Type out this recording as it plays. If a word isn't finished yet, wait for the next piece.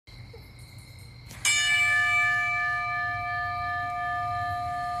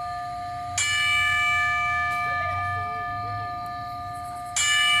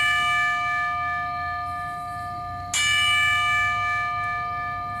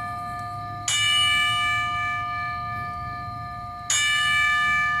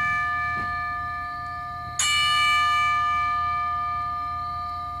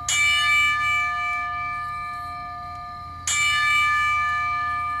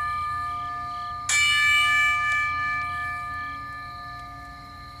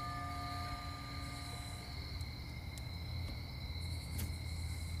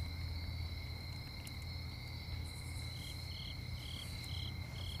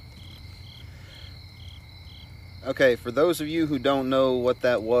Okay, for those of you who don't know what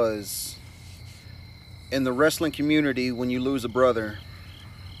that was, in the wrestling community, when you lose a brother,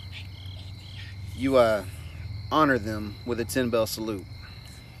 you honor them with a 10-bell salute.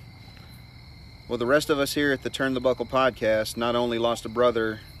 Well, the rest of us here at the Turn the Buckle podcast not only lost a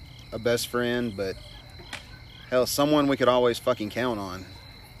brother, a best friend, but hell, someone we could always fucking count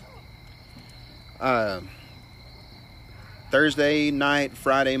on. Thursday night,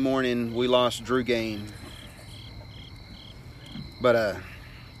 Friday morning, we lost Drew Germain. But,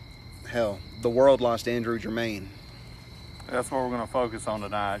 hell, the world lost Andrew Germain. That's what we're going to focus on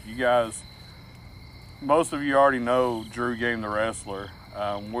tonight. You guys, most of you already know Drew Germain the wrestler.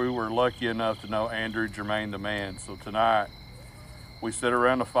 We were lucky enough to know Andrew Germain the man. So tonight, we sit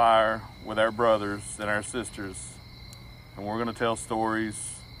around the fire with our brothers and our sisters, and we're going to tell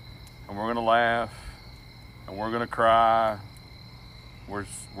stories, and we're going to laugh, and we're going to cry. We're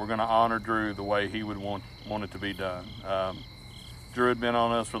going to honor Drew the way he would want it to be done. Drew had been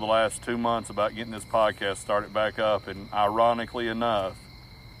on us for the last 2 months about getting this podcast started back up, and ironically enough,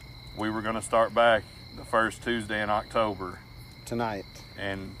 we were going to start back the first Tuesday in October. Tonight.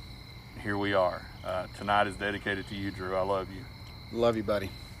 And here we are. Tonight is dedicated to you, Drew. I love you. Love you, buddy.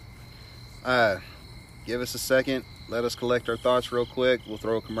 Give us a second. Let us collect our thoughts real quick. We'll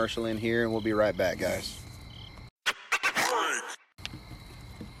throw a commercial in here, and we'll be right back, guys.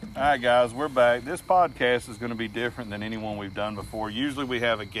 All right, guys, we're back. This podcast is going to be different than anyone we've done before. Usually we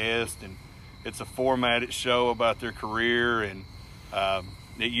have a guest, and it's a formatted show about their career, and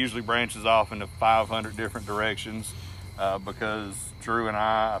it usually branches off into 500 different directions because Drew and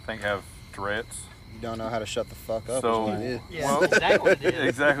I think, have Tourette's. You don't know how to shut the fuck up. So, is what it is. Yeah, well, exactly what it is.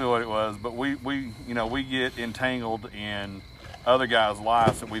 Exactly what it was. But we get entangled in other guys'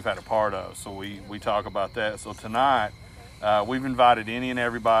 lives that we've had a part of. So we talk about that. So tonight, we've invited any and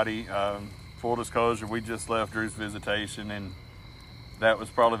everybody. Full disclosure, we just left Drew's visitation, and that was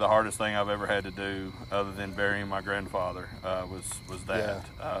probably the hardest thing I've ever had to do, other than burying my grandfather. Was that.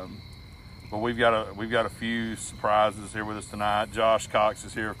 Yeah. But we've got a few surprises here with us tonight. Josh Cox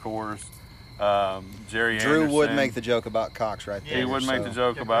is here, of course. Jerry Drew Anderson. would make the joke about Cox right there. He would make the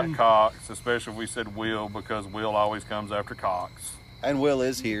joke about Cox, especially if we said Will, because Will always comes after Cox. And Will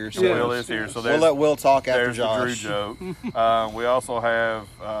is here. So Will is here. So we'll let Will talk after there's Josh. The Drew joke. We also have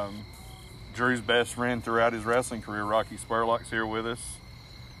Drew's best friend throughout his wrestling career, Rocky Spurlock's here with us.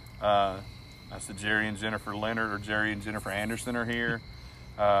 That's the Jerry and Jennifer Leonard, or Jerry and Jennifer Anderson are here.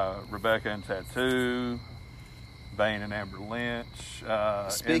 Rebecca and Tattoo, Bane and Amber Lynch.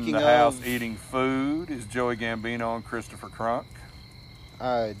 Speaking in the house of eating food is Joey Gambino and Christopher Crunk.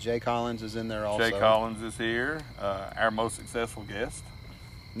 Jay Collins is in there also. Jay Collins is here, our most successful guest.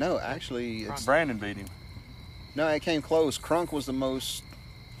 No, actually, it's Brandon beat him. No, it came close. Crunk was the most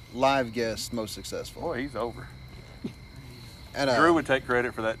live guest, most successful. Boy, he's over. And Drew would take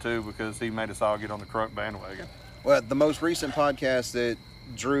credit for that too, because he made us all get on the Crunk bandwagon. Well, the most recent podcast that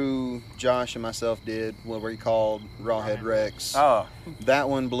Drew, Josh, and myself did, what we called Rawhead Rex. Oh, that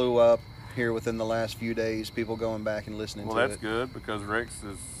one blew up here within the last few days. People going back and listening to it. Well, that's good, because Rex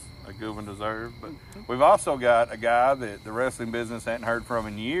is a good one deserved. But we've also got a guy that the wrestling business hadn't heard from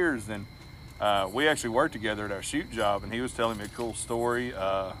in years, and we actually worked together at our shoot job, and he was telling me a cool story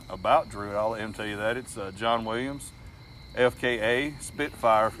about Drew, and I'll let him tell you that. It's John Williams, FKA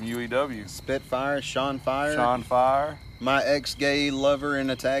Spitfire from UEW. Spitfire, Sean Fire. Sean Fire. My ex-gay lover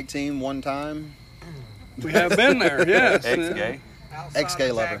in a tag team one time. We have been there, yes. Ex-gay.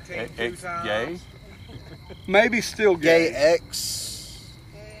 Ex-gay lover. Ex-gay. Maybe still gay. Gay ex.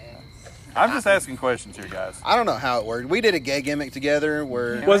 I'm just asking questions here, guys. I don't know how it worked. We did a gay gimmick together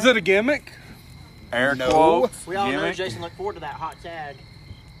where... Was it a gimmick? Air No. quotes. We all know gimmick. Jason looked forward to that hot tag.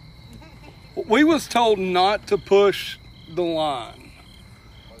 We was told not to push the line.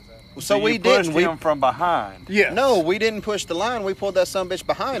 So you we pushed didn't. him from behind. Yes. No, we didn't push the line. We pulled that sumbitch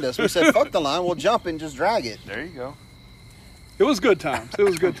behind us. We said, fuck the line. We'll jump and just drag it. There you go. It was good times. It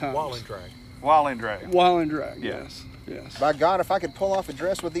was good times. Wall and drag. Wall and drag. Wall and drag, Yeah. yes. Yes. By God, if I could pull off a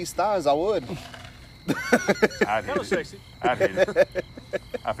dress with these thighs, I would. I'd hit it. Sexy. I'd hit it.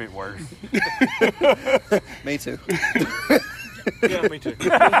 I fit worse. Me too. Yeah, me too.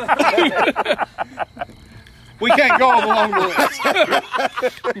 We can't go all along the list.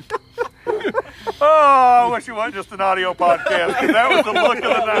 Oh, I wish it wasn't just an audio podcast, 'cause that was the look of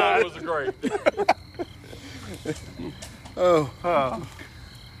the night. That was great. Oh.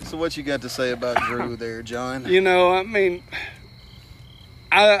 So what you got to say about Drew there, John? You know, I mean,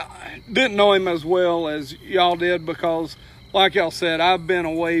 I didn't know him as well as y'all did because, like y'all said, I've been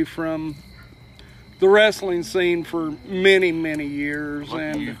away from the wrestling scene for many, many years. Look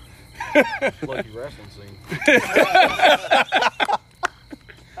at And you. Lucky wrestling scene.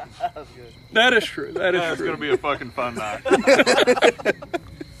 That is true. That is It's true. going to be a fucking fun night.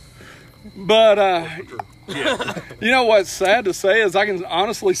 But you know what's sad to say is I can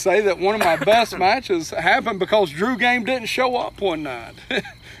honestly say that one of my best matches happened because Drew Game didn't show up one night.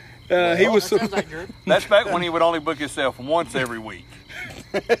 He was Sounds like Drew. That's back when he would only book himself once every week.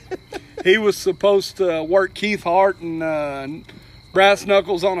 he was supposed to work Keith Hart and Brass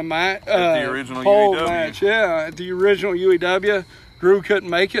Knuckles on a match. the original pole UEW. match, yeah, at the original UEW. Drew couldn't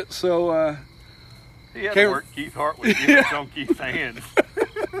make it, so He had to Can't- work Keith Hart with gimmicks on Keith's hands.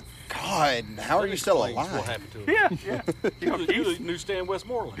 God, how are you still Explains what alive? happened to him. Yeah. You know, You're Keith, the new Stan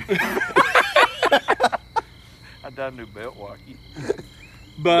Westmoreland. I died a new belt walkie.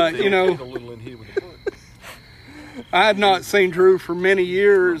 but you know. A little in here with the foot. I had not seen Drew for many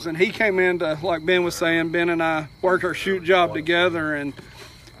years, and he came in to, like Ben was saying, Ben and I worked our shoot job together, and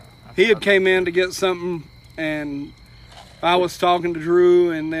he had came in to get something, and I was talking to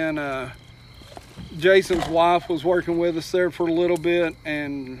Drew, and then Jason's wife was working with us there for a little bit,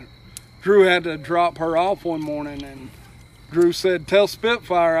 and Drew had to drop her off one morning, and Drew said, "Tell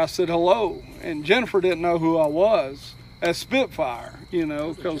Spitfire I said hello," and Jennifer didn't know who I was as Spitfire, you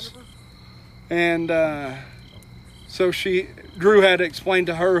know, because, and so Drew had to explain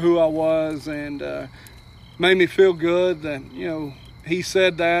to her who I was, and made me feel good that, you know, he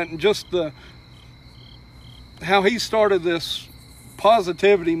said that, and just how he started this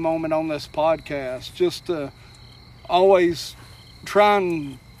positivity moment on this podcast, just to always try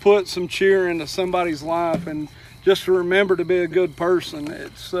and put some cheer into somebody's life, and just to remember to be a good person.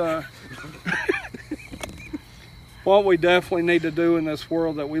 It's what we definitely need to do in this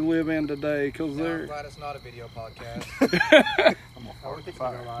world that we live in today, because I'm glad it's not a video podcast.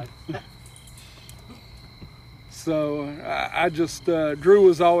 So I just, Drew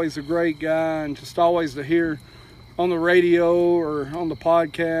was always a great guy, and just always to hear on the radio or on the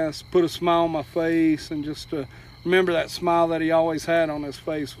podcast, put a smile on my face, and just to remember that smile that he always had on his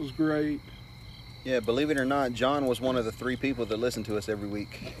face was great. Yeah, believe it or not, John was one of the 3 people that listen to us every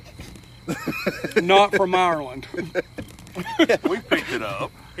week. Not from Ireland. We picked it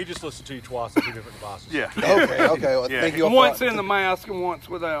up. He just listened to you twice on 2 different devices. Yeah. Okay. Well, Yeah. thank you all Once for, in the mask and once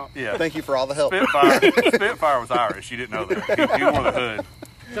without. Yeah. thank you for all the help. Spitfire was Irish. You didn't know that. He wore the hood.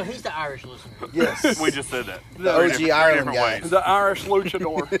 So he's the Irish listener. Yes. We just said that. The Three OG different- Ireland three guy. different ways. The Irish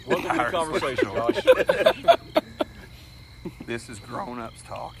luchador. Welcome to the conversation, Josh. This is grown-ups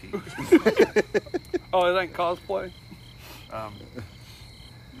talking. Oh, it ain't cosplay?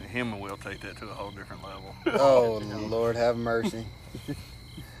 Him and Will take that to a whole different level. Oh, Lord have mercy.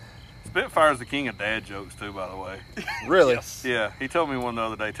 Spitfire's the king of dad jokes too, by the way. Really? Yeah, he told me one the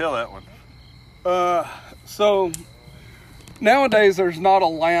other day. Tell that one. So nowadays there's not a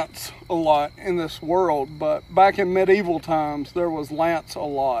lance a lot in this world, but back in medieval times there was lance a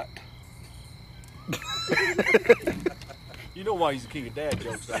lot. You know why he's the king of dad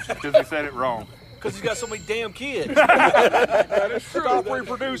jokes, don't you? Because he said it wrong. Because he's got so many damn kids. That is true. Stop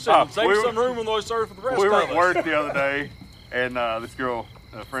reproducing. Save we were- some room on the earth for the rest We were of at us. work the other day, and this girl,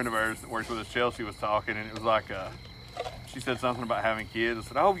 a friend of ours that works with us, Chelsea, was talking, and it was like, she said something about having kids. I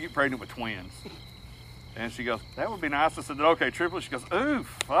said, I hope you get pregnant with twins. And she goes, that would be nice. I said, okay, triplets. She goes, ooh,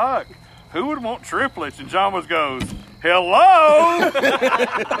 fuck. Who would want triplets? And John goes, hello?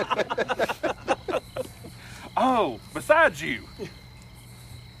 Oh, besides you.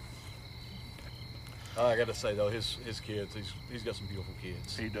 I got to say though, his kids, he's got some beautiful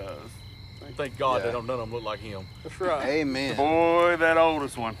kids. He does. Thank God Yeah. none of them look like him. That's right. Amen. Boy, that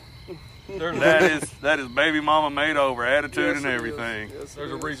oldest one. That is baby mama made over, attitude and everything. Yes,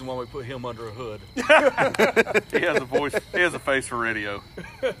 There's a reason why we put him under a hood. He has a voice. He has a face for radio.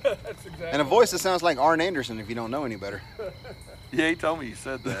 That's exactly. And a voice that sounds like Arn Anderson if you don't know any better. Yeah, he told me you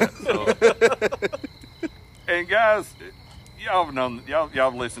said that. So. And guys, y'all have known, y'all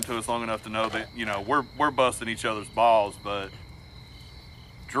have listened to us long enough to know that, you know, we're busting each other's balls, but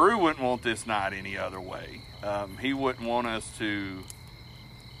Drew wouldn't want this night any other way. He wouldn't want us to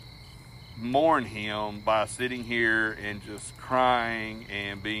mourn him by sitting here and just crying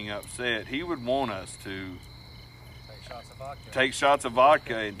and being upset. He would want us to take shots of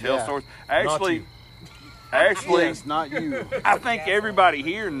vodka and tell Yeah. stories. Not Actually, Yes, not you. I think everybody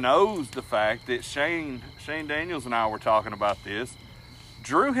here knows the fact that Shane Daniels and I were talking about this.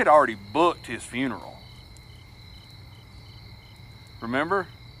 Drew had already booked his funeral. Remember?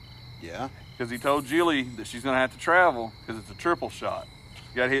 Yeah. Because he told Julie that she's going to have to travel because it's a triple shot.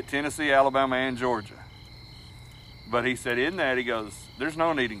 You got to hit Tennessee, Alabama, and Georgia. But he said in that, he goes, there's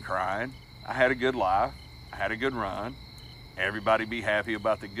no need in crying. I had a good life. I had a good run. everybody be happy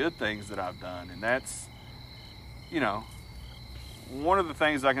about the good things that I've done. And that's, one of the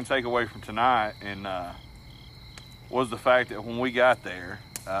things I can take away from tonight and was the fact that when we got there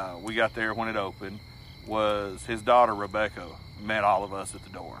when it opened, was his daughter Rebecca met all of us at the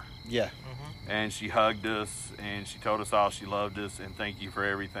door. Yeah. And she hugged us and she told us all she loved us and thank you for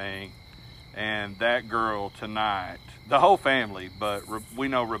everything. And that girl tonight, the whole family, but we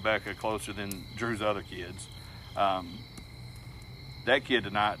know Rebecca closer than Drew's other kids. That kid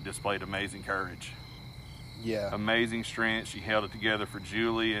tonight displayed amazing courage. Yeah. Amazing strength. She held it together for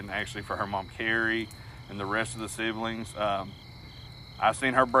Julie and actually for her mom Carrie and the rest of the siblings. I've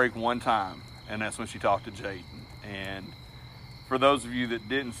seen her break one time, and that's when she talked to Jaden. And for those of you that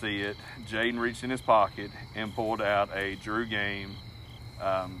didn't see it, Jaden reached in his pocket and pulled out a Drew Game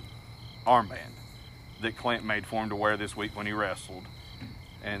armband that Clint made for him to wear this week when he wrestled.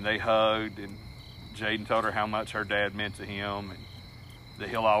 And they hugged, and Jaden told her how much her dad meant to him and that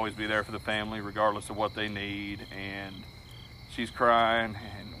he'll always be there for the family regardless of what they need. And she's crying,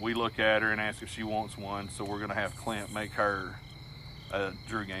 and we look at her and ask if she wants one, so we're going to have Clint make her a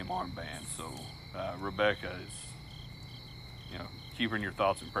Drew Game armband. So Rebecca is, keeping your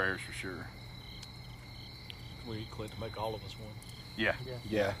thoughts and prayers for sure. We need Clint to make all of us one. Yeah.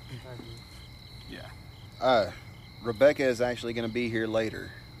 Yeah. Yeah. Rebecca is actually going to be here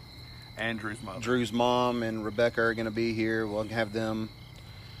later. Andrew's mother. Drew's mom and Rebecca are going to be here. We'll have them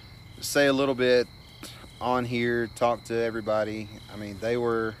say a little bit on here, talk to everybody. I mean, they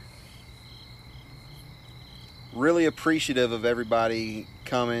were really appreciative of everybody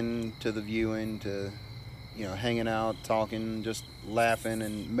coming to the viewing, to, hanging out, talking, just laughing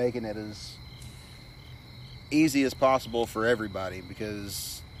and making it as easy as possible for everybody,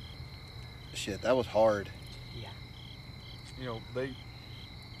 because shit, that was hard. Yeah.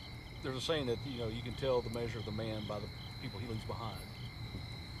 There's a saying that, you can tell the measure of the man by the people he leaves behind.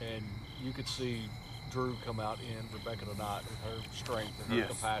 And you could see Drew come out in Rebecca tonight with her strength and her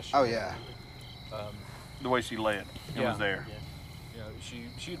compassion. Oh, yeah. The way she led. It was there. Yeah.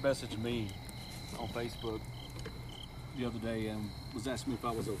 She had messaged me on Facebook the other day and was asking me if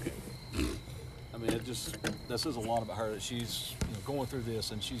I was okay. I mean, that says a lot about her, that she's going through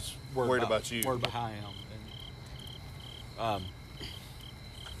this and she's worried about you. Worried about how I am. And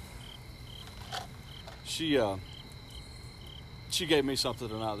she gave me something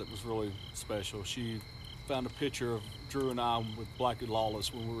tonight that was really special. She found a picture of Drew and I with Black and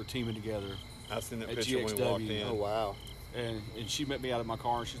Lawless when we were teaming together. I've seen that at picture when we walked in. Oh, wow. And she met me out of my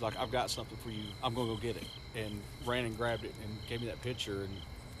car and she's like, I've got something for you. I'm going to go get it. And ran and grabbed it and gave me that picture. And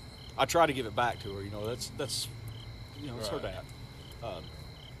I tried to give it back to her. That's it's her dad.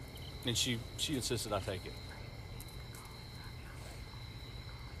 And she insisted I take it.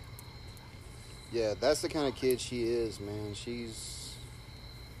 Yeah, that's the kind of kid she is, man. She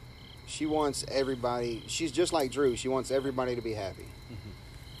wants everybody. She's just like Drew. She wants everybody to be happy. Mm-hmm.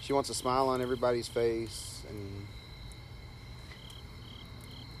 She wants a smile on everybody's face. And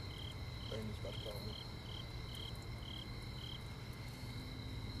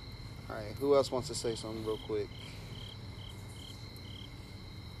all right, who else wants to say something real quick?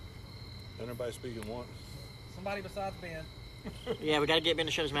 Everybody speaking once. Somebody besides Ben. Yeah, we got to get Ben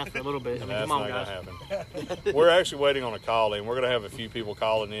to shut his mouth for a little bit. I mean, That's come on, not guys. going to happen. We're actually waiting on a call in. We're going to have a few people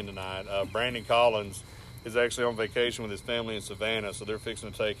calling in tonight. Brandon Collins is actually on vacation with his family in Savannah, so they're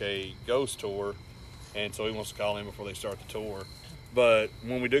fixing to take a ghost tour, and so he wants to call in before they start the tour. But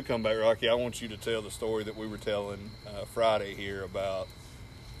when we do come back, Rocky, I want you to tell the story that we were telling Friday here about.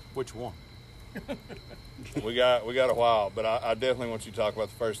 Which one? We got a while, but I definitely want you to talk about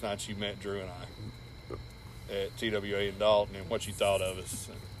the first night you met Drew and I at TWA in Dalton and what you thought of us.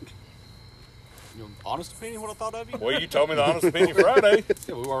 Honest opinion, what I thought of you? Well, you told me the honest opinion Friday.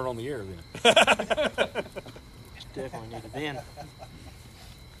 Yeah, we weren't on the air then. Definitely needed Ben.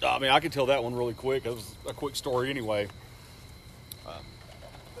 I mean, I could tell that one really quick. It was a quick story anyway.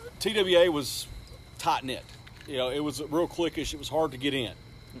 TWA was tight-knit. It was real cliquish. It was hard to get in.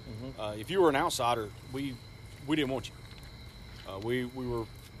 Mm-hmm. If you were an outsider, we didn't want you. We were,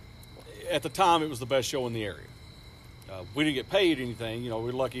 at the time, it was the best show in the area. We didn't get paid anything. We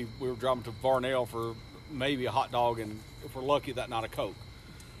were lucky we were driving to Varnell for maybe a hot dog, and if we're lucky, that night a Coke.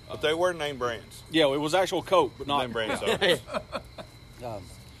 But they were name brands. Yeah, it was actual Coke, but not name brand sodas.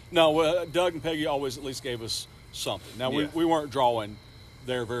 No, Doug and Peggy always at least gave us something. Now, we weren't drawing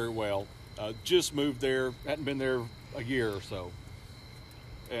there very well. Just moved there, hadn't been there a year or so.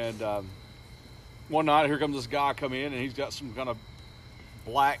 And one night, here comes this guy come in, and he's got some kind of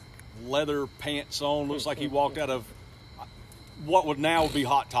black leather pants on. Looks like he walked out of what would now be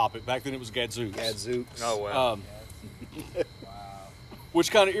Hot Topic. Back then, it was Gadzooks. Gadzooks. Oh, wow.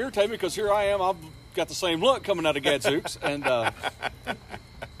 which kind of irritated me because here I am. I've got the same look coming out of Gadzooks, and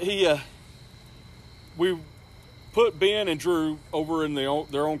we put Ben and Drew over in their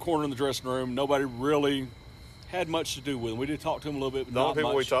own corner in the dressing room. Nobody really had much to do with them. We did talk to them a little bit, but The not only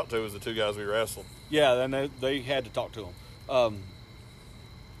people much. we talked to was the two guys we wrestled. Yeah, and they had to talk to them.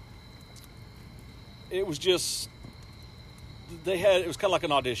 It was just it was kind of like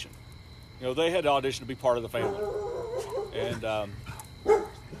an audition. You know, they had to audition to be part of the family. And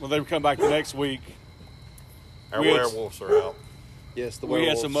when they would come back the next week, Our werewolves are out. Yes, the we had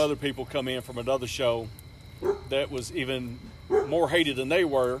werewolves. some other people come in from another show that was even more hated than they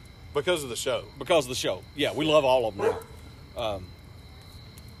were Because of the show. because of the show. Yeah, we love all of them now.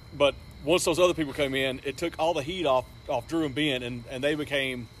 But once those other people came in, it took all the heat off Drew and Ben, and they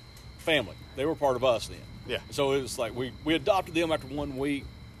became family. They were part of us then. Yeah. So it was like we adopted them after 1 week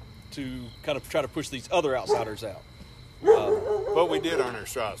to kind of try to push these other outsiders out. But we did earn our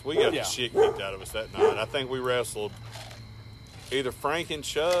stripes. We got Yeah. the shit kicked out of us that night. I think we wrestled either Frank and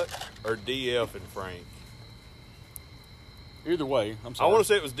Chuck or DF and Frank. Either way, I'm I sorry. want to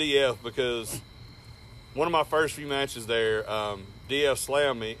say it was DF because one of my first few matches there, DF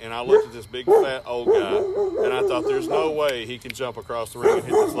slammed me, and I looked at this big fat old guy, and I thought, there's no way he can jump across the ring and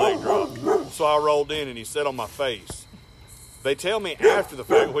hit this leg drop. So I rolled in, and he sat on my face. They tell me after the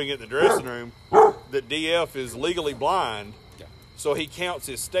fact, when we get in the dressing room, that DF is legally blind, Yeah. so he counts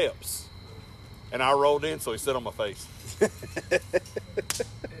his steps. And I rolled in, so he sat on my face.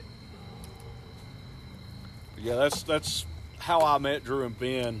 Yeah, that's how I met Drew and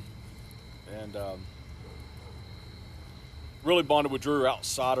Ben, and really bonded with Drew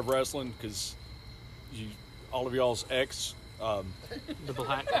outside of wrestling because all of y'all's ex, The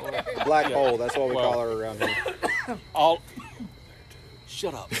black hole. Black Yeah. hole. That's what we Well- call her around here. all.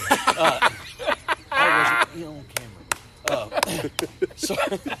 Shut up. I wasn't on camera.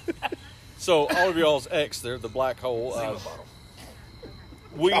 So all of y'all's ex there, the black hole.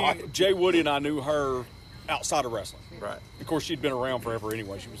 Jay Woody and I knew her outside of wrestling. Right. Of course, she'd been around forever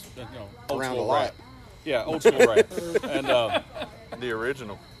anyway. She was, old Around school a lot. rat. Yeah, old school rat. And The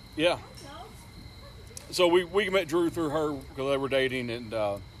original. yeah. So we met Drew through her because they were dating, and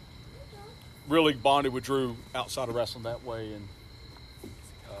really bonded with Drew outside of wrestling that way. And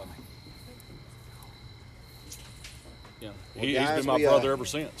he's guys, been my we, brother ever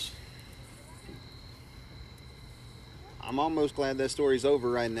since. I'm almost glad that story's over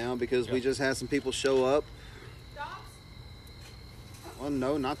right now because we just had some people show up. Well,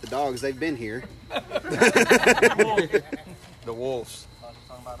 no, not the dogs. They've been here. The wolves.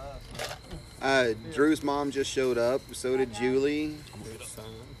 Drew's mom just showed up. So did Julie,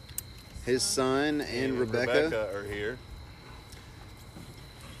 his son, and Rebecca. are here.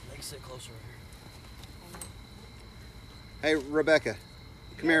 They can sit closer Hey, here. Rebecca,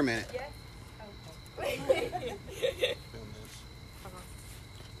 come here a minute.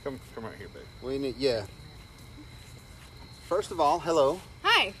 Come right here, baby. We need, yeah. First of all, hello.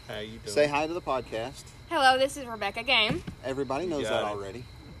 Hi. How you doing? Say hi to the podcast. Hello, this is Rebecca Game. Everybody knows that Got it. already.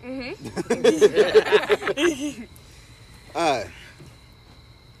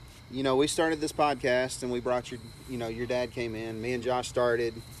 We started this podcast and we brought your dad came in. Me and Josh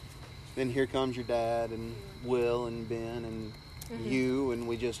started. Then here comes your dad and Will and Ben and you, and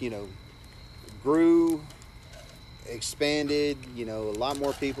we just, grew, expanded. A lot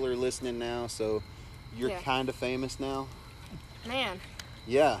more people are listening now, so you're Yeah. kind of famous now. Man.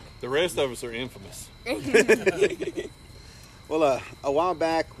 Yeah. The rest of us are infamous. Well, a while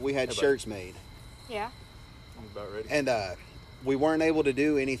back we had Hey, bud. shirts made. Yeah. I'm about ready. And we weren't able to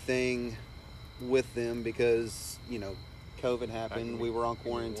do anything with them because, COVID happened. We were on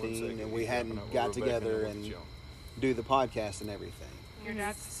quarantine and we hadn't got together and do the podcast and everything. Your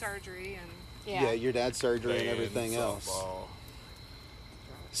dad's surgery and Yeah, your dad's surgery and everything else.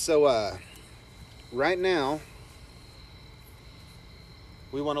 So, right now,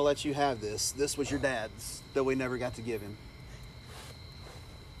 we want to let you have this. This was your dad's, though we never got to give him.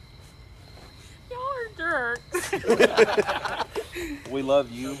 Y'all are jerks. We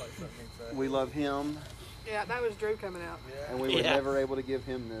love you. We love him. yeah, that was Drew coming out. And we were Yeah. never able to give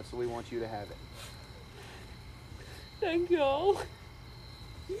him this, so we want you to have it. Thank y'all.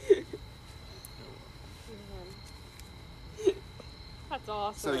 That's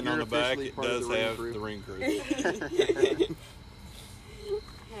awesome. So And you're on the back, officially it part of does the ring have crew. the ring crew. Okay.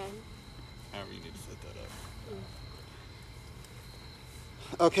 However, you need to set that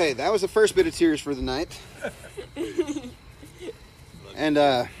up. Okay, that was the first bit of tears for the night.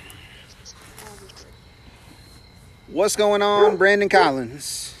 And what's going on, Brandon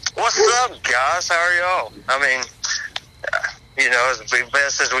Collins? What's up, guys? How are y'all? I mean, as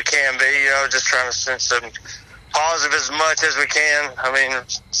best as we can be, just trying to send some positive as much as we can. I mean,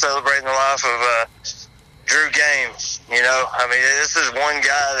 celebrating the life of Drew Game, I mean, this is one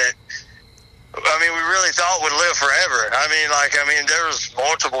guy that, we really thought would live forever. There was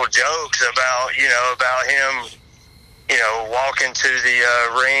multiple jokes about him, walking to the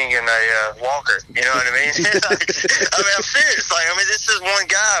ring in a walker. You know what I mean? I'm serious. This is one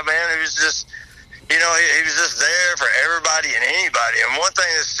guy, man, who's just, he was just there for everybody and anybody. And one thing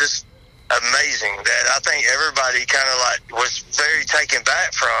that's just amazing that I think everybody kind of was very taken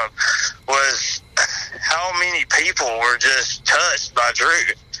back from was how many people were just touched by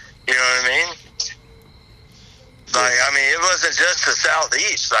Drew. You know what I mean? It wasn't just the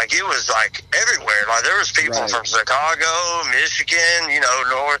Southeast. It was everywhere. There was people from Chicago, Michigan,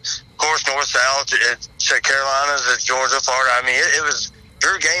 north, south, Carolinas, Georgia, Florida. It was,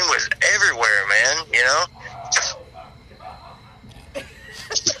 Drew Game was everywhere, man.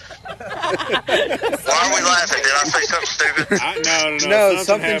 Why are we laughing? Did I say something stupid? No,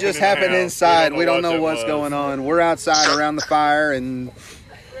 something just happened inside. We don't know what's going on. We're outside around the fire, and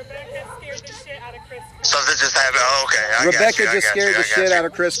something just happened. Oh, okay. Rebecca just scared the shit out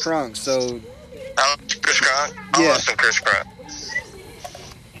of Chris Crunk. So, Chris Crunk? I love some Chris Crunk.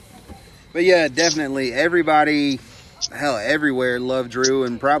 But yeah, definitely everybody, everywhere loved Drew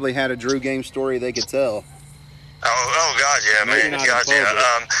and probably had a Drew Game story they could tell. Oh God, yeah, man. God, yeah.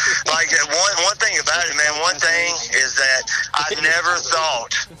 One thing about it, man. One thing is that I never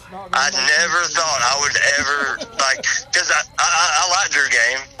thought I would ever because I like Drew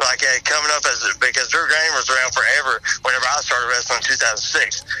Game, coming up because Drew Game was around forever. Whenever I started wrestling in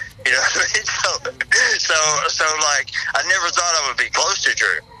 2006, you know what I mean? So I never thought I would be close to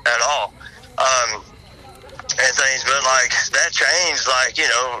Drew at all, and things. But that changed,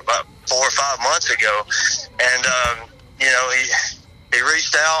 about 4 or 5 months ago. And, he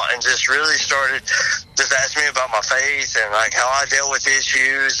reached out and just really started just asking me about my faith and how I dealt with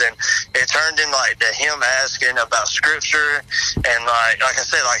issues. And it turned in to him asking about scripture and like I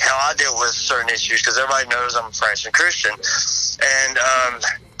said, how I deal with certain issues, because everybody knows I'm a Franciscan Christian. And,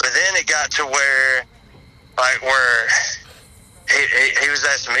 but then it got to where he was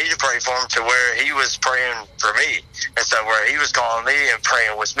asking me to pray for him, to where he was praying for me, and so where he was calling me and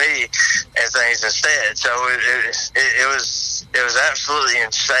praying with me and things instead. So it was absolutely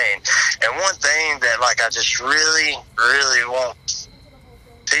insane. And one thing that I just really want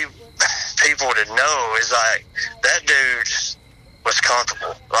people to know is that dude was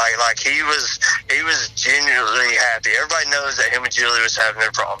comfortable. He was genuinely happy. Everybody knows that him and Julie was having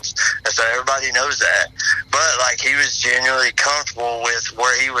their problems, and so everybody knows that. But he was genuinely comfortable with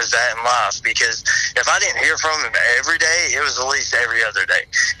where he was at in life, because if I didn't hear from him every day, it was at least every other day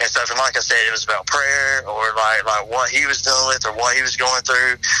and stuff. And like I said, it was about prayer or like what he was dealing with or what he was going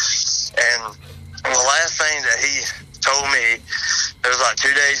through. And the last thing that he told me, it was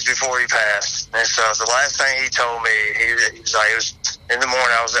 2 days before he passed, and so the last thing he told me, he was it was in the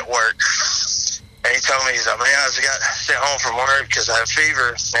morning, I was at work, and he told me, he's like, man, I just got sent home from work because I have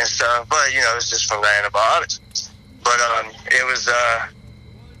fever and stuff, but it was just from the antibiotics. But it was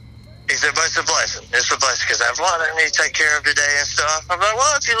he said, but it's a blessing. It's a blessing because I have a lot I need to take care of today and stuff. I'm like,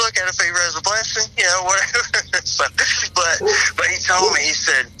 well, if you look at a fever as a blessing, whatever. So, but he told me, he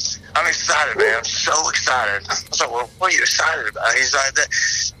said, I'm excited, man. I'm so excited. I was like, well, what are you excited about? He's like,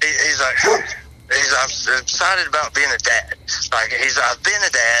 I'm excited about being a dad. I've been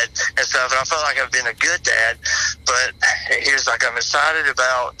a dad and stuff, and I felt like I've been a good dad. But he was like, I'm excited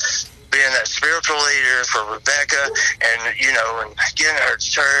about being that spiritual leader for Rebecca, and and getting her to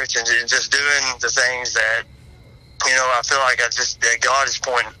church and just doing the things that I feel like that God is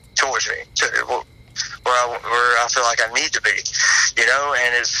pointing towards me to where I feel like I need to be,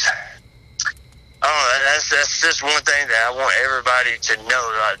 and it's, I don't know, that's just one thing that I want everybody to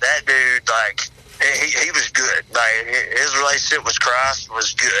know. That dude, he was good. His relationship with Christ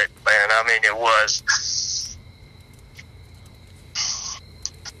was good, man. It was.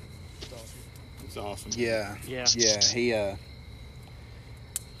 It's awesome. Yeah.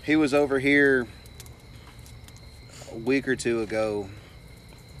 He was over here a week or two ago,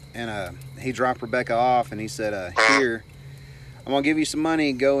 and he dropped Rebecca off, and he said, here, I'm gonna give you some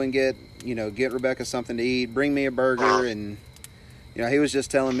money, go and get Rebecca something to eat, bring me a burger. And he was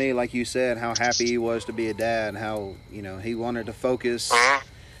just telling me, like you said, how happy he was to be a dad, how he wanted to focus.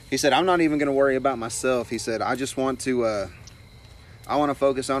 He said, I'm not even gonna worry about myself. He said, I just want to I want to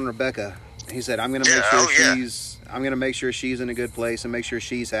focus on Rebecca. He said, I'm gonna make sure she's in a good place and make sure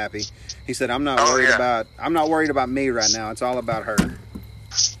she's happy. He said, I'm not worried about me right now. It's all about her.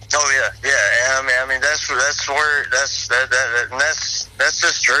 Oh yeah. And that's that's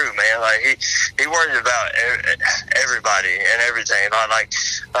just true, man. Like he worried about everybody and everything.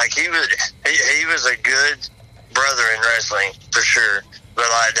 Like he was a good brother in wrestling for sure. But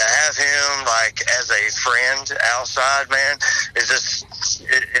like to have him like as a friend outside, man, is just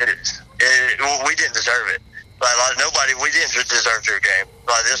we didn't deserve it. Like nobody, we didn't deserve your game.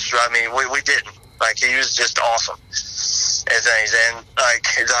 Like this, I mean, we didn't. Like he was just awesome and things. And like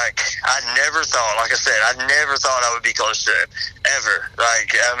I never thought, like I said, I never thought I would be close to it ever.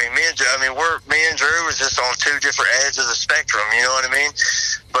 Like I mean, me and Drew was just on two different ends of the spectrum. You know what I mean?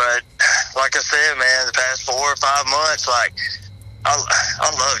 But like I said, man, the past 4 or 5 months, like. I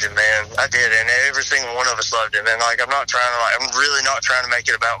loved him, man. I did, and every single one of us loved him. And like, I'm really not trying to make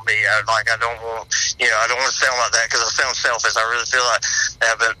it about me. I don't want to sound like that because I sound selfish. I really feel like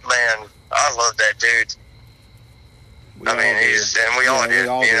that, but man, I love that dude. We all did. You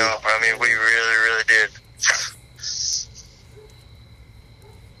know, I mean, we really, really did.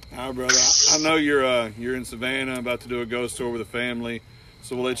 All right, brother. I know you're in Savannah, about to do a ghost tour with the family,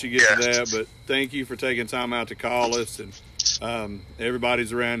 so we'll let you get to that. But thank you for taking time out to call us, and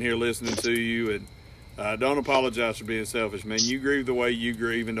everybody's around here listening to you. And don't apologize for being selfish, man. You grieve the way you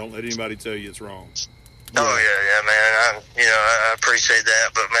grieve, and don't let anybody tell you it's wrong. Oh yeah, man. I appreciate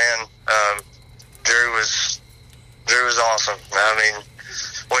that, but man, Drew was awesome. I mean,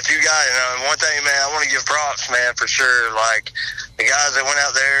 what you got, and one thing, man, I want to give props, man, for sure. Like the guys that went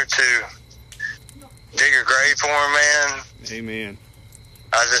out there to dig a grave for him, man. Amen.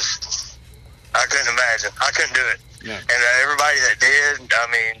 I couldn't imagine. I couldn't do it. Yeah. And everybody that did, I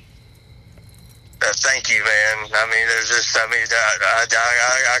mean, thank you, man. I mean, there's just, I mean,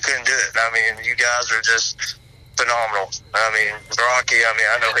 I couldn't do it. I mean, you guys are just phenomenal. I mean, Rocky, I mean,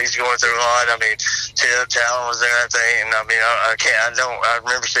 I know he's going through a lot. I mean, Tip Talon was there, I think, and I mean, I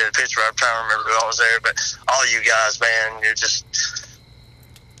remember seeing the picture. I'm trying to remember who I was there, but all you guys, man, it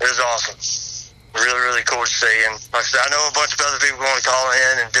was awesome. Really, really cool to see. And like I said, I know a bunch of other people going to call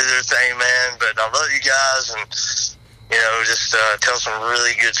in and do their thing, man, but I love you guys, and you know, just tell some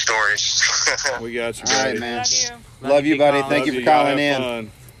really good stories. We got you, all buddy. right, man. Love you. Love you, buddy. Thank you for calling in.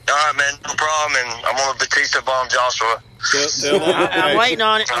 Fun. All right, man, no problem, and I'm on a Batista bomb Joshua. I'm waiting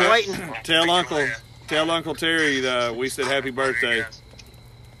on it. I'm waiting. Tell Uncle Terry we said happy birthday.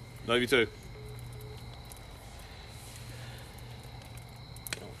 Love you too.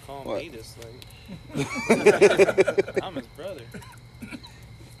 Don't call What? me this late. I'm his brother.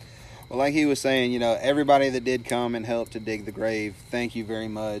 Well, like he was saying, you know, everybody that did come and help to dig the grave, thank you very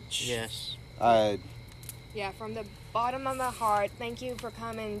much. Yes. Yeah, from the bottom of my heart, thank you for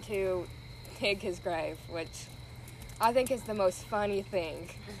coming to dig his grave, which I think is the most funny thing.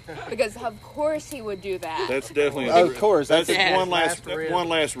 Because of course he would do that. That's definitely Of course, That's Yeah, one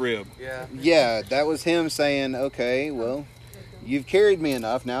last rib. Yeah. Yeah, that was him saying, okay, well, you've carried me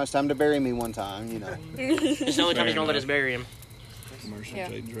enough. Now it's time to bury me one time, you know. It's the only time he's gonna let us bury him. Commercial, Yeah.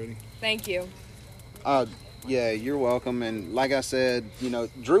 Jaden's ready. Thank you. Yeah, you're welcome. And like I said, you know,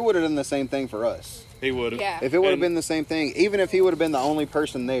 Drew would have done the same thing for us. He would have. Yeah, If it would have been the same thing, even if he would have been the only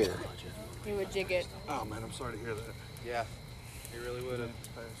person there. he would jig it. Oh man, I'm sorry to hear that. Yeah. He really would have.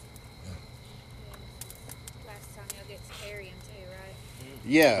 Last time you'll get to carry him too, right?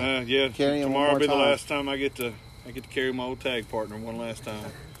 Yeah. Yeah. Carry him one Tomorrow more will be the time. last time I get to carry my old tag partner one last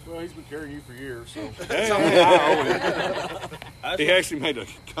time. Well, he's been carrying you for years, so. He actually made a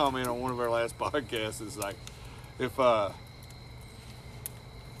comment on one of our last podcasts. It's like, if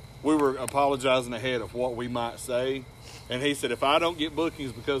we were apologizing ahead of what we might say, and he said, if I don't get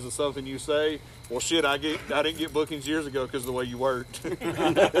bookings because of something you say, well, shit, I didn't get bookings years ago because of the way you worked.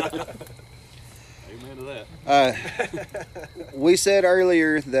 Amen to that. We said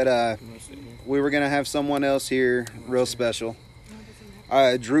earlier that we were going to have someone else here real special.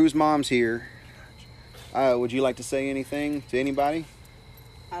 Drew's mom's here. Would you like to say anything to anybody?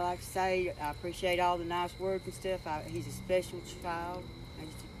 I like to say I appreciate all the nice words and stuff. He's a special child.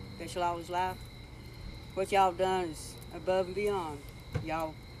 He's special all his life. What y'all done is above and beyond.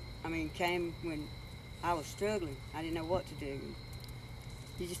 Y'all, came when I was struggling. I didn't know what to do.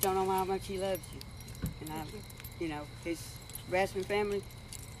 You just don't know how much he loves you. And his wrestling family,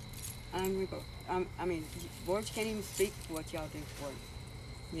 words can't even speak for what y'all do for him.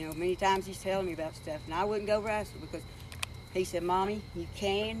 You know, many times he's telling me about stuff, and I wouldn't go wrestle because he said, Mommy, you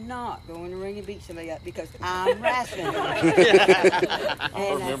cannot go in the ring and beat somebody up because I'm wrestling.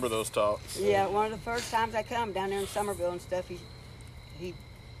 I remember those talks. Yeah, one of the first times I come down there in Somerville and stuff, he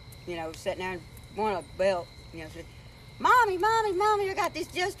sat down and won a belt, said, Mommy, I got this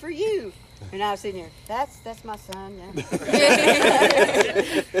just for you. And I was sitting there, that's my son, yeah.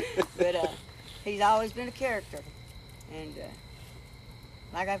 But he's always been a character. And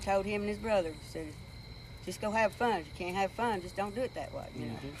like I've told him and his brother, said, just go have fun. If you can't have fun, just don't do it that way. You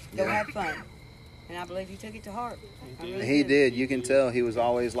know, just go have fun. And I believe he took it to heart. He did. You can tell he was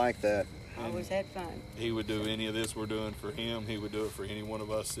always like that. Always had fun. He would do any of this we're doing for him. He would do it for any one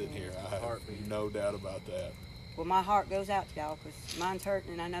of us sitting here. I have no doubt about that. Well, my heart goes out to y'all because mine's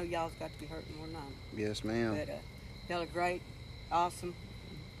hurting, and I know y'all's got to be hurting more than mine. Yes, ma'am. But y'all are great, awesome.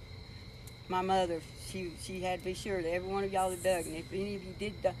 My mother, she had to be sure that every one of y'all that dug, and if any of you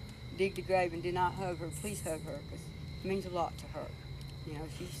did dig the grave and did not hug her, please hug her because it means a lot to her. You know,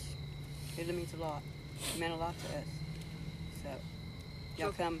 it really means a lot. It meant a lot to us. So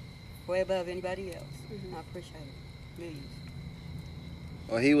y'all come way above anybody else. I appreciate it. Millions.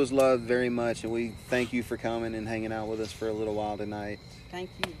 Well, he was loved very much, and we thank you for coming and hanging out with us for a little while tonight. Thank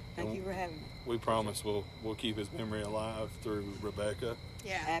you. Thank you for having me. We promise we'll keep his memory alive through Rebecca.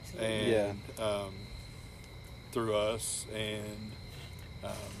 Yeah. Absolutely. And through us, and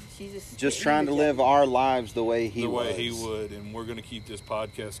just trying to live our lives the way he would, and we're going to keep this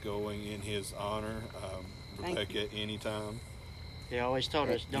podcast going in his honor. Rebecca, anytime. They always told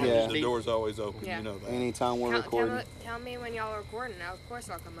us, don't the door's always open. Yeah. You know that. Anytime we're recording. Tell me when y'all are recording. Now, of course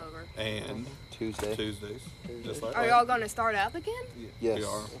I'll come over. And Tuesdays. Just like are y'all going to start up again? Yes. We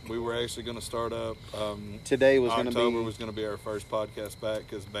are. We were actually going to start up. Today was going to be. October was going to be our first podcast back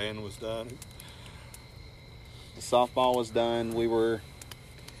because band was done. The softball was done. We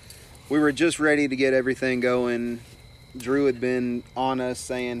were just ready to get everything going. Drew had been on us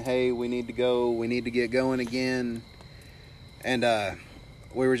saying, hey, we need to go. We need to get going again. And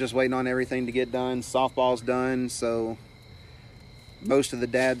we were just waiting on everything to get done. Softball's done, so most of the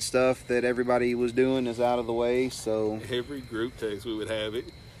dad stuff that everybody was doing is out of the way. So every group text we would have,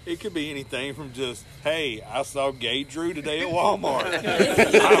 it could be anything from just, hey, I saw gay Drew today at Walmart.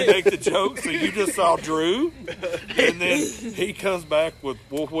 I make the joke, so you just saw Drew? And then he comes back with,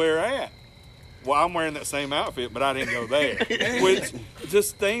 well, where at? Well, I'm wearing that same outfit, but I didn't go there. Which,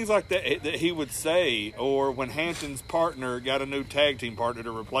 just things like that he would say, or when Hampton's partner got a new tag team partner to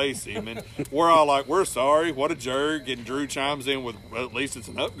replace him, and we're all like, we're sorry, what a jerk, and Drew chimes in with, well, at least it's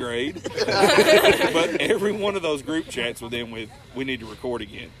an upgrade. But every one of those group chats with them with, we need to record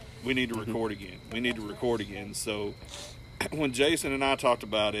again. We need to record again. We need to record again. So when Jason and I talked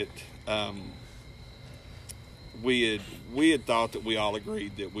about it, we had thought that we all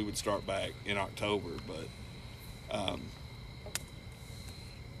agreed that we would start back in October, but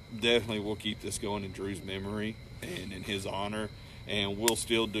definitely we'll keep this going in Drew's memory and in his honor, and we'll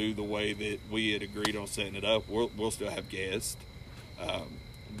still do the way that we had agreed on setting it up. We'll still have guests.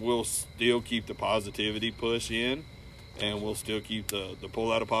 We'll still keep the positivity push in, and we'll still keep the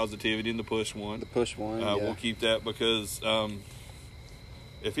pull out of positivity and the push one. The push one, yeah. We'll keep that because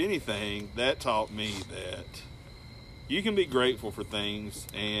if anything, that taught me that you can be grateful for things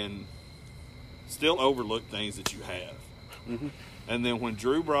and still overlook things that you have. Mm-hmm. And then when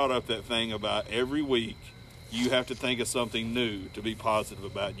Drew brought up that thing about every week, you have to think of something new to be positive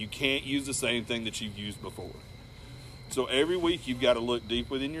about. You can't use the same thing that you've used before. So every week you've got to look deep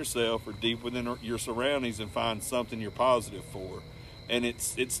within yourself or deep within your surroundings and find something you're positive for. And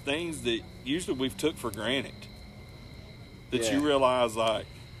it's things that usually we've took for granted. That you realize, like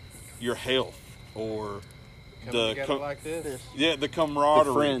your health or like this. the camaraderie,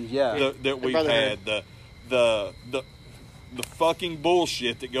 the friends, that we've had, the fucking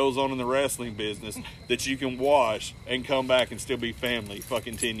bullshit that goes on in the wrestling business that you can wash and come back and still be family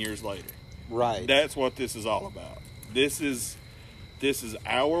fucking 10 years later. Right. That's what this is all about. This is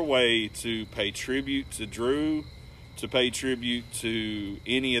our way to pay tribute to Drew, to pay tribute to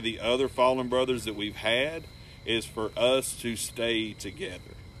any of the other fallen brothers that we've had, is for us to stay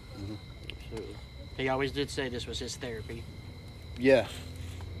together. Mm-hmm. Absolutely. He always did say this was his therapy. Yeah.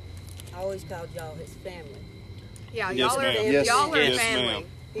 I always called y'all his family. Yeah, Yes, y'all are ma'am. Yes. y'all are Yes, family. ma'am.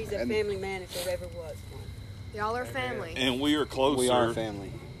 He's a family man if there ever was one. Y'all are family. And we are closer. We are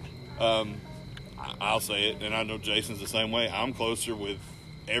family. I'll say it, and I know Jason's the same way. I'm closer with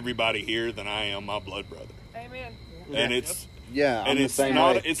everybody here than I am my blood brother. Amen. And it's Yeah, and I'm it's the same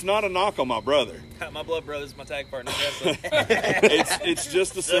not way. it's not a knock on my brother. My blood brother's my tag partner. It's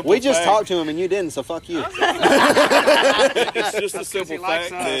just a simple We just fact. talked to him and you didn't, so fuck you. It's just a simple likes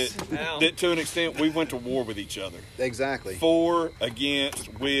fact us. that to an extent we went to war with each other. Exactly. For,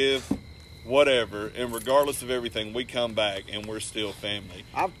 against, with, whatever, and regardless of everything, we come back and we're still family.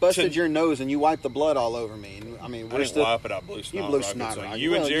 I busted your nose and you wiped the blood all over me. And, I mean, I we're didn't still. wipe it, I blew snot. You blew rockets snot on rockets.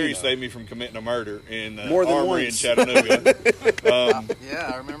 you and Well, Jerry you know. saved me from committing a murder in the More than armory once. in Chattanooga.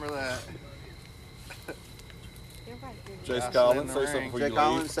 Yeah, I remember that. Jason Collins, say something before Jay you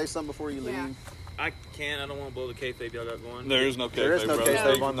Collins, leave. say something before you leave. Yeah. I can't. I don't want to blow the kayfabe y'all got going. There is no There is kayfabe, no brother.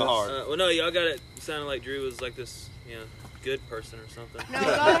 kayfabe Speak on from the this. heart. Well, no, y'all got it sounding like Drew was like this, good person or something. No, go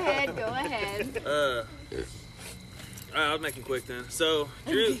ahead. Go ahead. All right, I'll make it quick then. So,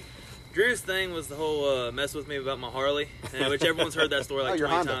 Drew's thing was the whole mess with me about my Harley, which everyone's heard that story like your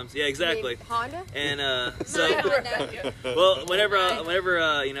 20 Honda. times. Yeah, exactly. Honda? And so, well, whenever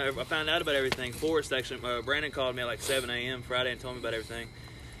I found out about everything, Forrest actually, Brandon called me at like 7 a.m. Friday and told me about everything.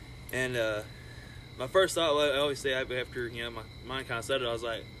 And my first thought, I always say after my mind kind of settled, I was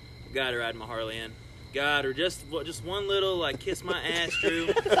like, got to ride my Harley in. God, or just one little like kiss my ass, Drew.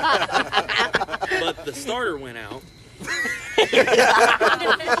 But the starter went out. No.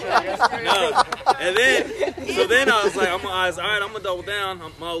 And then I was like, all right, I'm gonna double down.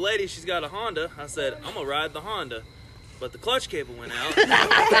 My old lady, she's got a Honda. I said, I'm gonna ride the Honda. But the clutch cable went out. And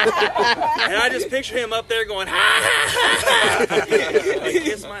I just picture him up there going, ha ha ha. Like,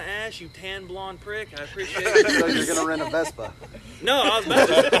 kiss my ass, you tan blonde prick. I appreciate it. So you're gonna rent a Vespa? No, I was about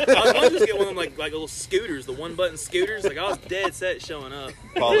to just get one of them like little scooters, the one button scooters. Like I was dead set showing up.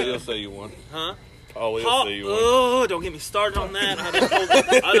 Paulie will say you won. Huh? Paulie will say you won. Oh, don't get me started on that.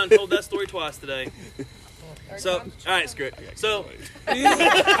 I done told that story twice today. So, all right, screw it. So,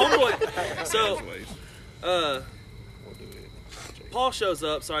 homeboy. So, Paul shows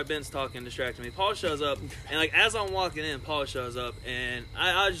up. Sorry, Ben's talking, distracting me. Paul shows up, and like as I'm walking in, Paul shows up, and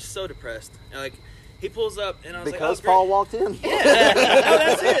I was just so depressed. Like he pulls up, and I was Because like, "Oh, Paul walked in? yeah, no,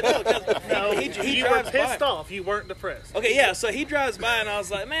 that's it. No, You were pissed off. You weren't depressed. Okay, yeah. So he drives by, and I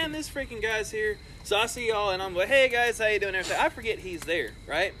was like, "Man, this freaking guy's here." So I see y'all, and I'm like, "Hey guys, how you doing?" Everything. I forget he's there,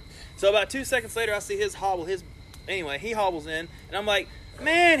 right? So about 2 seconds later, I see his hobble. Anyway, he hobbles in, and I'm like,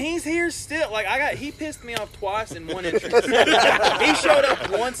 "Man, he's here still." Like he pissed me off twice in one entrance. He showed up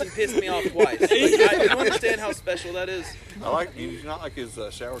once and pissed me off twice. Like, I don't understand how special that is. You not like his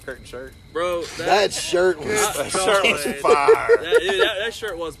shower curtain shirt, bro. That shirt was that shirt was fire. That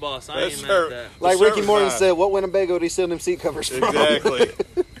shirt was boss. I ain't mad at that. Like Ricky Morton said, what Winnebago did he sell them seat covers from? Exactly.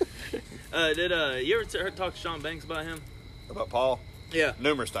 Did you ever talk to Sean Banks about him? About Paul? Yeah.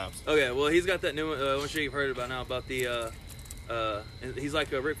 Numerous times. Okay, well, he's got that new one. I'm sure you've heard about now about the. He's like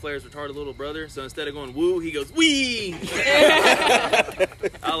Ric Flair's retarded little brother. So instead of going woo, he goes wee.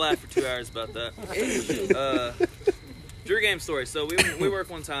 I'll laugh for 2 hours about that. Drew game story. So we work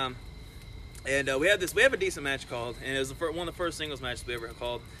one time, and we have a decent match called, and it was one of the first singles matches we ever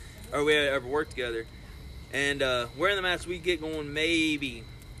called, or we ever worked together. And we're in the match. We get going maybe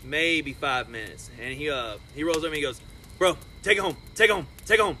 5 minutes, and he rolls over and he goes, "Bro, take it home.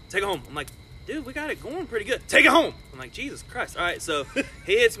 I'm like, dude, we got it going pretty good. Take it home. I'm like, Jesus Christ. All right, so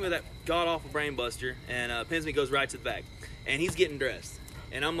he hits me with that god-awful brain buster and pins me, goes right to the back. And he's getting dressed.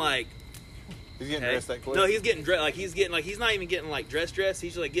 And I'm like... He's getting dressed that quick? No, he's getting dressed. Like, he's not even getting, like, dressed. He's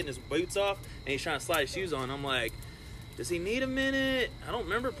just, like, getting his boots off, and he's trying to slide his shoes on. I'm like, does he need a minute? I don't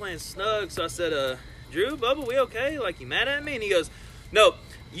remember playing snug. So I said, Drew, Bubba, we okay? Like, you mad at me? And he goes, no.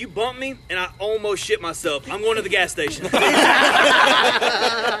 You bumped me, and I almost shit myself. I'm going to the gas station. I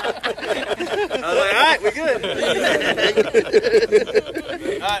was like, all right, we're good.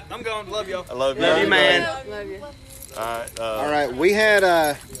 All right, I'm going. Love y'all. I love you. Love you, man. Love you. All right, we had,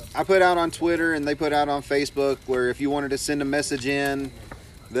 I put out on Twitter and they put out on Facebook where if you wanted to send a message in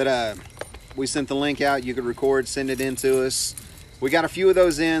that we sent the link out, you could record, send it in to us. We got a few of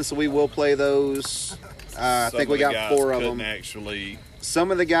those in, so we will play those. I think we got 4 of them.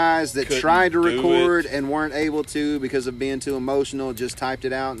 Some of the guys that tried to record and weren't able to because of being too emotional just typed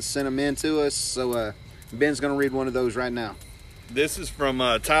it out and sent them in to us. So Ben's going to read one of those right now. This is from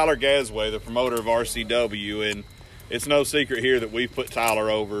Tyler Gasway, the promoter of RCW, and it's no secret here that we've put Tyler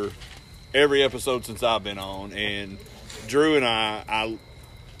over every episode since I've been on. And Drew and I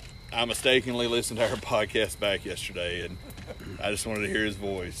mistakenly listened to our podcast back yesterday, and I just wanted to hear his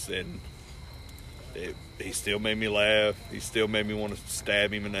voice, and he still made me laugh. He still made me want to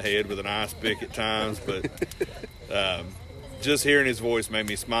stab him in the head with an ice pick at times. But just hearing his voice made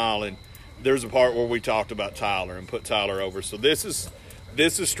me smile. And there's a part where we talked about Tyler and put Tyler over. So this is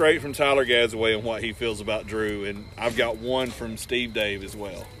straight from Tyler Gasaway and what he feels about Drew. And I've got one from Steve Dave as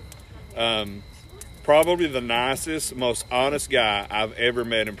well. Probably the nicest, most honest guy I've ever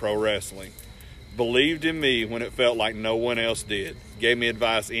met in pro wrestling. Believed in me when it felt like no one else did. Gave me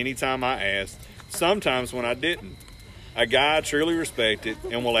advice anytime I asked. Sometimes when I didn't. A guy I truly respected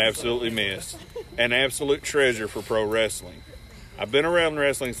and will absolutely miss. An absolute treasure for pro wrestling. I've been around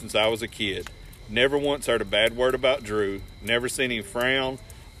wrestling since I was a kid. Never once heard a bad word about Drew. Never seen him frown.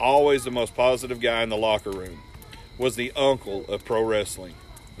 Always the most positive guy in the locker room. Was the uncle of pro wrestling.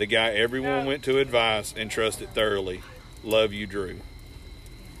 The guy everyone went to advice and trusted thoroughly. Love you, Drew.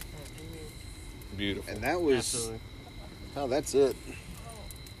 Beautiful. And that was, Absolutely. oh, that's it.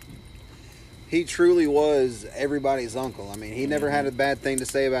 He truly was everybody's uncle. I mean, he never had a bad thing to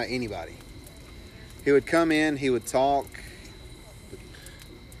say about anybody. He would come in, he would talk.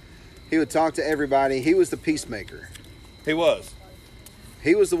 He would talk to everybody. He was the peacemaker. He was.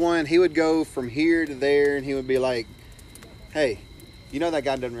 He was the one, he would go from here to there, and he would be like, hey, you know that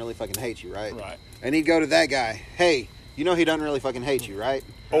guy doesn't really fucking hate you, right? Right. And he'd go to that guy, hey, you know he doesn't really fucking hate you, right?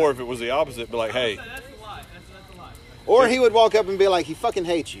 Or if it was the opposite, be like, hey. Or he would walk up and be like, he fucking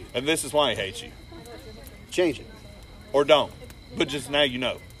hates you. And this is why he hates you. Change it. Or don't. But just now you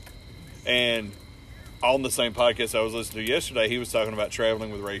know. And on the same podcast I was listening to yesterday, he was talking about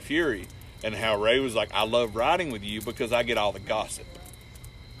traveling with Ray Fury and how Ray was like, I love riding with you because I get all the gossip.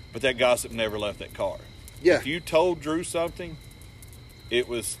 But that gossip never left that car. Yeah. If you told Drew something, it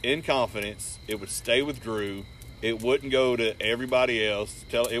was in confidence. It would stay with Drew. It wouldn't go to everybody else.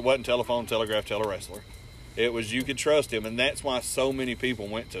 It wasn't telephone, telegraph, tele-wrestler. It was you could trust him, and that's why so many people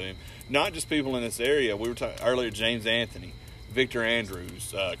went to him. Not just people in this area. We were talking earlier, James Anthony, Victor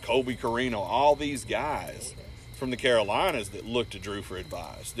Andrews, Colby Carino, all these guys from the Carolinas that looked to Drew for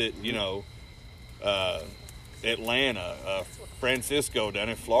advice. That, you know, Atlanta, Francisco down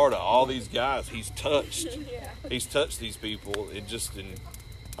in Florida, all these guys he's touched. He's touched these people.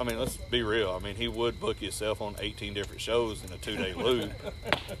 I mean, let's be real. I mean, he would book himself on 18 different shows in a 2-day loop.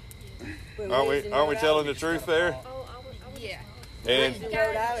 Aren't we telling the truth there? Yeah. And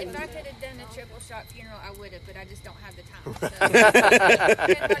If I could have done a triple shot funeral, I would have, but I just don't have the time. So.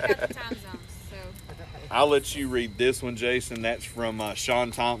 I got the time zones, so. I'll let you read this one, Jason. That's from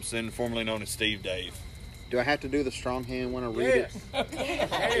Sean Thompson, formerly known as Steve Dave. Do I have to do the strong hand when I read it?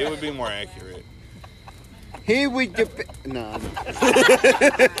 It would be more accurate. Here we go. No.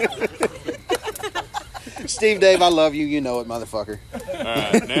 Steve Dave, I love you. You know it, motherfucker. All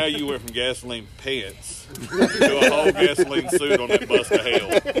right, now you went from gasoline pants to a whole gasoline suit on that bus of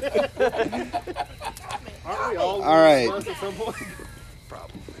hell. Aren't we all right. at some point?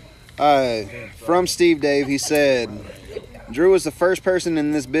 From Steve Dave, he said, Drew was the first person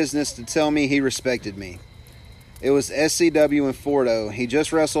in this business to tell me he respected me. It was SCW in Fordo. He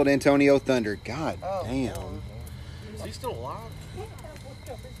just wrestled Antonio Thunder. God damn. Is he still alive?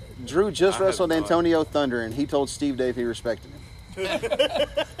 Drew just wrestled Antonio Thunder, and he told Steve Dave he respected him.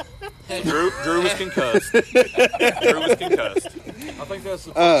 Drew was concussed. Drew was concussed. I think that's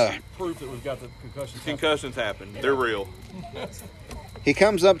the first proof that we've got the concussions. Concussions happen. They're real. He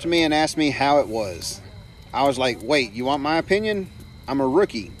comes up to me and asks me how it was. I was like, wait, you want my opinion? I'm a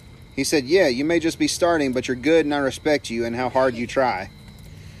rookie. He said, yeah, you may just be starting, but you're good and I respect you and how hard you try.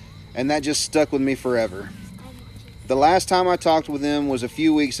 And that just stuck with me forever. The last time I talked with him was a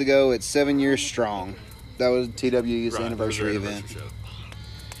few weeks ago at 7 Years Strong. That was TWE's anniversary event.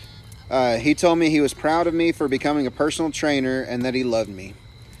 He told me he was proud of me for becoming a personal trainer and that he loved me.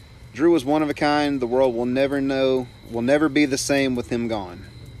 Drew was one of a kind. The world will never be the same with him gone.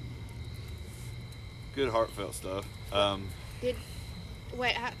 Good heartfelt stuff.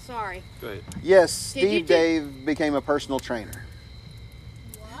 Sorry. Go ahead. Yes, Steve Dave became a personal trainer.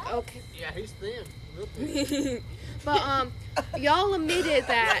 Okay. Yeah, he's thin. But y'all admitted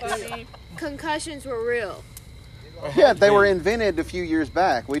that concussions were real. Yeah, they were invented a few years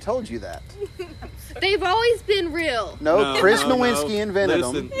back. We told you that. They've always been real. No, Chris Nowinski invented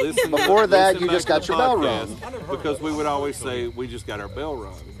them. Before that, you just got your bell rung. Because we would always say we just got our bell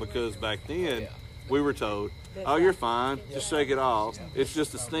rung. Because back then, we were told, oh, you're fine. Just shake it off. It's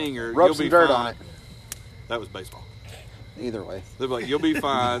just a stinger. Rub You'll some be dirt fine. on it. That was baseball. Either way. They're like, you'll be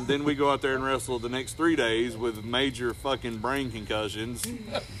fine. Then we go out there and wrestle the next 3 days with major fucking brain concussions.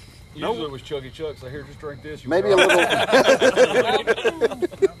 Usually it was Chuggy Chuck, so here, just drink this. Maybe a little.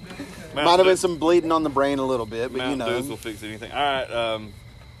 Might have been some bleeding on the brain a little bit, but Mountain you know. Dews will fix anything. All right,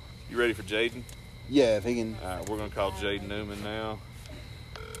 you ready for Jaden? Yeah, if he can. All right, we're going to call Jaden Newman now.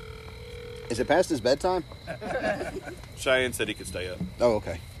 Is it past his bedtime? Cheyenne said he could stay up. Oh,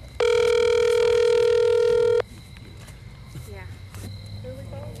 okay. Yeah. I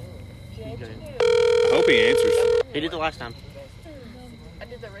hope he answers. He did the last time. I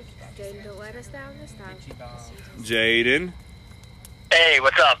did the rich Jaden, don't let us down this time. Jaden. Hey,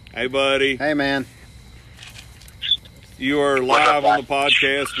 what's up? Hey, buddy. Hey, man. You are live on the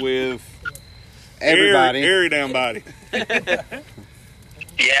podcast with Everybody. Airy down body. Yeah,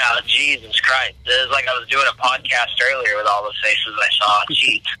 Jesus Christ. It was like I was doing a podcast earlier with all the faces I saw.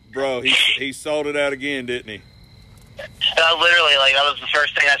 Jeez. Bro, he sold it out again, didn't he? Literally, like, that was the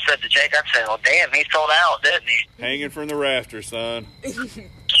first thing I said to Jake. I said, well, damn, he sold out, didn't he? Hanging from the rafters, son. Jeez,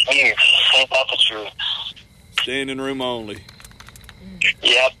 ain't that the truth? Standing room only.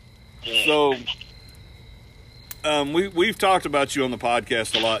 Yep. So, we've talked about you on the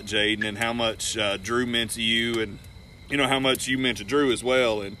podcast a lot, Jaden, and how much Drew meant to you, and you know how much you meant to Drew as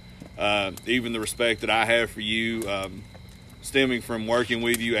well, and even the respect that I have for you, stemming from working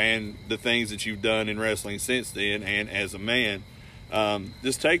with you and the things that you've done in wrestling since then, and as a man.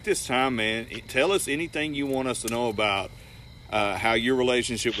 Just take this time, man. Tell us anything you want us to know about how your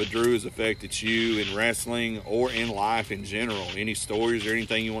relationship with Drew has affected you in wrestling or in life in general. Any stories or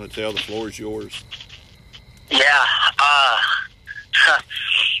anything you want to tell? The floor is yours. Yeah,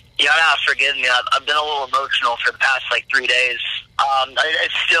 you gotta forgive me. I've been a little emotional for the past 3 days.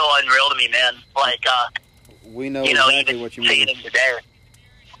 It's still unreal to me, man. We know exactly what you mean. Seeing today.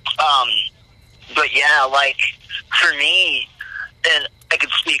 But yeah, for me, and I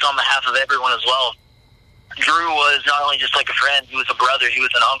could speak on behalf of everyone as well. Drew was not only just a friend, he was a brother, he was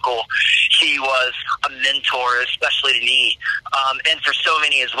an uncle, he was a mentor, especially to me, and for so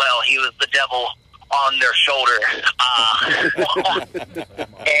many as well. He was the devil on their shoulder.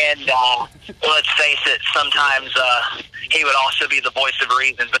 And let's face it, sometimes he would also be the voice of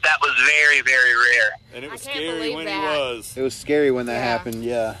reason, but that was very, very rare. And it was scary when he was. It was scary when that happened,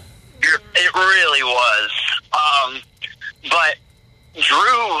 yeah. It really was. But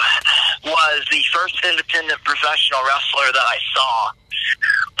Drew was the first independent professional wrestler that I saw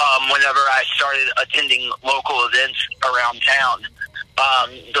whenever I started attending local events around town.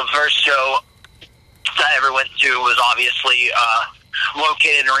 The first show that I ever went to was obviously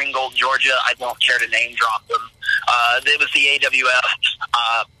located in Ringgold, Georgia. I don't care to name drop them. It was the AWF.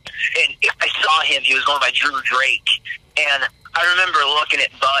 And I saw him. He was going by Drew Drake. And I remember looking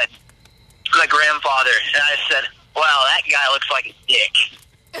at Bud, my grandfather, and I said, wow, that guy looks like a dick.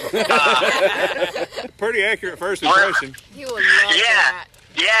 Pretty accurate first impression. You would love that.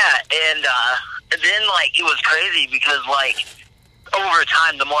 Yeah, and then, it was crazy because, over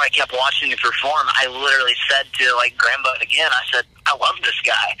time, the more I kept watching him perform, I literally said to, Grandpa again, I said, I love this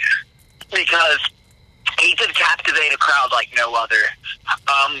guy because he could captivate a crowd like no other.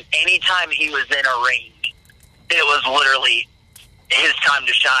 Anytime he was in a ring, it was literally his time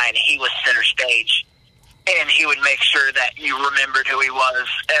to shine. He was center stage. And he would make sure that you remembered who he was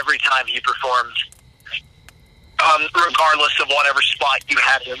every time he performed. Regardless of whatever spot you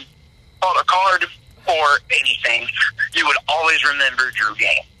had him on a card or anything, you would always remember Drew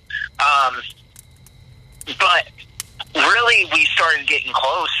Game. But really, we started getting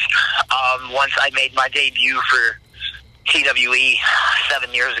close once I made my debut for TWE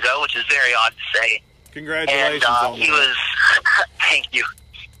 7 years ago, which is very odd to say. Congratulations and, on he that. was, thank you.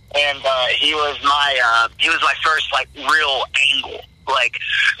 And he was my first real angle,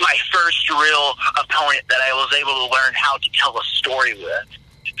 my first real opponent that I was able to learn how to tell a story with.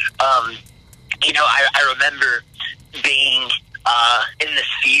 I remember being in this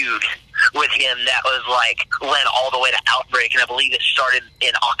feud with him that was led all the way to Outbreak, and I believe it started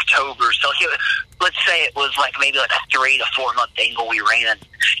in October. So let's say it was maybe a 3 to 4 month angle we ran,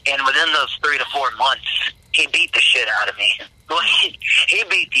 and within those 3 to 4 months, he beat the shit out of me. He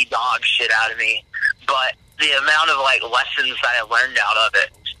beat the dog shit out of me, but the amount of lessons that I learned out of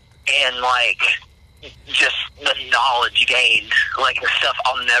it, and just the knowledge gained, the stuff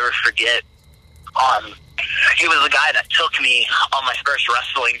I'll never forget. He was the guy that took me on my first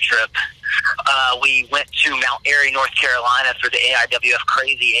wrestling trip. We went to Mount Airy, North Carolina for the AIWF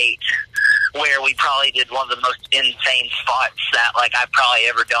Crazy 8, where we probably did one of the most insane spots that I've probably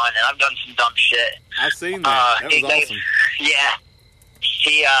ever done, and I've done some dumb shit. I've seen that. That was awesome. Yeah.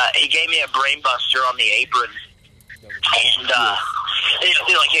 He gave me a brain buster on the apron, and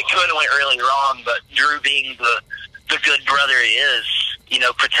it could have went really wrong, but Drew, being the good brother he is,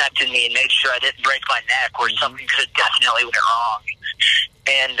 protected me and made sure I didn't break my neck, where something could have definitely went wrong.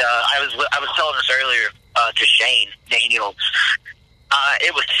 And I was telling this earlier to Shane Daniels.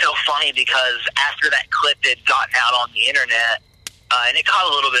 It was so funny because after that clip had gotten out on the internet, and it caught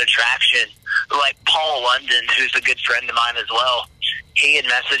a little bit of traction, Paul London, who's a good friend of mine as well, he had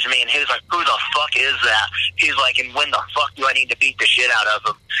messaged me, and he was like, who the fuck is that? He's like, and when the fuck do I need to beat the shit out of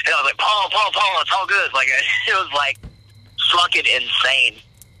him? And I was like, Paul, it's all good. It was fucking insane.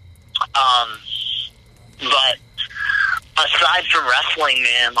 But aside from wrestling,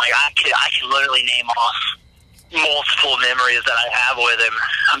 man, I could literally name off multiple memories that I have with him.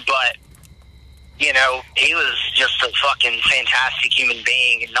 But he was just a fucking fantastic human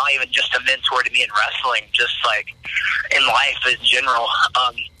being, and not even just a mentor to me in wrestling, just in life in general.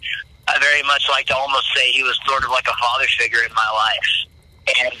 I very much like to almost say he was sort of like a father figure in my life.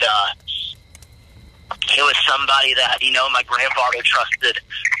 And he was somebody that, my grandfather trusted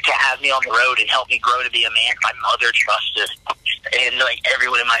to have me on the road and help me grow to be a man. My mother trusted, and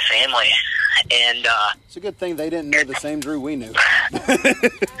everyone in my family. and It's a good thing they didn't know the same Drew we knew.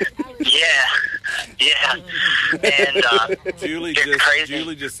 yeah, and Julie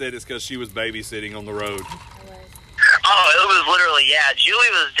just said it's because she was babysitting on the road. Oh, it was literally, Julie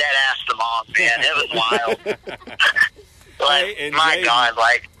was dead ass the mom, man. It was wild. Like, Hey, and my Jaden, God,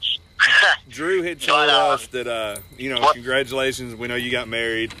 like. Drew had told us that, congratulations, we know you got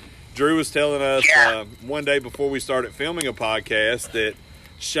married. Drew was telling us one day before we started filming a podcast that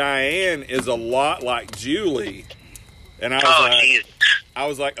Cheyenne is a lot like Julie. And I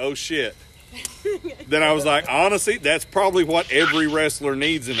was like, oh shit. Then I was like, honestly, that's probably what every wrestler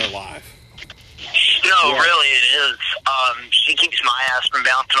needs in their life. No, really, it is. She keeps my ass from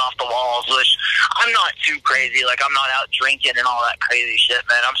bouncing off the walls, which I'm not too crazy. Like, I'm not out drinking and all that crazy shit,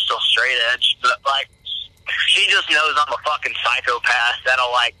 man. I'm still straight edge. But, like, she just knows I'm a fucking psychopath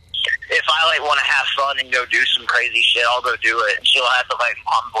that'll, like, if I, like, want to have fun and go do some crazy shit, I'll go do it. And she'll have to, like,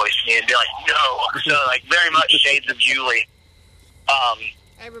 mom voice me and be like, no. So, like, very much shades of Julie.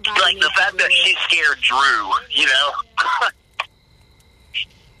 Like, the fact that she scared Drew, you know?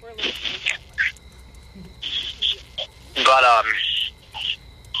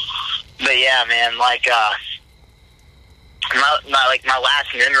 But yeah, man, like, my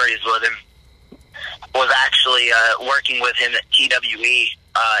last memories with him was actually, working with him at TWE,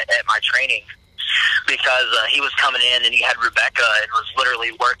 at my training, because, he was coming in and he had Rebecca and was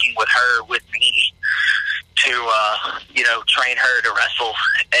literally working with her, with me, to, train her to wrestle.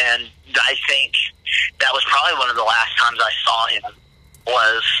 And I think that was probably one of the last times I saw him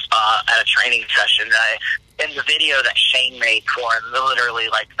was, at a training session. In the video that Shane made for him, literally,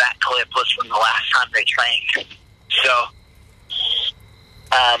 like, that clip was from the last time they trained. So,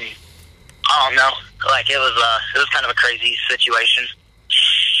 I don't know. Like, it was kind of a crazy situation.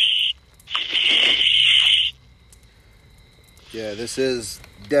 Yeah, this is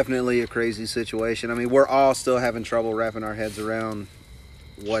definitely a crazy situation. I mean, we're all still having trouble wrapping our heads around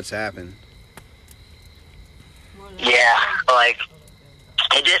what's happened. Yeah, like,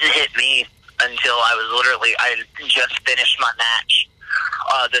 it didn't hit me until I just finished my match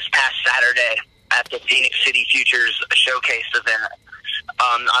this past Saturday at the Phoenix City Futures Showcase event.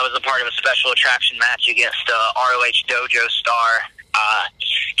 I was a part of a special attraction match against ROH Dojo star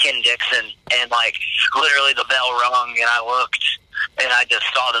Ken Dixon, and, like, literally the bell rung and I looked and I just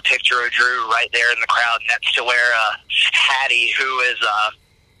saw the picture of Drew right there in the crowd next to where Hattie, who is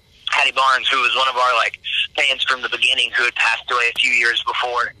Hattie Barnes, who was one of our, like, fans from the beginning, who had passed away a few years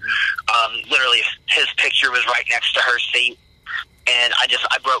before. Literally, his picture was right next to her seat, and I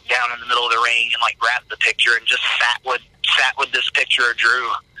broke down in the middle of the ring and, like, grabbed the picture and just sat with this picture of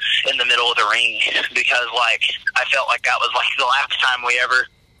Drew in the middle of the ring, because, like, I felt like that was, like, the last time we ever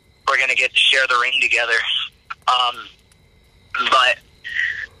were gonna get to share the ring together.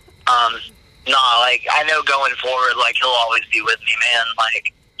 Like, I know going forward, like, he'll always be with me, man.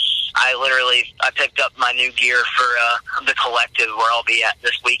 Like, I picked up my new gear for the collective where I'll be at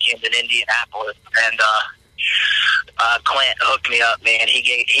this weekend in Indianapolis, and Clint hooked me up, man.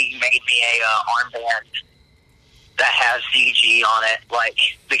 He made me a armband that has ZG on it, like,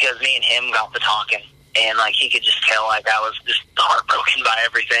 because me and him got to talking, and, like, he could just tell, like, I was just heartbroken by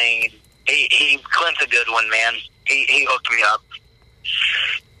everything. Clint's a good one, man. He hooked me up.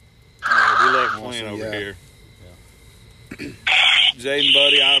 We love Clint over here. Jaden,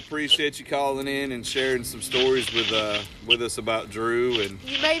 buddy, I appreciate you calling in and sharing some stories with us about Drew. And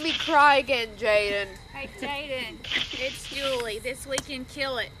you made me cry again, Jaden. Hey, Jaden, it's Julie. This weekend,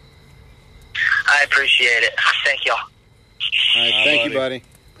 kill it. I appreciate it. Thank y'all. All right, thank you, buddy.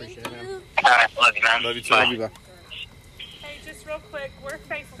 Appreciate it. All right, love you, man. Love you too. Bye. Love you, bye. Hey, just real quick, we're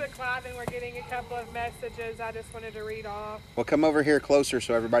Facebook Live and we're getting a couple of messages I just wanted to read off. Well, come over here closer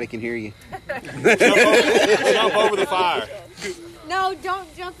so everybody can hear you. Jump over the fire. No,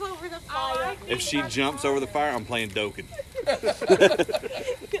 don't jump over the fire. If she jumps over the fire, I'm playing Dokken.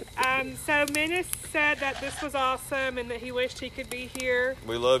 So Menace said that this was awesome and that he wished he could be here.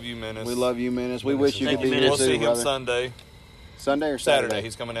 We love you, Menace. We love you, Menace. We wish you could be here We'll too, see him brother. Sunday. Sunday or Saturday?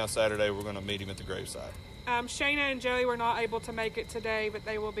 He's coming down Saturday. We're going to meet him at the graveside. Shayna and Joey were not able to make it today, but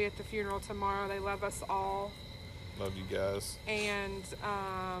they will be at the funeral tomorrow. They love us all. Love you guys. And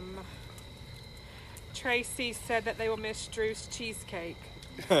Tracy said that they will miss Drew's cheesecake.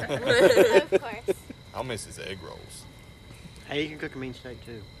 Of course. I'll miss his egg rolls. Hey, you can cook a mean steak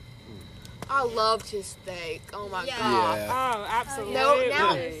too. I loved his steak. Oh my Yeah. god. Yeah. Oh, absolutely. No,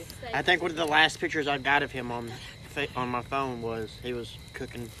 now I think one of the last pictures I got of him on my phone was he was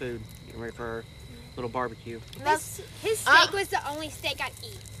cooking food, getting ready for our little barbecue. His steak was the only steak I'd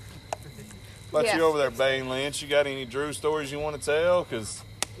eat. About Yeah. you over there, Bane Lynch. You got any Drew stories you want to tell? Because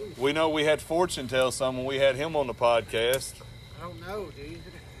We know we had Fortune tell someone we had him on the podcast. I don't know, dude.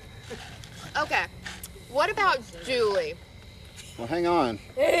 Okay. What about Julie? Well, hang on.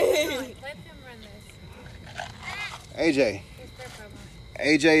 Let them run this. AJ. It's their promo.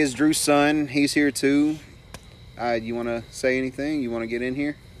 AJ is Drew's son. He's here too. You want to say anything? You want to get in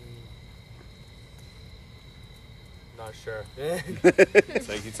here? Not sure.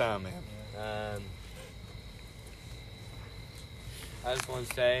 Take your time, man. I just want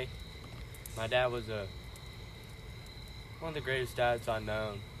to say, my dad was one of the greatest dads I've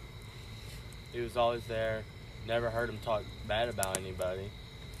known. He was always there. Never heard him talk bad about anybody,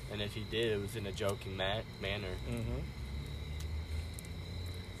 and if he did, it was in a joking manner. Mm-hmm.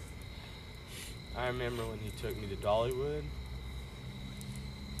 I remember when he took me to Dollywood.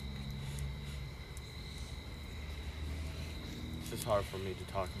 It's just hard for me to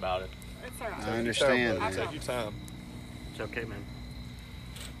talk about it. It's all right. I understand. Take your time. It's okay, man.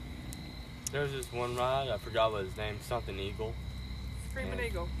 There was this one ride, I forgot what his name, something Eagle. Screaming Yeah.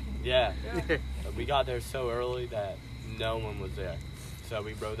 Eagle. Yeah. Yeah. We got there so early that no one was there. So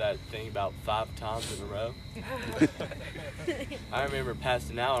we rode that thing about 5 times in a row. I remember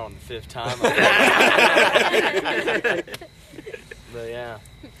passing out on the 5th time. But yeah.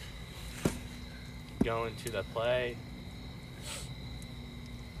 Going to the play.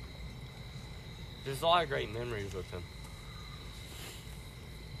 There's a lot of great memories with him.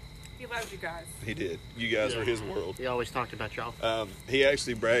 He loves you guys. He did. You guys were his world. He always talked about y'all. He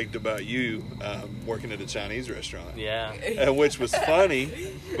actually bragged about you working at a Chinese restaurant. Yeah. Which was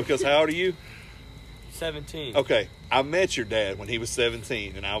funny because how old are you? 17. Okay, I met your dad when he was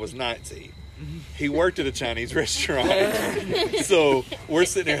 17 and I was 19. He worked at a Chinese restaurant. So we're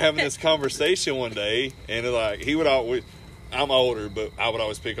sitting there having this conversation one day, and like he would always, I'm older, but I would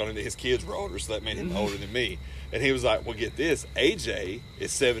always pick on him that his kids were older, so that made him older than me. And he was like, well, get this, AJ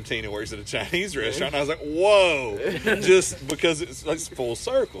is 17 and works at a Chinese restaurant. And I was like, whoa, just because it's like full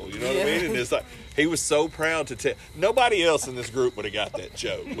circle, you know what I mean? And it's like, he was so proud to tell. Nobody else in this group would have got that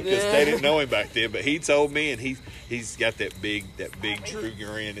joke because they didn't know him back then. But he told me, and he's got that big Drew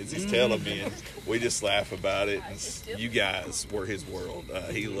grin as he's telling me, and we just laugh about it. And you guys were his world.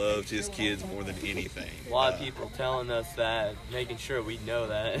 He loved his kids more than anything. A lot of people telling us that, making sure we know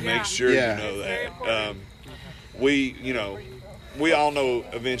that. Make sure you know that. We all know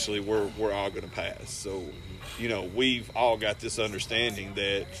eventually we're all going to pass. So, we've all got this understanding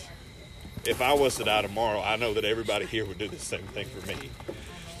that if I was to die tomorrow, I know that everybody here would do the same thing for me.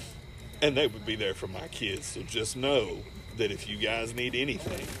 And they would be there for my kids. So just know that if you guys need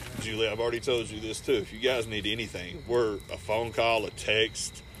anything, Julie, I've already told you this too. If you guys need anything, we're a phone call, a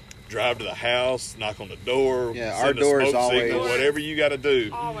text, drive to the house, knock on the door, our door is always signal, whatever you got to do.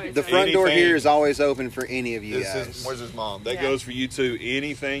 The front door here is always open for any of you guys. Where's his mom? That goes for you too.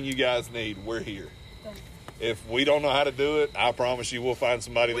 Anything you guys need, we're here. If we don't know how to do it, I promise you we'll find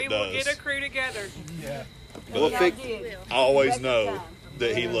somebody that does. We will get a crew together. Yeah. I always know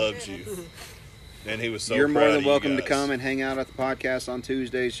that he loves you. And he was so You're more proud than of you welcome to guys. come and hang out at the podcast on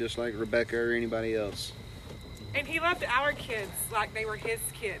Tuesdays, just like Rebecca or anybody else. And he loved our kids like they were his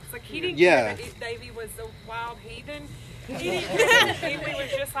kids. Like he didn't Yeah. care that Davy was a wild heathen. He didn't care that Davy was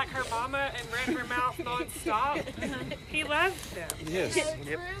just like her mama and ran her mouth nonstop. He loved them. Yes. So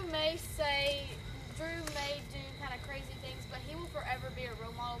Drew may do kind of crazy things, but he will forever be a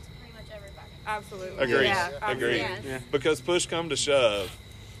role model to pretty much everybody. Absolutely. Agreed. Yeah. Agreed. Yeah. Because push come to shove,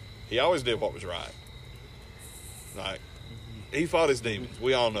 he always did what was right. Like, he fought his demons.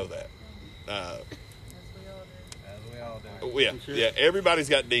 We all know that. Yeah, everybody's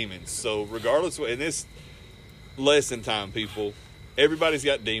got demons. So regardless, in this lesson time, people, everybody's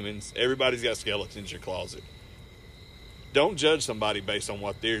got demons. Everybody's got skeletons in your closet. Don't judge somebody based on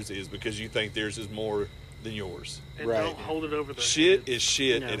what theirs is because you think theirs is more than yours. And don't hold it over the Shit is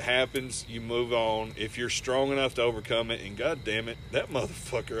shit. No. It happens. You move on. If you're strong enough to overcome it, and God damn it, that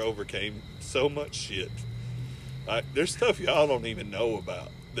motherfucker overcame so much shit. Like, there's stuff y'all don't even know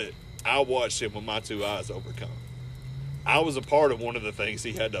about that I watched him with my 2 eyes overcome. I was a part of one of the things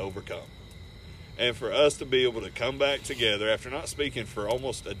he had to overcome. And for us to be able to come back together after not speaking for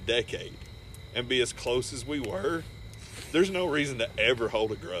almost a decade and be as close as we were, there's no reason to ever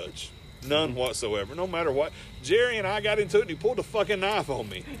hold a grudge. None whatsoever. No matter what. Jerry and I got into it and he pulled a fucking knife on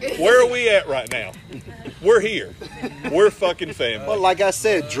me. Where are we at right now? We're here. We're fucking family. Well, like I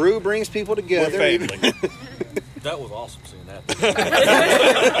said, Drew brings people together. We're family. That was awesome seeing that.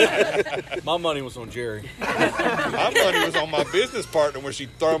 My money was on Jerry. My money was on my business partner when she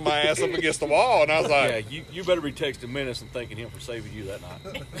threw my ass up against the wall, and I was like, "Yeah, you better be texting Menace and thanking him for saving you that night."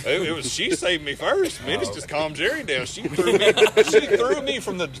 It was she saved me first. Menace just calmed Jerry down. She threw me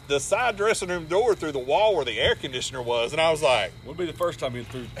from the side dressing room door through the wall where the air conditioner was, and I was like, "Would be the first time you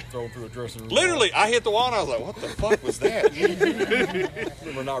thrown through a dressing room." Literally, I hit the wall, and I was like, "What the fuck was that?"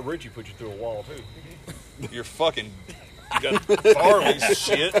 Remember, not Richie put you through a wall too. You're fucking garbage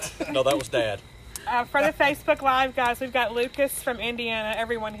shit. No, that was Dad. For the Facebook Live, guys, we've got Lucas from Indiana.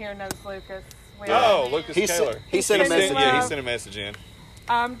 Everyone here knows Lucas. Lucas Kaler. He sent a message. Yeah, he sent a message in.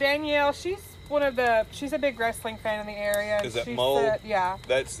 Danielle, she's a big wrestling fan in the area. Is that She Mole? said, yeah.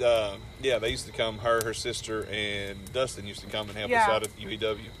 That's they used to come. Her sister, and Dustin used to come and help us out at UEW.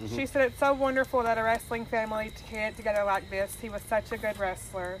 Mm-hmm. She said it's so wonderful that a wrestling family get together like this. He was such a good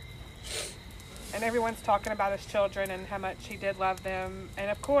wrestler. And everyone's talking about his children and how much he did love them. And,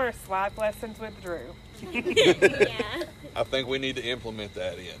 of course, live lessons with Drew. Yeah. I think we need to implement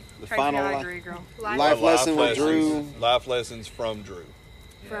that in. The Tracy, final I agree, girl. life lesson with Drew. Life lessons from Drew.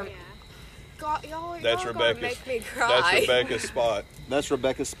 God, y'all That's gonna Rebecca's. make me cry. That's Rebecca's spot. That's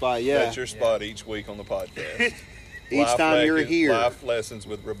Rebecca's spot, yeah. That's your spot each week on the podcast. Each time you're here. Life lessons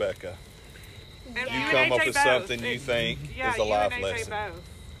with Rebecca. And you come up with something you think is a life and AJ lesson. Both.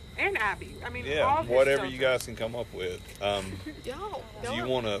 And Abby. I mean, Yeah, all of his whatever children. you guys can come up with. Do you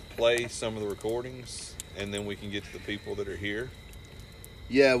want to play some of the recordings, and then we can get to the people that are here?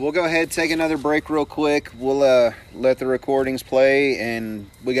 Yeah, we'll go ahead, take another break real quick. We'll let the recordings play, and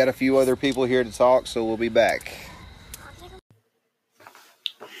we got a few other people here to talk, so we'll be back.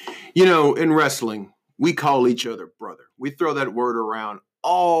 You know, in wrestling, we call each other brother. We throw that word around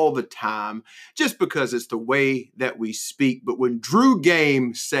all the time just because it's the way that we speak. But when Drew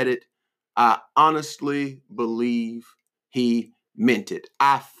Game said it, I honestly believe he meant it.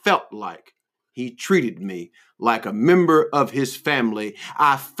 I felt like he treated me like a member of his family.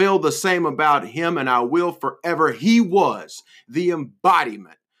 I feel the same about him, and I will forever. He was the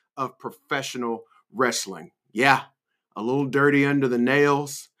embodiment of professional wrestling. Yeah, a little dirty under the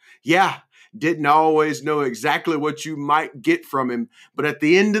nails. Yeah, didn't always know exactly what you might get from him, but at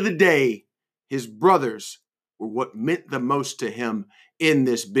the end of the day, his brothers were what meant the most to him in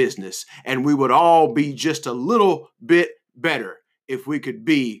this business, and we would all be just a little bit better if we could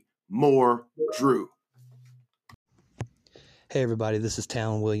be more Drew. Hey everybody, this is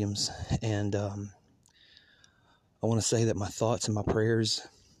Talon Williams, and I want to say that my thoughts and my prayers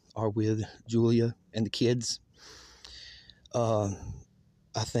are with Julia and the kids.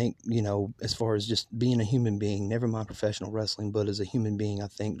 I think, you know, as far as just being a human being, never mind professional wrestling, but as a human being, I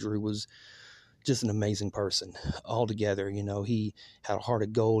think Drew was just an amazing person altogether. You know, he had a heart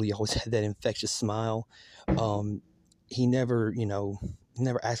of gold. He always had that infectious smile. He never, you know,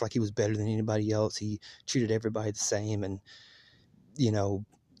 never acted like he was better than anybody else. He treated everybody the same. And, you know,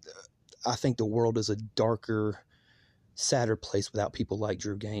 I think the world is a darker, sadder place without people like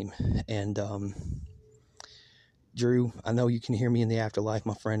Drew Game. And, Drew, I know you can hear me in the afterlife,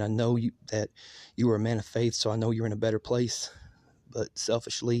 my friend. I know that you were a man of faith, so I know you're in a better place. But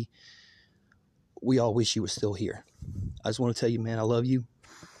selfishly, we all wish you were still here. I just want to tell you, man, I love you.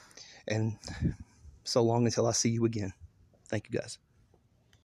 And so long until I see you again. Thank you, guys.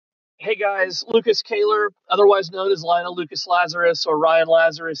 Hey, guys. Lucas Kaler, otherwise known as Lionel Lucas Lazarus or Ryan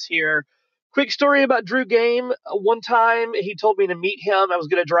Lazarus here. Quick story about Drew Game. One time he told me to meet him. I was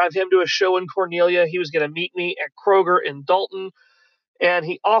going to drive him to a show in Cornelia. He was going to meet me at Kroger in Dalton. And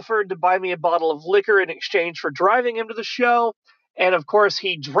he offered to buy me a bottle of liquor in exchange for driving him to the show. And, of course,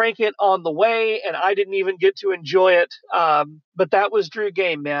 he drank it on the way, and I didn't even get to enjoy it. But that was Drew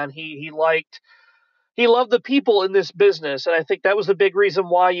Game, man. He loved the people in this business, and I think that was the big reason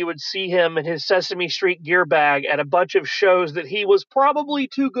why you would see him in his Sesame Street gear bag at a bunch of shows that he was probably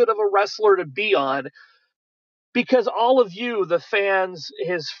too good of a wrestler to be on, because all of you, the fans,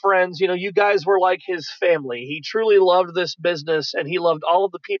 his friends, you know, you guys were like his family. He truly loved this business, and he loved all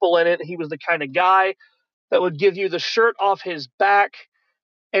of the people in it. He was the kind of guy that would give you the shirt off his back,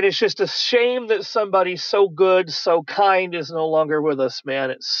 and it's just a shame that somebody so good, so kind is no longer with us,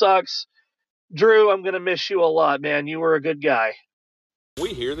 man. It sucks. Drew, I'm going to miss you a lot, man. You were a good guy.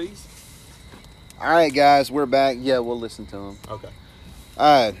 We hear these? All right, guys, we're back. Yeah, we'll listen to them. Okay.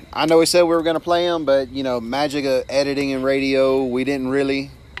 I know we said we were going to play them, but, you know, magic of editing and radio, we didn't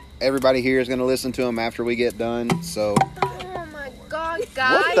really. Everybody here is going to listen to them after we get done, so. Oh, my God,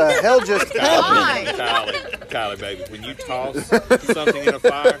 guys. What the hell just happened? Kylie, baby, when you toss something in a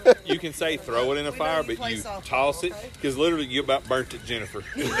fire, you can say throw it in a fire, but you toss it, because literally you about burnt it, Jennifer.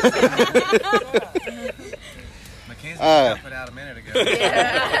 Put out a minute ago.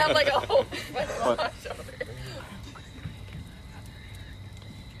 Yeah, I have like a whole fucking on my shoulder.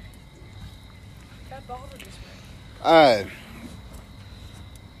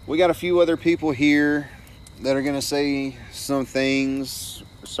 We got a few other people here that are going to say some things.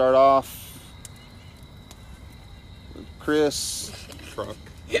 Start off with Chris. Crunk.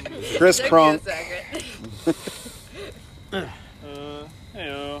 Chris Crunk. Come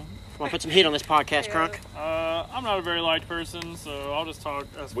on, put some heat on this podcast, Crunk. I'm not a very liked person, so I'll just talk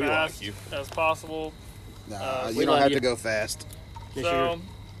as We fast like you. as possible. Nah, you don't have to go fast. So,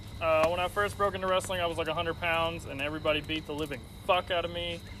 when I first broke into wrestling, I was like 100 pounds, and everybody beat the living fuck out of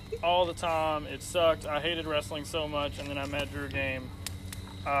me all the time. It sucked. I hated wrestling so much, and then I met Drew Game.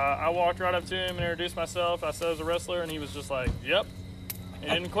 I walked right up to him and introduced myself. I said I was a wrestler, and he was just like, yep. He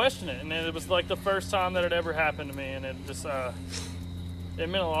didn't question it, and it was like the first time that it ever happened to me, and it just, it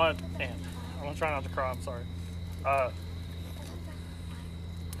meant a lot. And I'm going to try not to cry, I'm sorry. Fuck.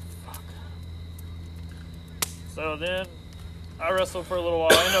 So then I wrestled for a little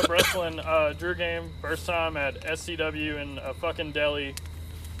while. I ended up wrestling Drew Game first time at SCW in a fucking deli.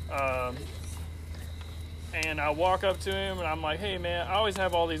 And I walk up to him and I'm like, hey man, I always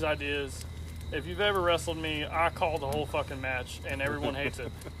have all these ideas. If you've ever wrestled me, I call the whole fucking match and everyone hates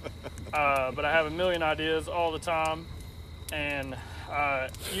it. But I have a million ideas all the time. And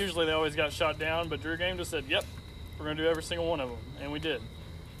usually they always got shot down, but Drew Game just said, yep, we're going to do every single one of them. And we did.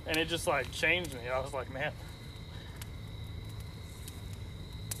 And it just like changed me. I was like, man.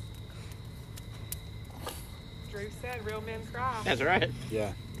 Drew said real men cry. That's right.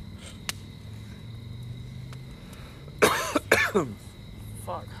 Yeah.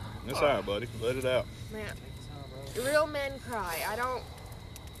 Fuck. It's all right, buddy. Let it out. Man, real men cry. I don't.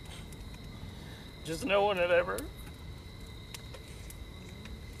 Just no one had ever.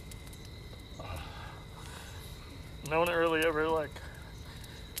 No one really ever like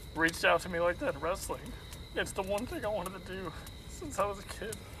reached out to me like that in wrestling. It's the one thing I wanted to do since I was a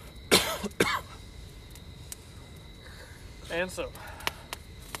kid. And so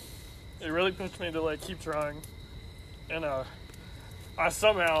it really pushed me to like keep trying. And I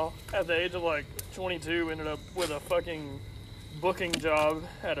somehow at the age of like 22 ended up with a fucking booking job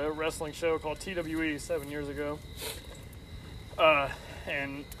at a wrestling show called TWE 7 years ago.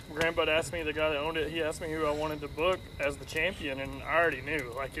 And Grandpa asked me, the guy that owned it, he asked me who I wanted to book as the champion, and I already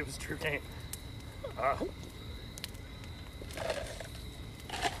knew, like, it was Drew Game.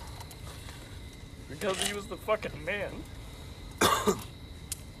 Because he was the fucking man.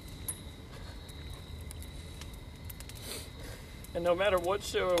 And no matter what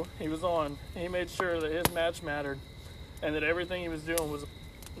show he was on, he made sure that his match mattered, and that everything he was doing was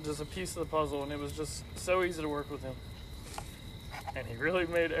just a piece of the puzzle, and it was just so easy to work with him. And he really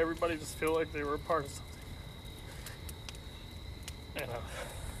made everybody just feel like they were a part of something. And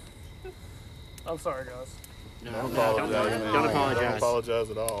I'm sorry, guys. Don't apologize, man. Don't apologize. Don't apologize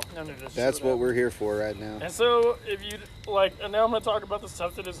at all. That's what we're here for right now. And so, if you like, and now I'm going to talk about the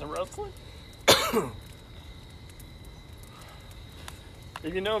stuff that isn't wrestling.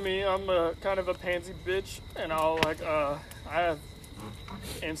 If you know me, I'm kind of a pansy bitch, and I have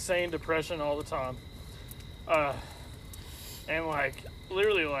insane depression all the time. And like,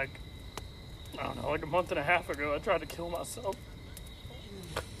 literally like, I don't know, like a month and a half ago, I tried to kill myself.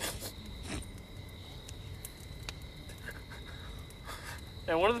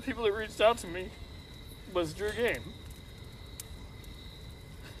 And one of the people that reached out to me was Drew Game.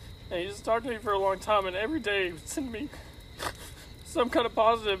 And he just talked to me for a long time, and every day he would send me some kind of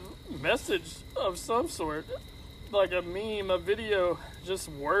positive message of some sort. Like a meme, a video, just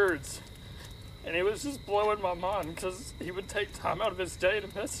words. And it was just blowing my mind because he would take time out of his day to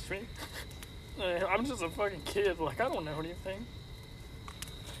message me. And I'm just a fucking kid, like I don't know anything.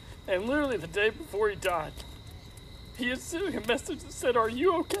 And literally the day before he died, he had sent me a message that said, "Are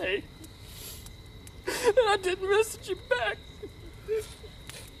you okay?" And I didn't message him back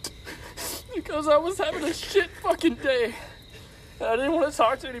because I was having a shit fucking day. And I didn't want to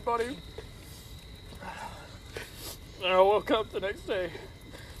talk to anybody. And I woke up the next day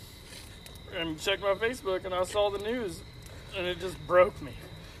and checked my Facebook, and I saw the news, and it just broke me.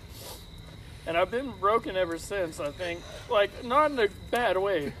 And I've been broken ever since, I think. Like, not in a bad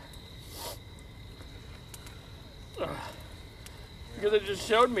way. Because it just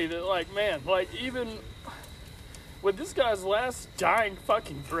showed me that, like, man, like, even with this guy's last dying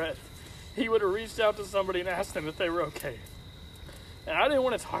fucking breath, he would have reached out to somebody and asked them if they were okay. And I didn't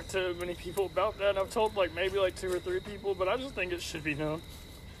want to talk to many people about that. I've told, like, maybe, like, 2 or 3 people, but I just think it should be known.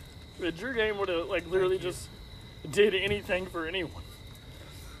 But Drew Game would have, like, literally just did anything for anyone.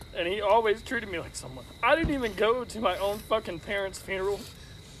 And he always treated me like someone. I didn't even go to my own fucking parents' funeral.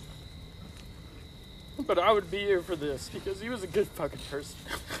 But I would be here for this because he was a good fucking person.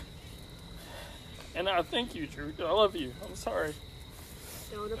 And I thank you, Drew. I love you. I'm sorry.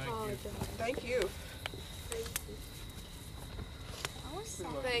 Don't apologize. Thank you.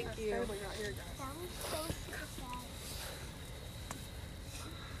 Thank you.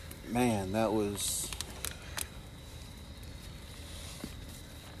 Man, that was...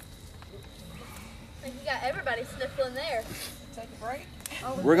 I think you got everybody sniffling there. Take a break.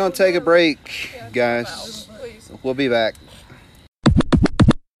 We're going to take a break, guys. We'll be back.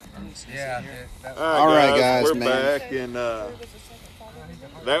 Yeah. All right, guys, we're man. back, and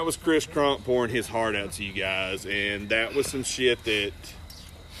that was Chris Crump pouring his heart out to you guys, and that was some shit that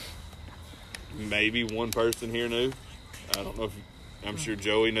maybe one person here knew. I don't know if I'm sure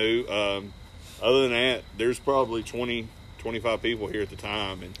Joey knew. Other than that, there's probably 20, 25 people here at the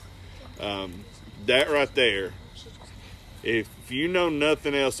time, and that right there. If you know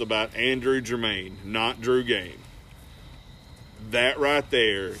nothing else about Andrew Germain, not Drew Game, that right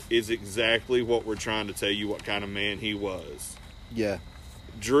there is exactly what we're trying to tell you what kind of man he was. Yeah.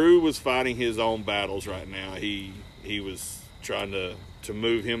 Drew was fighting his own battles right now. He was trying to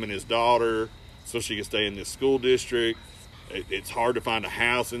move him and his daughter so she could stay in this school district. It's hard to find a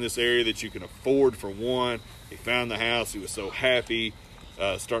house in this area that you can afford, for one. He found the house. He was so happy.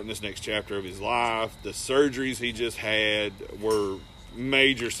 Starting this next chapter of his life. The surgeries he just had were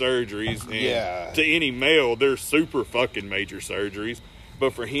major surgeries. And yeah. To any male, they're super fucking major surgeries.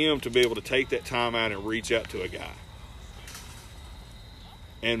 But for him to be able to take that time out and reach out to a guy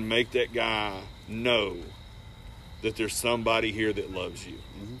and make that guy know that there's somebody here that loves you.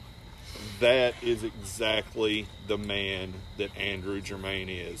 Mm-hmm. That is exactly the man that Andrew Germain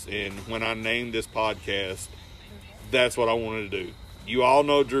is. And when I named this podcast, that's what I wanted to do. You all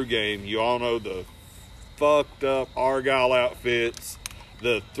know Drew Game. You all know the fucked up Argyle outfits,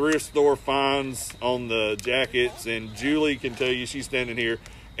 the thrift store finds on the jackets, and Julie can tell you, she's standing here.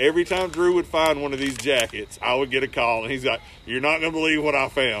 Every time Drew would find one of these jackets, I would get a call, and he's like, "You're not going to believe what I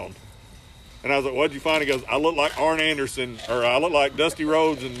found." And I was like, "What'd you find?" He goes, "I look like Arn Anderson, or I look like Dusty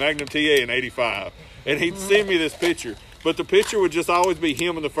Rhodes and Magnum TA in '85. And he'd send me this picture. But the picture would just always be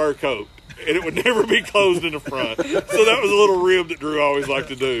him in the fur coat. And it would never be closed in the front. So that was a little rib that Drew always liked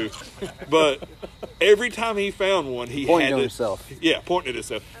to do. But every time he found one, he pointing had to... himself. Yeah, pointing at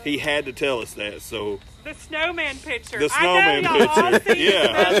himself. He had to tell us that, so... The snowman picture. The snowman picture.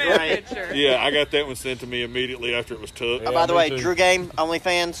 Yeah. The snowman picture. Yeah, I got that one sent to me immediately after it was took. By the way, Drew Game,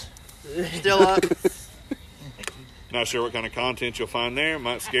 OnlyFans, still up. Not sure what kind of content you'll find there.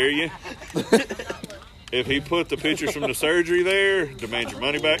 Might scare you. If he put the pictures from the surgery there, demand your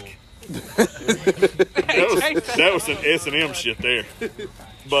money back. that was some S&M shit there.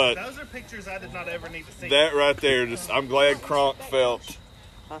 But those are pictures I did not ever need to see. That right there, I'm glad Kronk felt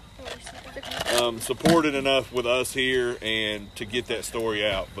supported enough with us here and to get that story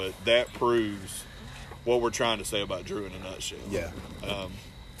out. But that proves what we're trying to say about Drew in a nutshell. Yeah.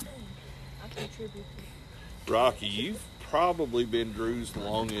 Rocky, you've probably been Drew's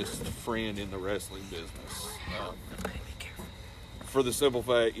longest friend in the wrestling business. For the simple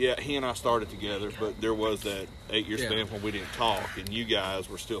fact, yeah, he and I started together, but there was that 8-year span when we didn't talk, and you guys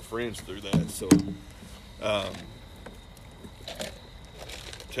were still friends through that. So,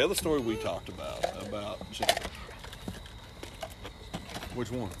 tell the story we talked about Jennifer.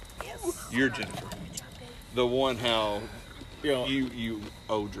 Which one? You're Jennifer. The one how you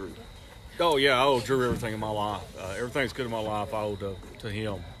owe Drew. Oh, yeah, I owe Drew everything in my life. Everything that's good in my life, I owe to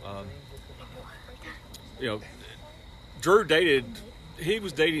him. Drew he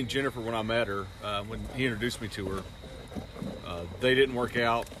was dating Jennifer when I met her, when he introduced me to her. They didn't work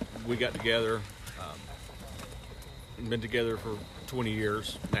out. We got together. Been together for 20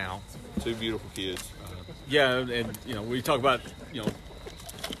 years now. 2 beautiful kids. And we talk about,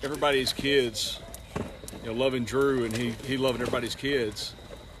 everybody's kids, loving Drew and he loving everybody's kids.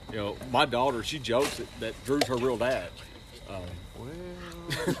 My daughter, she jokes that Drew's her real dad.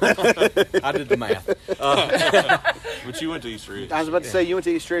 I did the math. But you went to East Ridge. I was about to say, you went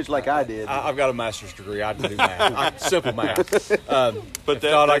to East Ridge like I did. I've got a master's degree. I do math. Simple math. But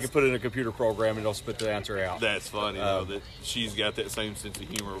I can put it in a computer program and it'll spit the answer out. That's funny, though, that she's got that same sense of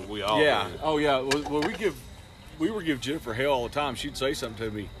humor we all do. Oh, yeah. Well, we would give Jennifer hell all the time. She'd say something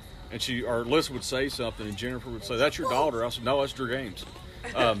to me, and Alyssa would say something, and Jennifer would say, "That's your daughter." I said, "No, that's Drew Games."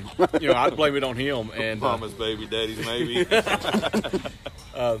 I'd blame it on him. And Mama's baby, daddy's maybe.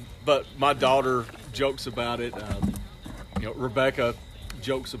 But my daughter jokes about it. Rebecca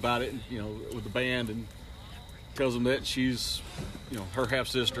jokes about it, with the band, and tells them that she's, her half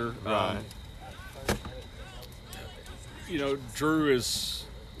sister. Right. Drew is.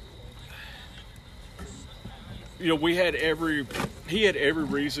 He had every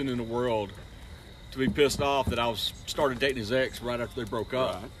reason in the world to be pissed off that I started dating his ex right after they broke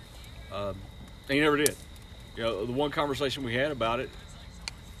up. Right. And he never did. The one conversation we had about it,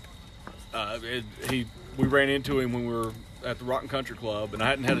 we ran into him when we were at the Rock and Country Club, and I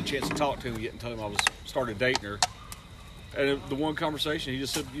hadn't had a chance to talk to him yet until I started dating her. And the one conversation, he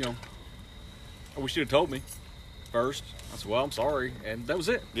just said, I wish you'd have told me first. I said, well, I'm sorry, and that was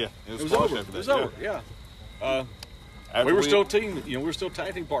it. Yeah, it was over. It was over. Yeah. We were still team. We were still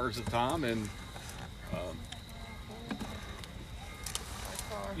tag team partners at the time, and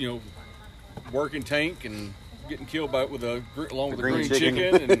working tank and getting killed with along with the green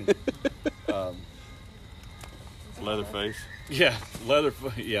chicken and Leatherface. Yeah,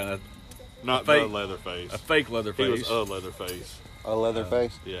 yeah. Not the Leatherface. A fake Leatherface. He was a Leatherface. A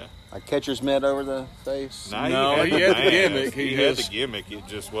Leatherface? Yeah. Like catcher's mitt over the face? No, he had the gimmick. He had the gimmick. It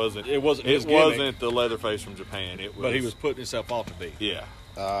just wasn't. It wasn't. It wasn't the Leatherface from Japan. It was. But he was putting himself off to be.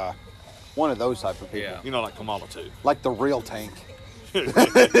 Yeah. One of those type of people. Yeah. Like Kamala too. Like the real Tank. Yeah,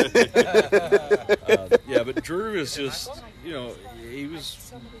 but Drew is just, he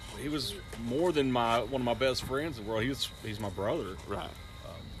was more than one of my best friends in the world. He's my brother. Right.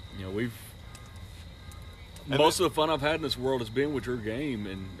 Most of the fun I've had in this world has been with Drew Game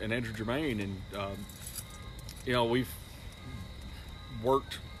and Andrew Germain, and we've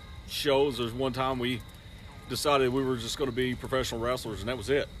worked shows. There's one time we decided we were just going to be professional wrestlers, and that was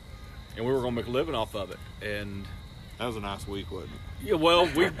it, and we were going to make a living off of it. And that was a nice week, wasn't it? Yeah, well,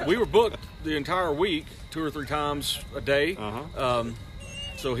 we were booked the entire week, 2 or 3 times a day. Uh-huh.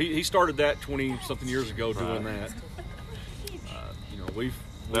 So he started that 20-something years ago doing that.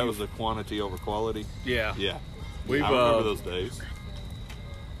 That was the quantity over quality. Yeah. Yeah. I remember those days.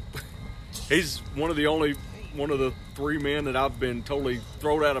 He's one of the 3 men that I've been totally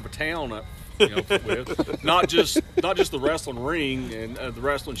thrown out of a town with. Not just the wrestling ring and the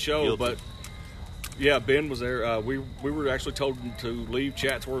wrestling show, Guilty. but yeah, Ben was there. We were actually told to leave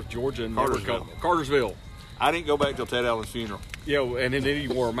Chatsworth, Georgia, and Cartersville. I didn't go back till Ted Allen's funeral. Yeah, and then he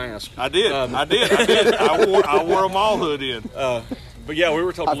wore a mask. I did. I wore a mall hood in. But yeah, we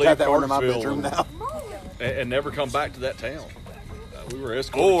were told to leave I've got that one in my Cartersville bedroom now. and never come back to that town. We were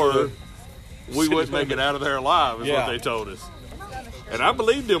escorted. Or we wouldn't make it out of there alive, is what they told us. And I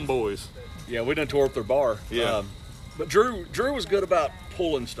believed them boys. Yeah, we done tore up their bar. Yeah. But Drew was good about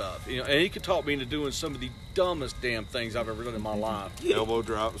pulling stuff, and he could talk me into doing some of the dumbest damn things I've ever done in my life. Elbow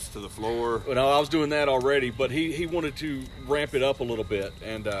drops to the floor. Well, no, I was doing that already, but he wanted to ramp it up a little bit,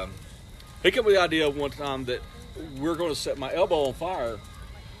 and he came up with the idea one time that we're going to set my elbow on fire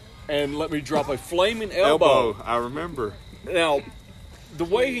and let me drop a flaming elbow. I remember. Now, the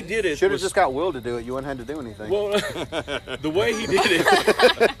way he did it should have just got Will to do it. You wouldn't have to do anything. Well, the way he did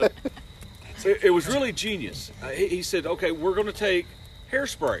it was really genius. He said, okay, we're going to take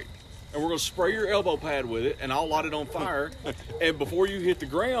hairspray and we're going to spray your elbow pad with it, and I'll light it on fire, and before you hit the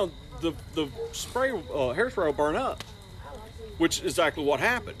ground, the hairspray will burn up, which is exactly what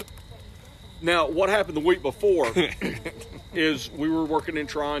happened. Now, what happened the week before is we were working in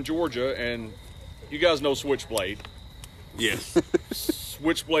Tryon, Georgia, and you guys know Switchblade. Yes.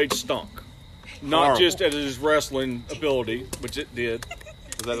 Switchblade stunk. Not just at his wrestling ability, which it did.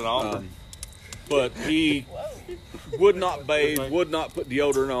 Was that an offer? But he would not bathe, would not put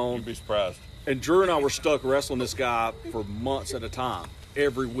deodorant on. You'd be surprised. And Drew and I were stuck wrestling this guy for months at a time,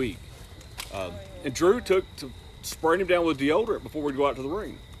 every week. And Drew took to spraying him down with deodorant before we'd go out to the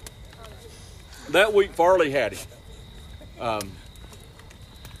ring. That week, Farley had him. But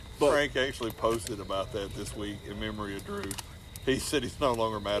Frank actually posted about that this week in memory of Drew. He said he's no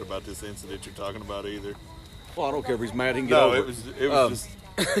longer mad about this incident you're talking about either. Well, I don't care if he's mad. He can get over it. It was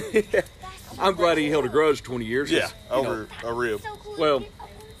just... I'm glad he held a grudge 20 years. Yeah, over a rib. Well,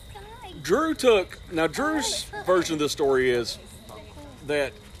 Drew's version of the story is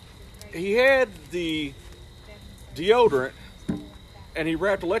that he had the deodorant and he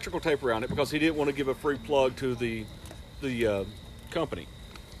wrapped electrical tape around it because he didn't want to give a free plug to the company.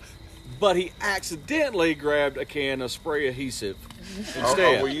 But he accidentally grabbed a can of spray adhesive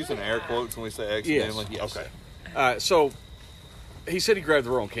instead. Are we using air quotes when we say accidentally? Yes. Okay. So he said he grabbed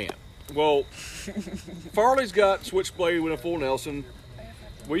the wrong can. Well, Farley's got Switchblade with a full Nelson.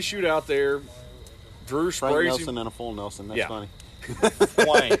 We shoot out there. Drew sprays Frank him. Nelson and a full Nelson. That's funny.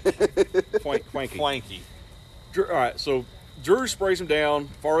 Flanky. All right, so Drew sprays him down.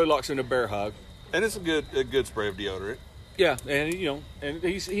 Farley locks in a bear hug. And it's a good spray of deodorant. Yeah, and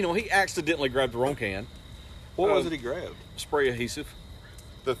he accidentally grabbed the wrong can. What was it he grabbed? Spray adhesive.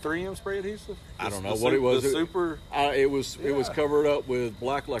 The 3M spray adhesive? I don't know what it was. The super. It was covered up with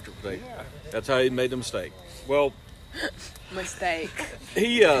black electrical tape. Yeah. That's how he made the mistake. Well, Mistake.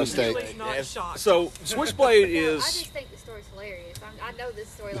 he Mistake. Not shocked. So Switchblade No, is. I just think the story's hilarious. I know this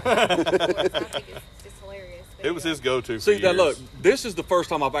story like that before, so I think it's just hilarious. But It was his go-to. See, for now years. look, this is the first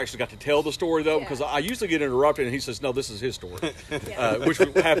time I've actually got to tell the story, though, Yeah. because I usually get interrupted, and he says, no, this is his story, which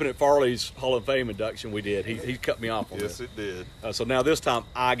happened at Farley's Hall of Fame induction we did. He cut me off on Yes, this. it did. So now this time,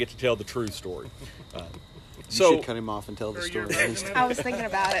 I get to tell the true story. You So should cut him off and tell the story. I was thinking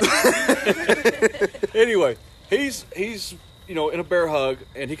about it. anyway, he's in a bear hug,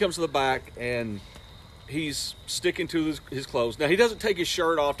 and he comes to the back, and he's sticking to his clothes. Now, he doesn't take his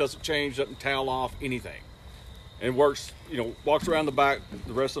shirt off, doesn't change, doesn't towel off, anything. And walks around the back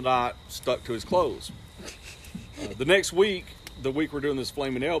the rest of the night stuck to his clothes. The next week, the week we're doing this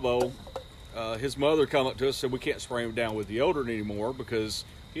flaming elbow, his mother come up to us and said we can't spray him down with deodorant anymore because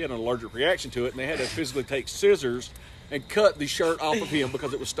he had an allergic reaction to it, and they had to physically take scissors and cut the shirt off of him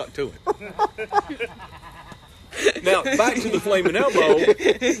because it was stuck to him. Now, back to the flaming elbow,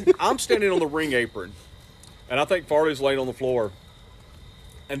 I'm standing on the ring apron, and I think Farley's laying on the floor,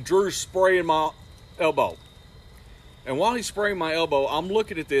 and Drew's spraying my elbow. And while he's spraying my elbow, I'm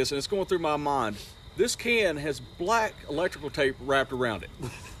looking at this, and it's going through my mind. This can has black electrical tape wrapped around it.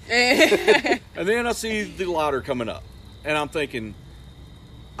 And then I see the lighter coming up, and I'm thinking,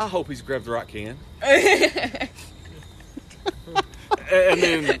 I hope he's grabbed the right can. And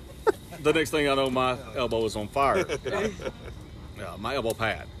then the next thing I know, my elbow is on fire. My elbow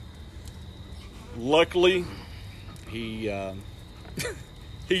pad. Luckily, he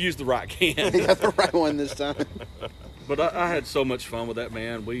used the right can. He got the right one this time. But I had so much fun with that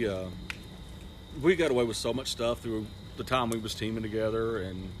man. We got away with so much stuff through the time we was teaming together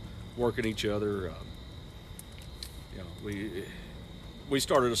and working each other. We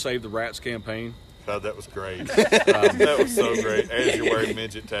started a Save the Rats campaign. God, that was great. That was so great. As you're wearing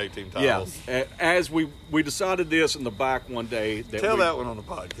midget tag team titles. Yeah. As we decided this in the back one day. Tell that one on the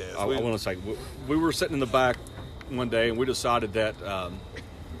podcast. I want to say we were sitting in the back one day and we decided that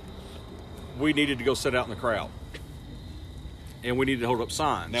we needed to go sit out in the crowd. And we needed to hold up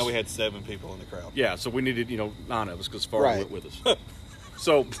signs. Now we had 7 people in the crowd. Yeah, so we needed 9 of us because Farley went with us.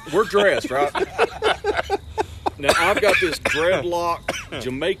 So we're dressed, right? Now I've got this dreadlock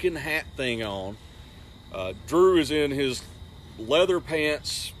Jamaican hat thing on. Drew is in his leather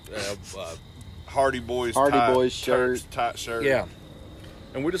pants, Hardy Boys shirt, tight shirt. Yeah,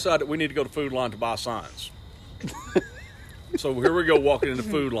 and we decided we need to go to Food Line to buy signs. So here we go walking in the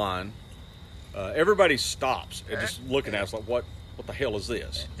Food Line. Everybody stops and just looking at us like, what the hell is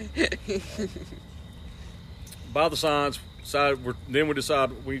this? Buy the signs. Then we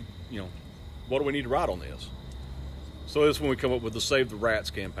decide what do we need to write on this? So this is when we come up with the Save the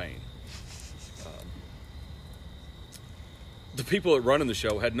Rats campaign. The people that running the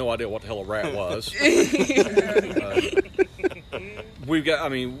show had no idea what the hell a rat was. We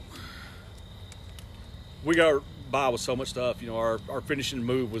got by with so much stuff. Our finishing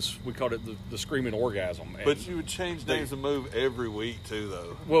move was, we called it the screaming orgasm. But you would change names of move every week too,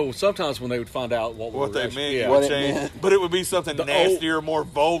 though. Well, sometimes when they would find out what they actually, meant, you would change. But it would be something nastier, more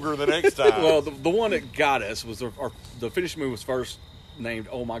vulgar the next time. Well, the one that got us was the finishing move was first named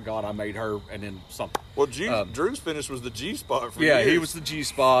 "Oh My God, I Made Her," and then something. Well, Drew's finish was the G spot for years. Yeah, he was the G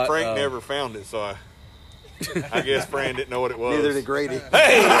spot. Frank never found it, so I guess Fran didn't know what it was. Neither did Grady.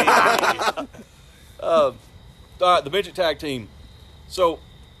 Hey! All right, the midget tag team. So,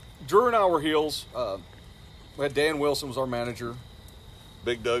 Drew and I were heels. We had Dan Wilson was our manager.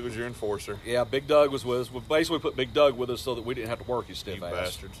 Big Doug was your enforcer. Yeah, Big Doug was with us. We basically put Big Doug with us so that we didn't have to work his stiff You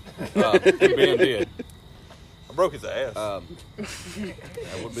ass. bastards. Ben did. I broke his ass.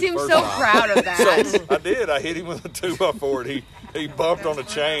 Seems so proud of that. So, I did. I hit him with a 2x4. He bumped on a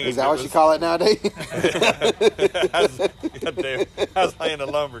chain. Is that what you call it nowadays? Goddamn, I was laying the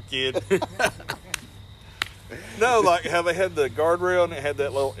lumber, kid. No, like how they had the guardrail and it had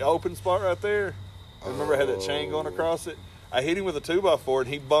that little open spot right there. I remember it had that chain going across it. I hit him with a 2x4 and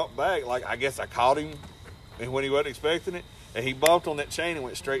he bumped back. Like, I guess I caught him and when he wasn't expecting it. And he bumped on that chain and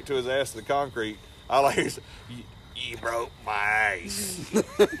went straight to his ass to the concrete. All I hear is, you broke my ice.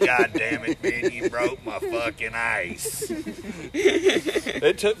 God damn it, man, you broke my fucking ice.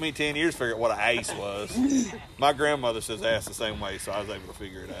 It took me 10 years to figure out what an ice was. My grandmother says ass the same way, so I was able to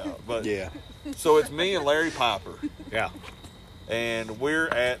figure it out. But yeah. So it's me and Larry Piper. Yeah. And we're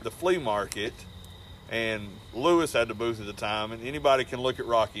at the flea market. And Lewis had the booth at the time, and anybody can look at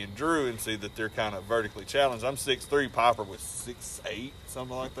Rocky and Drew and see that they're kind of vertically challenged. I'm 6'3", Piper was 6'8",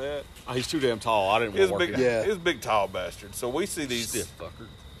 something like that. Oh, he's too damn tall. I didn't want to work big, it out. He was a big, tall bastard. So we see these stiff fucker.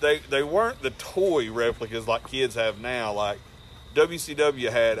 They weren't the toy replicas like kids have now. Like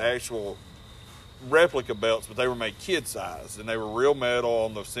WCW had actual replica belts, but they were made kid size, and they were real metal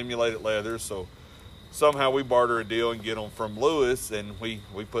on the simulated leather. So somehow we barter a deal and get them from Lewis, and we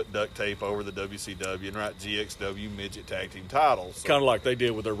put duct tape over the WCW and write GXW midget tag team titles. So, kind of like they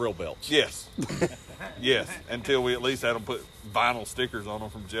did with their real belts. Yes. Yes, until we at least had them put vinyl stickers on them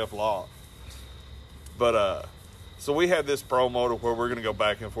from Jeff Locke. But so we had this promo to where we're going to go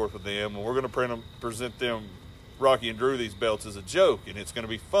back and forth with them, and we're going to present them, Rocky and Drew, these belts as a joke, and it's going to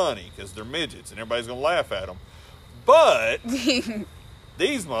be funny because they're midgets, and everybody's going to laugh at them. But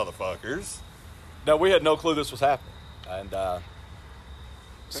these motherfuckers... No, we had no clue this was happening. And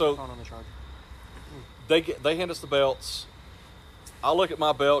so they hand us the belts. I look at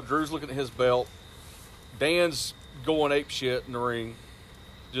my belt. Drew's looking at his belt. Dan's going ape shit in the ring.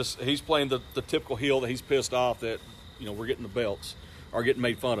 Just he's playing the typical heel that he's pissed off that we're getting the belts or getting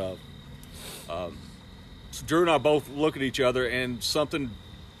made fun of. So Drew and I both look at each other, and something,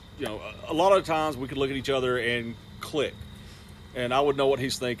 a lot of times we could look at each other and click. And I would know what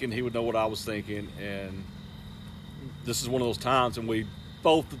he's thinking. He would know what I was thinking. And this is one of those times, and we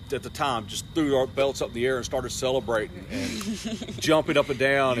both at the time just threw our belts up in the air and started celebrating and jumping up and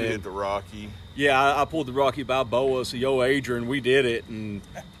down. You and did the Rocky. Yeah, I pulled the Rocky Balboa. So, yo, Adrian, we did it. And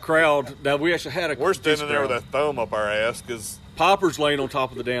crowd, now we actually had a... We're standing there with a thumb up our ass because... Popper's laying on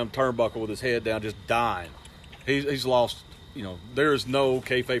top of the damn turnbuckle with his head down, just dying. He's lost, there is no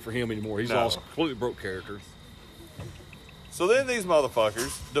kayfabe for him anymore. He's lost, completely broke character. So then these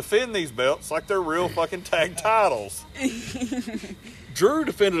motherfuckers defend these belts like they're real fucking tag titles. Drew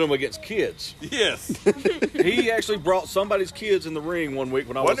defended them against kids. Yes. He actually brought somebody's kids in the ring one week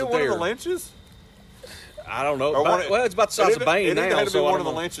when I wasn't there. Wasn't it one of the Lynches? I don't know. It's about the size of Bane now. It had to be so one of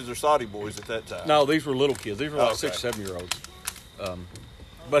the Lynches or Saudi boys at that time. No, these were little kids. These were like 6 or 7 year olds.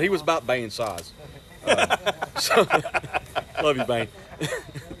 But he was about Bane's size. So, love you, Bane.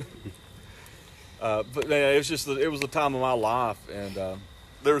 But it was the time of my life, and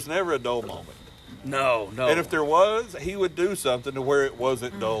there was never a dull moment. No. And if there was, he would do something to where it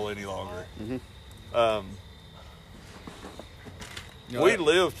wasn't dull any longer. We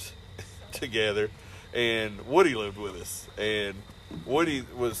lived together, and Woody lived with us, and when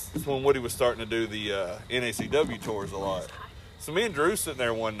Woody was starting to do the NACW tours a lot. So me and Drew sitting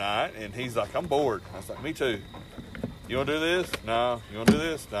there one night, and he's like, "I'm bored." I was like, "Me too. You want to do this? No. You want to do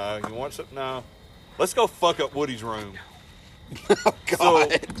this? No. You want something? No. Let's go fuck up Woody's room." Oh,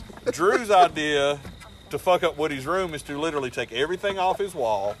 God. So Drew's idea to fuck up Woody's room is to literally take everything off his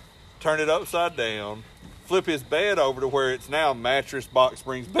wall, turn it upside down, flip his bed over to where it's now mattress, box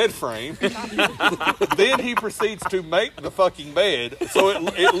springs, bed frame. Then he proceeds to make the fucking bed so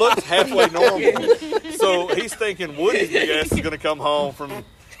it looks halfway normal. So he's thinking Woody's big ass is going to come home from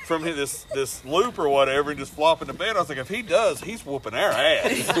this loop or whatever and just flop in the bed. I was like, if he does, he's whooping our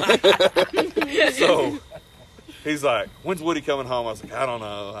ass. So he's like, "When's Woody coming home?" I was like, "I don't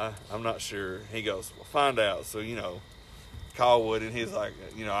know. I'm not sure." He goes, "Well, find out." So, call Woody, and he's like,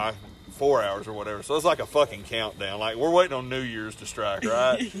 4 hours or whatever. So it's like a fucking countdown. Like, we're waiting on New Year's to strike,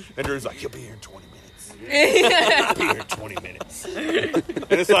 right? And Drew's like, "He'll be here in 20 minutes. He'll be here in 20 minutes. And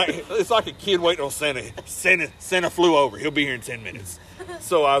it's like a kid waiting on Santa. Santa flew over. He'll be here in 10 minutes.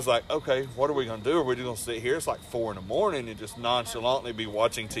 So I was like, okay, what are we going to do? Are we just going to sit here? It's like 4 a.m. and just nonchalantly be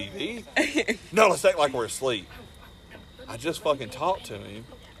watching TV? No, let's act like we're asleep. I just fucking talked to him.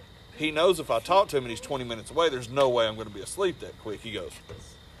 He knows if I talk to him and he's 20 minutes away, there's no way I'm going to be asleep that quick. He goes,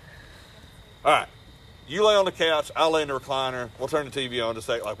 "All right, you lay on the couch, I'll lay in the recliner, we'll turn the TV on, just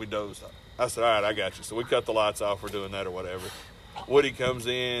act like we dozed." I said, "All right, I got you." So we cut the lights off, we're doing that or whatever. Woody comes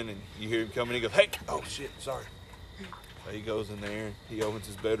in and you hear him coming, he goes, "Hey, oh shit, sorry." So he goes in there, he opens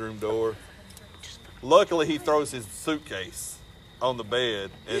his bedroom door. Luckily, he throws his suitcase on the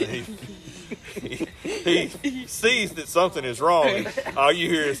bed, and he sees that something is wrong. And all you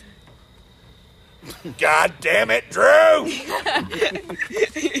hear is, "God damn it, Drew!"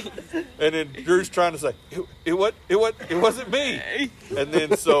 And then Drew's trying to say, it wasn't me. And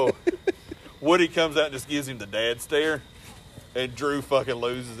then so Woody comes out and just gives him the dad stare. And Drew fucking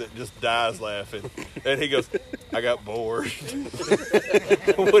loses it and just dies laughing. And he goes, "I got bored."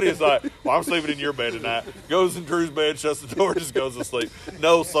 Woody's like, "Well, I'm sleeping in your bed tonight." Goes in Drew's bed, shuts the door, just goes to sleep.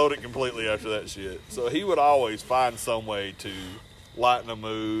 No, sold it completely after that shit. So he would always find some way to lighten a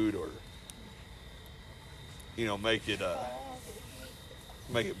mood or, make it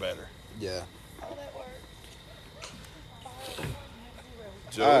better. Yeah.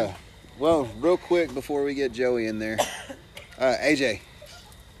 Joey? Well, real quick before we get Joey in there, AJ.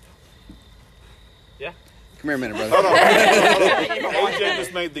 Yeah. Come here a minute, brother. Hold on. AJ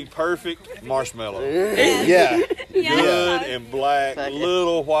just made the perfect marshmallow. Yeah. Good and black,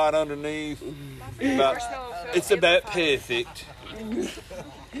 little white underneath. It's about perfect.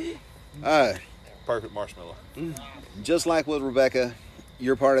 Perfect marshmallow. Just like with Rebecca,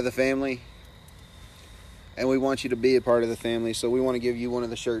 you're part of the family, and we want you to be a part of the family, so we want to give you one of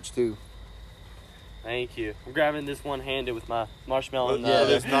the shirts too. Thank you. I'm grabbing this one-handed with my marshmallow. Yeah,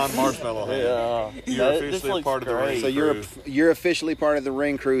 it's non-marshmallow hand. You're officially a part of the ring crew. So you're officially part of the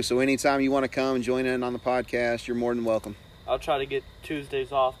ring crew, so anytime you want to come and join in on the podcast, you're more than welcome. I'll try to get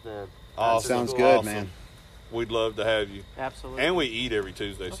Tuesdays off then. Awesome. Sounds good, man. We'd love to have you. Absolutely. And we eat every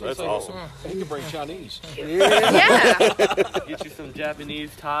Tuesday, so that's awesome. He can bring Chinese. Yeah. Get you some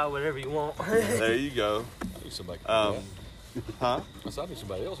Japanese, Thai, whatever you want. There you go. I need somebody Huh? I need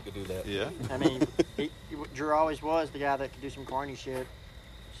somebody else who could do that. Yeah. I mean, Drew always was the guy that could do some corny shit.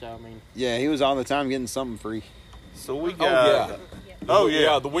 So, I mean. Yeah, he was all the time getting something free. So we got... Oh,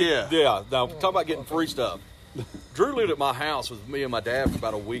 yeah. The week, yeah. Now, talk about getting free stuff. Drew lived at my house with me and my dad for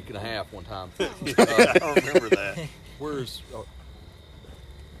about a week and a half one time. I remember that. Where's...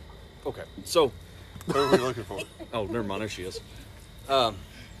 okay, so... Who are we looking for? Oh, never mind. There she is.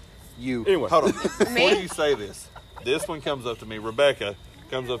 You. Anyway. Hold on. Before you say this one comes up to me. Rebecca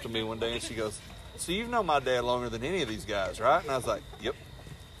comes up to me one day and she goes, "So you've known my dad longer than any of these guys, right?" And I was like, "Yep."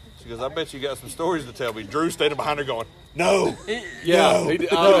 She goes, "I bet you got some stories to tell me." Drew standing behind her going, "No." Yeah. No, He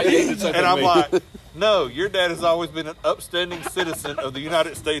did and I'm like, "No, your dad has always been an upstanding citizen of the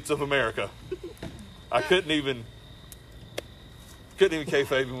United States of America." I couldn't even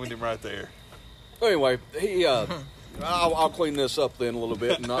kayfabe with him right there. Anyway, he... I'll clean this up then a little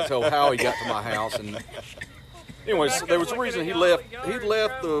bit and not tell how he got to my house. And anyways, there was a reason he left. He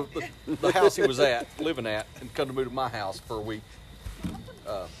left the house he was living at, and come to move to my house for a week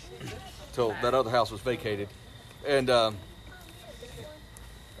till that other house was vacated. And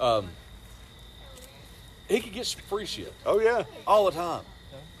he could get some free shit. Oh yeah, all the time.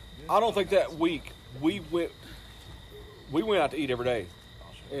 I don't think that week we went out to eat every day,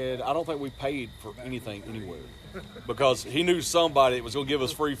 and I don't think we paid for anything anywhere. Because he knew somebody that was going to give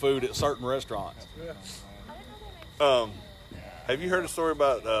us free food at certain restaurants. Have you heard a story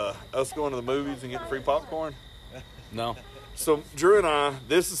about us going to the movies and getting free popcorn? No. So Drew and I,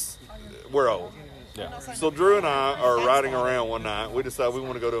 we're old. Yeah. So Drew and I are riding around one night. We decided we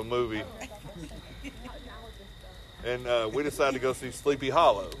want to go to a movie. And we decided to go see Sleepy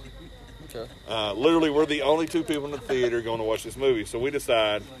Hollow. Okay. Literally, we're the only two people in the theater going to watch this movie. So we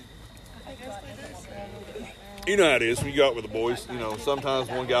decide... You know how it is when you go out with the boys. You know, sometimes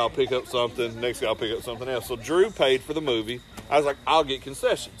one guy will pick up something, next guy will pick up something else. So Drew paid for the movie. I was like, "I'll get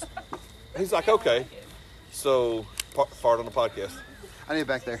concessions." He's like, "Okay." So, fart on the podcast. I need it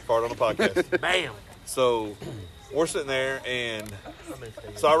back there. Fart on the podcast. Bam. So, we're sitting there, and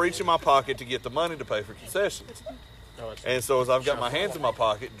so I reach in my pocket to get the money to pay for concessions. And so as I've got my hands in my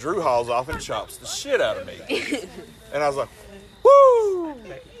pocket, Drew hauls off and chops the shit out of me. And I was like, "Woo!"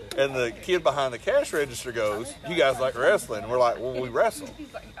 And the kid behind the cash register goes, "You guys like wrestling?" And we're like, "Well, we wrestle."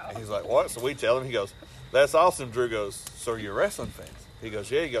 And he's like, "What?" So we tell him. He goes, "That's awesome." Drew goes, "So you're wrestling fans?" He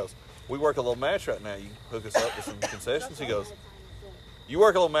goes, "Yeah." He goes, "We work a little match right now. You hook us up with some concessions?" He goes, "You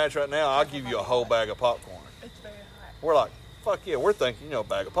work a little match right now, I'll give you a whole bag of popcorn." We're like, "Fuck yeah." We're thinking, a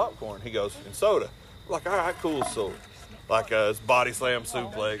bag of popcorn. He goes, "And soda." We're like, "All right, cool." So it's body slam,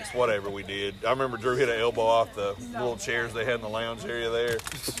 suplex, whatever we did. I remember Drew hit an elbow off the little chairs they had in the lounge area there.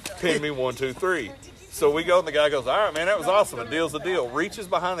 Pinned me 1, 2, 3. So we go and the guy goes, "All right, man, that was awesome. A deal's a deal." Reaches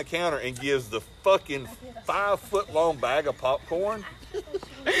behind the counter and gives the fucking 5-foot-long bag of popcorn.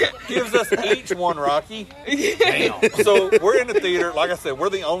 Gives us each one, Rocky. Damn. So we're in the theater. Like I said, we're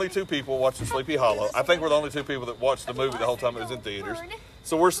the only two people watching Sleepy Hollow. I think we're the only two people that watched the movie the whole time it was in theaters.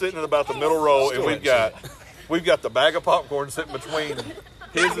 So we're sitting in about the middle row, and we've got the bag of popcorn sitting between.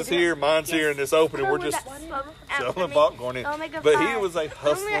 His is here, mine's here in this opening. We're just selling popcorn in. But he was a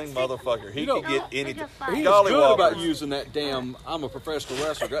hustling motherfucker. He could get anything. He's good about using that damn, "I'm a professional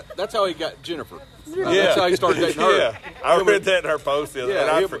wrestler." That's how he got Jennifer. Yeah. That's how he started dating her. Yeah, I read that in her post the other day, and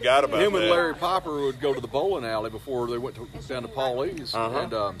I forgot about that. Him and Larry Piper would go to the bowling alley before they went down to Paulie's.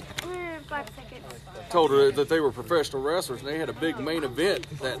 And 5 seconds. told her that they were professional wrestlers, and they had a big main event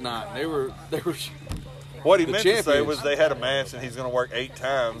that night. And they were What he the meant champions. to say was they had a match and he's going to work 8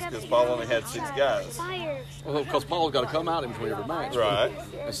 times because Paul only had 6 guys. Well, because Paul's got to come out in between every match. Right.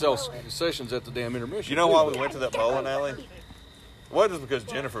 And sell concessions at the damn intermission. You know why we went to that bowling alley? wasn't just because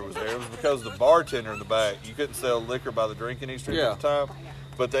Jennifer was there. It was because the bartender in the back, you couldn't sell liquor by the drink in East Street at the time.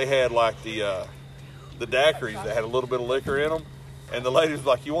 But they had like the daiquiris that had a little bit of liquor in them. And the lady was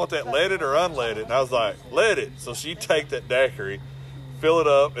like, you want that leaded or unleaded? And I was like, leaded. So she'd take that daiquiri, fill it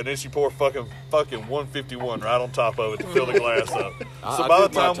up, and then she pour fucking 151 right on top of it to fill the glass up. So by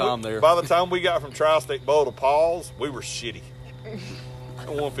the time we got from Tri-State Bowl to Paul's, we were shitty. At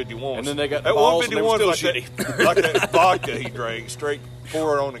 151. And then they got at balls and they were 151 still like shitty. like that vodka he drank, straight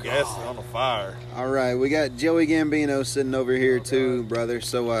pour it on the gas on the fire. All right, we got Joey Gambino sitting over here too, brother.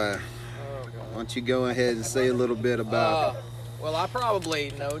 So why don't you go ahead and say a little bit about... Well, I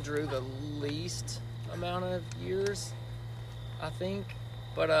probably know Drew the least amount of years, I think.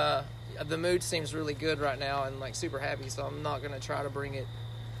 But the mood seems really good right now and like super happy, so I'm not going to try to bring it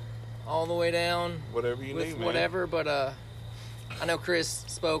all the way down. Whatever you with need, man. whatever, but I know Chris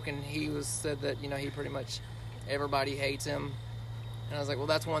spoke and he said that, he pretty much everybody hates him. And I was like, well,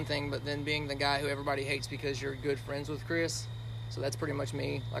 that's one thing, but then being the guy who everybody hates because you're good friends with Chris, so that's pretty much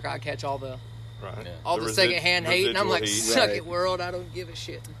me. Like, I catch all the secondhand hate, and I'm like, suck it, world, I don't give a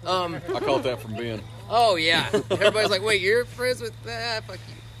shit. I caught that from Ben. Oh, yeah. Everybody's like, wait, you're friends with that? Fuck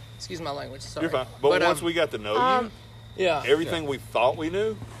you. Excuse my language, sorry. You're fine. But once we got to know you, everything we thought we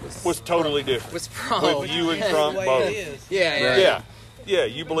knew was totally different. With you and Trump both. Yeah,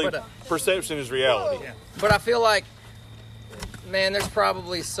 you believe perception is reality. But I feel like, man, there's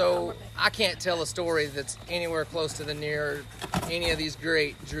probably I can't tell a story that's anywhere close to near any of these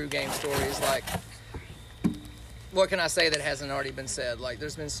great Drew Game stories. Like, what can I say that hasn't already been said? Like,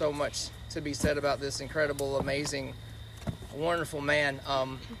 there's been so much to be said about this incredible, amazing, wonderful man.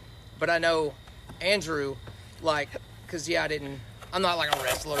 But I know Andrew, like, because, I'm not like a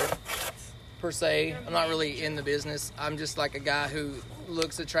wrestler per se. I'm not really in the business. I'm just like a guy who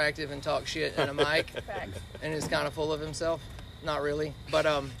looks attractive and talks shit in a mic and is kind of full of himself. Not really, but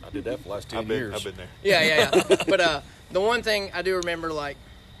I did that for the last 10 years. I've been there. Yeah. But the one thing I do remember, like,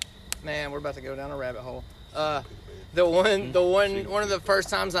 man, we're about to go down a rabbit hole. One of the first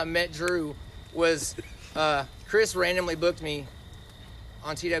times I met Drew was Chris randomly booked me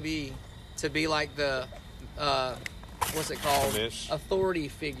on TWE to be like the what's it called? Authority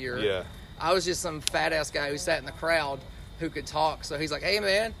figure. Yeah. I was just some fat ass guy who sat in the crowd who could talk. So he's like, "Hey,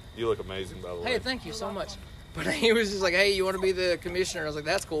 man." You look amazing, by the way. Hey, thank you so much. But he was just like, "Hey, you want to be the commissioner?" I was like,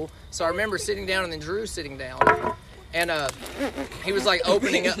 "That's cool." So I remember sitting down and then Drew sitting down, and he was like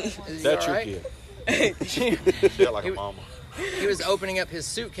opening up. That's your kid. Yeah, like a mama. He was opening up his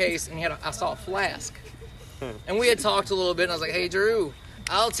suitcase and I saw a flask, and we had talked a little bit. And I was like, "Hey, Drew,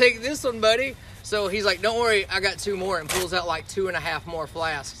 I'll take this one, buddy." So he's like, "Don't worry, I got 2 more," and pulls out like 2.5 more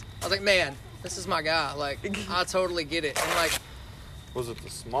flasks. I was like, "Man, this is my guy. Like, I totally get it." And like. Was it the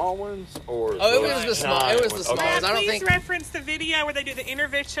small ones or? It was the small. It was the small ones. I don't think. Please reference the video where they do the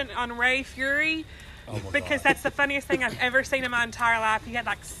intervention on Ray Fury, because that's the funniest thing I've ever seen in my entire life. He had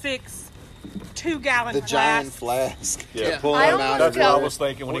like 6 2-gallon flasks. The giant flask. Yeah. Pulling them out. That's what I was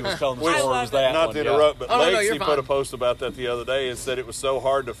thinking when he was telling the story. Was that Not one, to interrupt, but Lexi put a post about that the other day and said it was so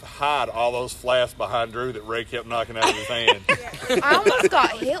hard to hide all those flasks behind Drew that Ray kept knocking out of his hand. I almost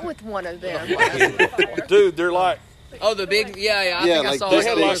got hit with one of them. Dude, they're like. Oh, the big, I think I saw they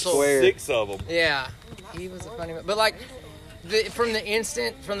had like square. 6 of them. Yeah, he was a funny man. But like, from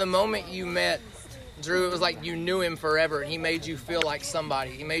the moment you met Drew, it was like you knew him forever, and he made you feel like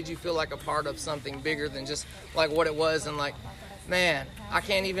somebody. He made you feel like a part of something bigger than just like what it was. And like, man, I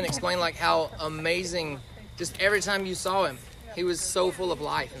can't even explain like how amazing. Just every time you saw him, he was so full of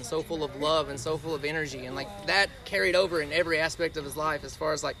life and so full of love and so full of energy, and like that carried over in every aspect of his life, as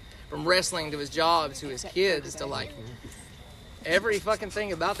far as like. From wrestling to his job to his kids to like every fucking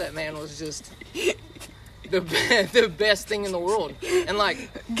thing about that man was just the best thing in the world. And like,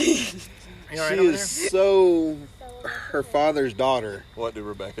 she is so her father's daughter. What did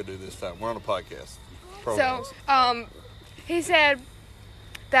Rebecca do this time? We're on a podcast. So, he said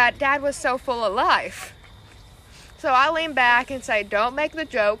that Dad was so full of life. So I leaned back and said, "Don't make the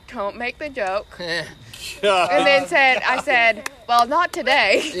joke. Don't make the joke." And then I said, "Well, not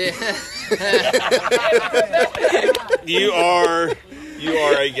today." You are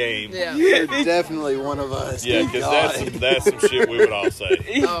a game. Yeah. You're definitely one of us. Yeah, because that's some shit we would all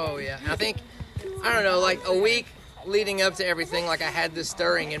say. Oh yeah, I think I don't know, like a week leading up to everything, like I had this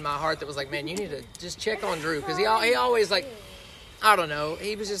stirring in my heart that was like, man, you need to just check on Drew, because he always like. I don't know.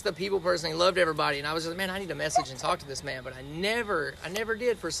 He was just a people person. He loved everybody, and I was just, man, I need to message and talk to this man, but I never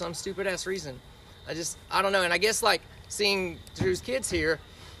did for some stupid ass reason. I don't know. And I guess like seeing Drew's kids here,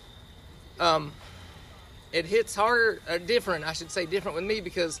 it hits harder, different with me,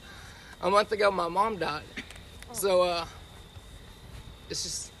 because a month ago my mom died. So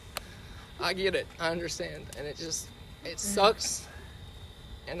just, I get it. I understand. And it sucks.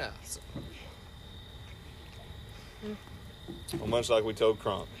 And so. Well, much like we told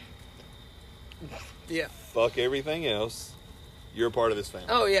Crunk. Yeah. Fuck everything else. You're a part of this family.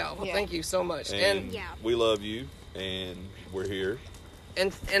 Oh, yeah. Well, thank you so much. And we love you, and we're here.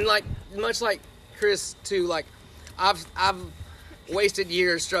 And like, much like Chris, too, like, I've wasted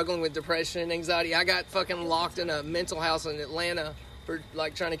years struggling with depression and anxiety. I got fucking locked in a mental house in Atlanta for,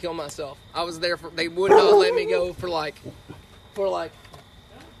 like, trying to kill myself. I was there they would not let me go for like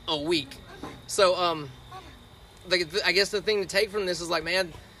a week. So, I guess the thing to take from this is, like,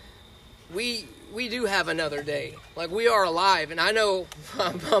 man, we do have another day. Like, we are alive, and I know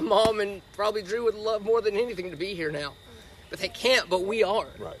my mom and probably Drew would love more than anything to be here now. But they can't, but we are.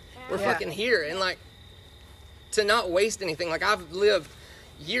 Right. We're fucking here, and, like, to not waste anything. Like, I've lived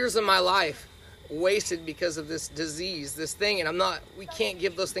years of my life wasted because of this disease, this thing, and we can't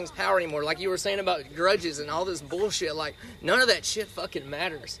give those things power anymore. Like you were saying about grudges and all this bullshit, like, none of that shit fucking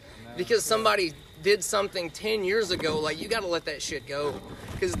matters. Because somebody did something 10 years ago, like, you gotta let that shit go.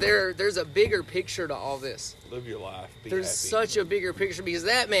 Because there's a bigger picture to all this. Live your life. There's happy. such a bigger picture, because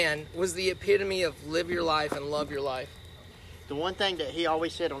that man was the epitome of live your life and love your life. The one thing that he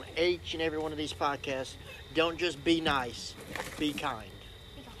always said on each and every one of these podcasts, don't just be nice, be kind.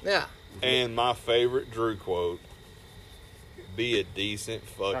 Yeah. And my favorite Drew quote, be a decent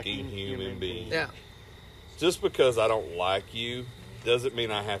fucking human being. Yeah. Just because I don't like you doesn't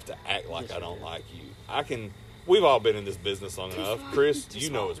mean I have to act like I don't like you. We've all been in this business long enough. Chris, you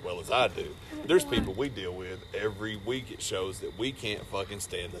know as well as I do. There's people we deal with every week at shows that we can't fucking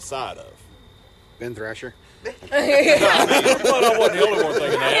stand the sight of. Ben Thrasher. Well, I wasn't the only one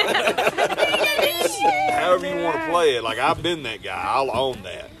thinking that. However you want to play it. Like, I've been that guy. I'll own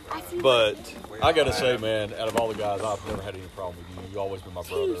that. But I got to say, man, out of all the guys, I've never had any problem with you. You've always been my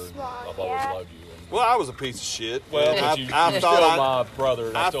brother, and I've always loved you. Well, I was a piece of shit. Well, I you're thought still my brother.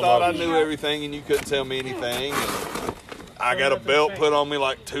 And I thought I knew everything, and you couldn't tell me anything. And I got a belt put on me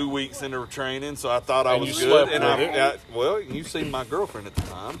like 2 weeks into training, so I thought I was good. And well, you've seen my girlfriend at the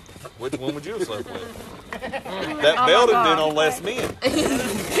time. Which one would you have slept with? That belt had been on less men.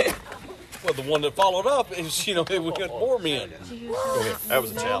 Well, the one that followed up is, we got more men. That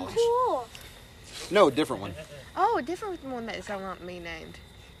was a challenge. Cool. No, different one. Oh, a different one that I want me named.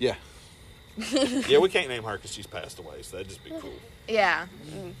 Yeah. Yeah, we can't name her because she's passed away, so that'd just be cool. Yeah.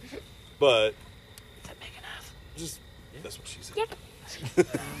 But Is that big enough? just that's what she said. Yep.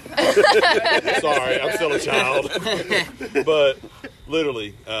 Sorry, I'm still a child. But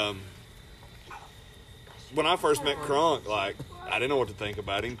literally, when I first met Crunk, like, I didn't know what to think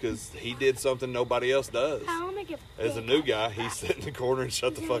about him because he did something nobody else does. As a new guy, he sat in the corner and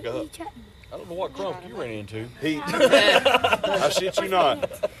shut the fuck up. I don't know what Crunk you ran into. I shit you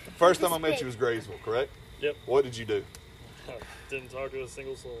not. First time I met you was Graysville, correct? Yep. What did you do? Didn't talk to a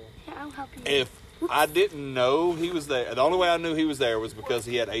single soul. If I didn't know he was there, the only way I knew he was there was because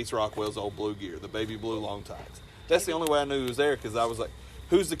he had Ace Rockwell's old blue gear, the baby blue long tights. That's the only way I knew he was there, because I was like,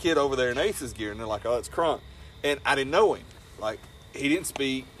 who's the kid over there in Ace's gear? And they're like, oh, it's Crunk. And I didn't know him. Like, he didn't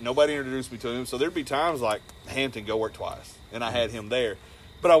speak. Nobody introduced me to him. So there'd be times like, Hampton, go work twice. And I had him there.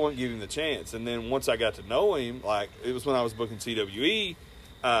 But I wouldn't give him the chance. And then once I got to know him, like, it was when I was booking CWE.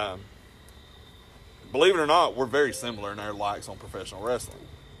 Believe it or not, we're very similar in our likes on professional wrestling.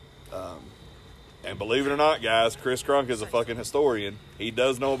 And believe it or not, guys, Chris Crunk is a fucking historian. He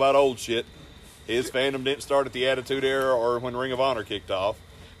does know about old shit. His fandom didn't start at the Attitude Era or when Ring of Honor kicked off.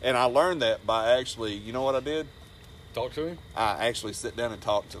 And I learned that by actually, you know what I did? Talk to him? I actually sit down and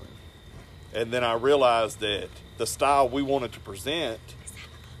talk to him. And then I realized that the style we wanted to present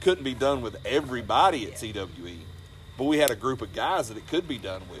couldn't be done with everybody at CWE. But we had a group of guys that it could be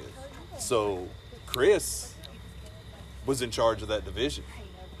done with. So Chris was in charge of that division.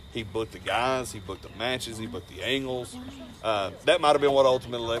 He booked the guys, he booked the matches, he booked the angles. That might have been what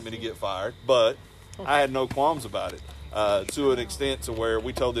ultimately led me to get fired, but I had no qualms about it. To an extent to where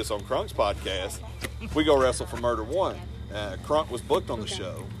we told this on Crunk's podcast, we go wrestle for Murder 1. Crunk was booked on the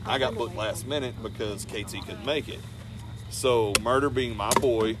show. I got booked last minute because KT couldn't make it. So Murder being my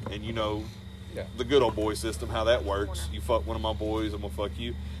boy, and you know the good old boy system, how that works. You fuck one of my boys, I'm going to fuck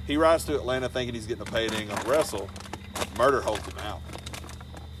you. He rides to Atlanta thinking he's getting a payday and going to wrestle. Murder holds him out.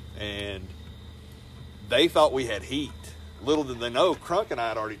 And they thought we had heat. Little did they know, Crunk and I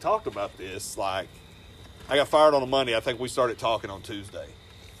had already talked about this. Like, I got fired on a Monday. I think we started talking on Tuesday.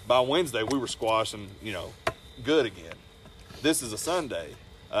 By Wednesday, we were squashing, good again. This is a Sunday.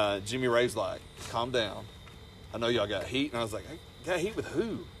 Jimmy Ray's like, calm down. I know y'all got heat. And I was like, I got heat with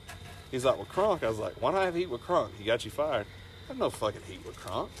who? He's like, well, Crunk. I was like, why do I have heat with Crunk? He got you fired. I have no fucking heat with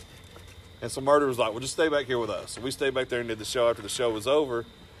Crunk. And so Murder was like, well, just stay back here with us. So we stayed back there and did the show. After the show was over,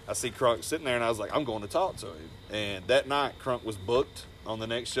 I see Crunk sitting there, and I was like, I'm going to talk to him. And that night, Crunk was booked on the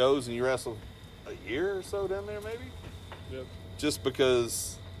next shows, and you wrestled a year or so down there, maybe? Yep. Just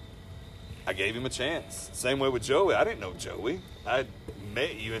because I gave him a chance. Same way with Joey. I didn't know Joey. I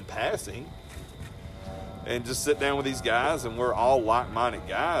met you in passing. And just sit down with these guys, and we're all like-minded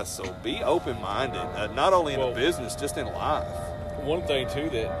guys. So be open-minded, not only in the business, just in life. One thing, too,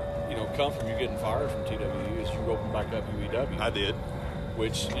 that, come from you getting fired from TWU is you opened back up UEW. I did.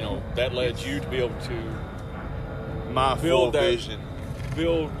 Which, that led you to be able to my build full that vision.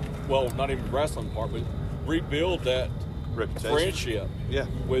 Well, not even the wrestling part, but rebuild that reputation, friendship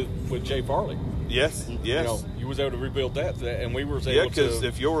with Jay Farley. Yes. You was able to rebuild that, and we were able to. Yeah, because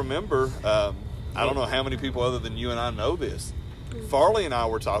if you'll remember, I don't know how many people other than you and I know this. Farley and I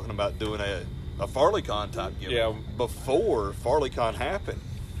were talking about doing a FarleyCon type gimmick before FarleyCon happened.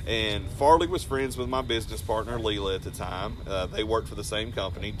 And Farley was friends with my business partner, Leela, at the time. They worked for the same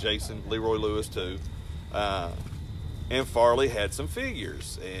company, Jason, Leroy Lewis, too. And Farley had some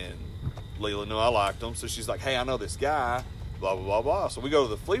figures. And Leela knew I liked them. So she's like, hey, I know this guy, blah, blah, blah, blah. So we go to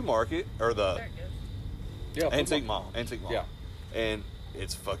the flea market, or the antique mall. Yeah. And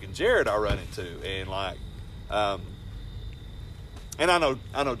it's fucking Jared I run into. And like, and I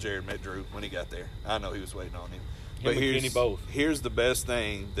know Jared met Drew when he got there. I know he was waiting on him. But here's the best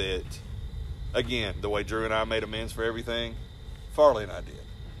thing that, again, the way Drew and I made amends for everything, Farley and I did.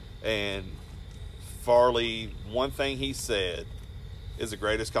 And Farley, one thing he said is the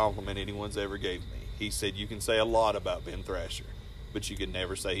greatest compliment anyone's ever gave me. He said, you can say a lot about Ben Thrasher, but you can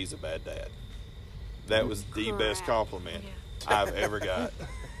never say he's a bad dad. That was the best compliment I've ever got.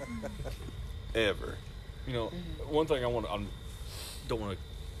 Ever. One thing I don't want to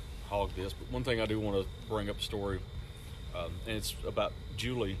hog this, but one thing I do want to bring up a story, and it's about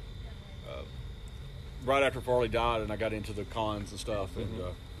Julie. Right after Farley died, and I got into the cons and stuff, and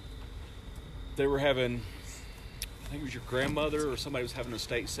they were having, I think it was your grandmother or somebody was having an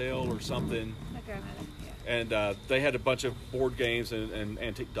estate sale or something. My grandmother, And they had a bunch of board games and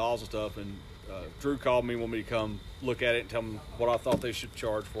antique dolls and stuff, and Drew called me, wanted me to come look at it and tell them what I thought they should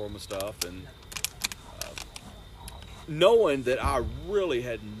charge for them and stuff, and knowing that I really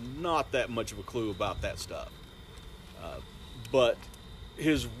had not that much of a clue about that stuff. But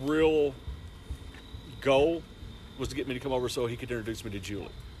his real goal was to get me to come over so he could introduce me to Julie.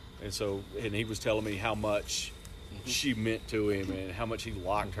 And he was telling me how much she meant to him and how much he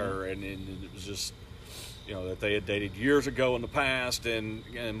liked her, and it was just, that they had dated years ago in the past and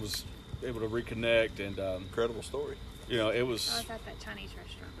was able to reconnect, and incredible story. It was. I was at that Chinese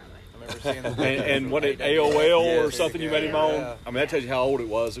restaurant, by the way. I remember seeing and what AOL or something you met him on. I mean, that tells you how old it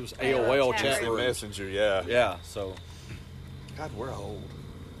was. It was AOL chat room. Messenger, yeah. Yeah. So, God, we're old.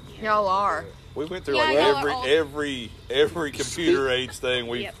 Y'all are. We went through every computer age thing.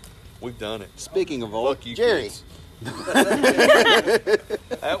 We've done it. Speaking of old, you, Jerry.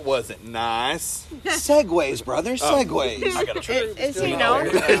 That wasn't nice. Segways, brother. Segways. I got a trip. Is he known?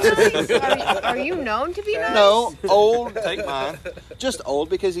 Are you known to be nice? No, old. Take mine. Just old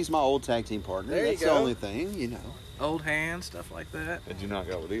because he's my old tag team partner. There you That's go. the only thing, Old hands, stuff like that. Had you not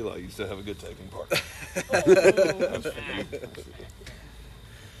got with Eli, you still have a good tag team partner.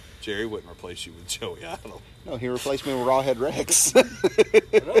 Jerry wouldn't replace you with Joey Idol. No, he replaced me with Rawhead Rex.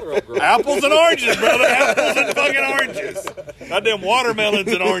 Apples and oranges, brother. Apples and fucking oranges. Goddamn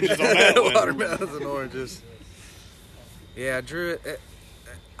watermelons and oranges on that one. Watermelons and oranges. Yeah, Drew,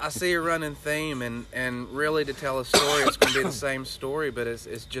 I see a running theme, and really to tell a story, it's going to be the same story, but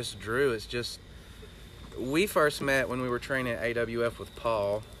it's just Drew. It's just, we first met when we were training at AWF with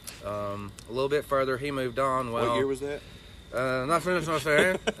Paul. A little bit further, he moved on. What year was that? Not finished my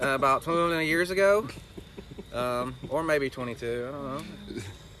fair. About 20 years ago, or maybe 22. I don't know.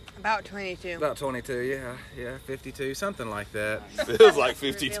 About 22. About 22, yeah, 52, something like that. Feels like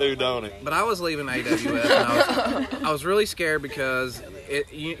 52, don't it? But I was leaving AWF, and I was really scared because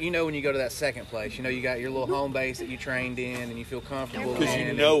you know when you go to that second place, you got your little home base that you trained in, and you feel comfortable. Because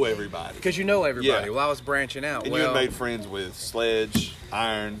you know everybody. Because you know everybody. Yeah. Well, I was branching out. And you had made friends with Sledge,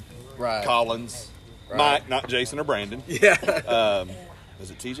 Iron, Collins. Right. Mike, not Jason or Brandon. Yeah. Was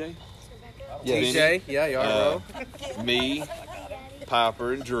it TJ? TJ, yeah, Yarrow. Me,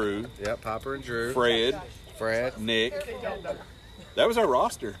 Piper and Drew. Yep, Piper and Drew. Fred. Nick. That was our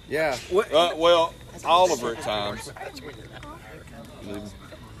roster. Yeah. Well, Oliver at times.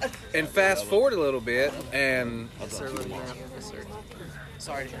 And fast forward a little bit, and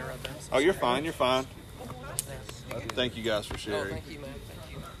Sorry to interrupt. Oh, you're fine. Thank you guys for sharing. Thank you, man.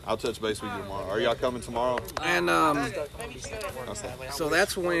 I'll touch base with you tomorrow. Are y'all coming tomorrow? And so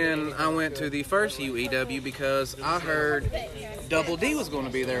that's when I went to the first UEW because I heard Double D was going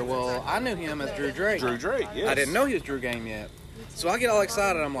to be there. Well, I knew him as Drew Drake. Drew Drake, yes. I didn't know he was Drew Game yet. So I get all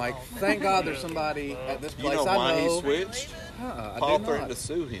excited. I'm like, thank God there's somebody at this place You know why I know. he switched? I Paul did threatened not. to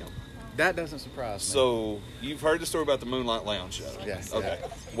sue him. That doesn't surprise me. So, you've heard the story about the Moonlight Lounge show? Yes. Okay.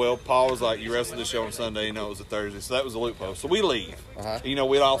 Well, Paul was like, you wrestled the show on Sunday, you know, it was a Thursday, so that was a loophole. So we leave. You know,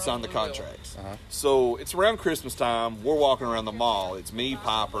 we'd all signed the contracts. So, it's around Christmas time, we're walking around the mall. It's me,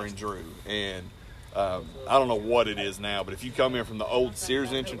 Piper, and Drew. And I don't know what it is now, but if you come in from the old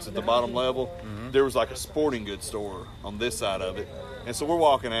Sears entrance at the bottom level, there was like a sporting goods store on this side of it. And so we're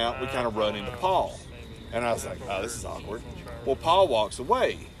walking out, we kind of run into Paul. And I was like, oh, this is awkward. Well, Paul walks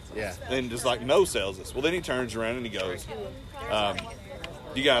away. Yeah. And just like no-sells us. Well, then he turns around and he goes,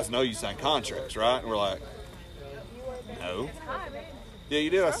 you guys know you signed contracts, right? And we're like, no. Yeah, you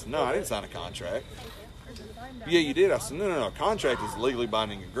did. I said, no, I didn't sign a contract. Yeah, you did. I said, no. A contract is a legally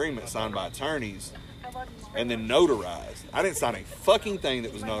binding agreement signed by attorneys and then notarized. I didn't sign a fucking thing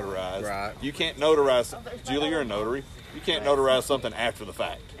that was notarized. Right. You can't notarize. Julie, you're a notary. You can't notarize something after the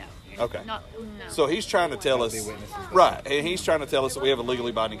fact. Okay. So he's trying to tell us, right, and he's trying to tell us that we have a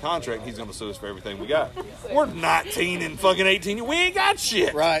legally binding contract and he's going to sue us for everything we got. We're 19 and fucking 18. We ain't got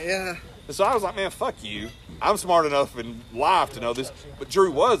shit. Right, yeah. And so I was like, man, fuck you. I'm smart enough in life to know this. But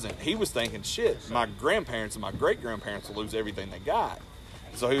Drew wasn't. He was thinking, shit, my grandparents and my great-grandparents will lose everything they got.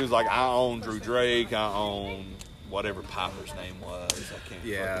 So he was like, I own Drew Drake. I own whatever Piper's name was. I can't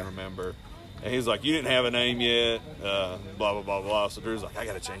fucking remember. And he's like, you didn't have a name yet, blah, blah, blah, blah. So Drew's like, I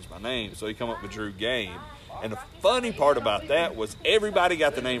got to change my name. So he come up with Drew Game. And the funny part about that was everybody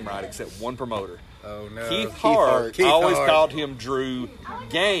got the name right except one promoter. Oh, no. Keith Hart always called him Drew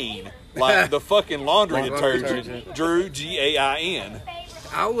Gain, like the fucking laundry detergent. Drew, G-A-I-N.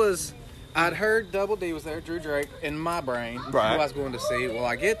 I'd heard Double D was there, Drew Drake, in my brain, who Right. I was going to see. Well,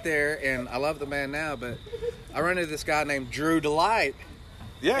 I get there, and I love the man now, but I run into this guy named Drew Delight.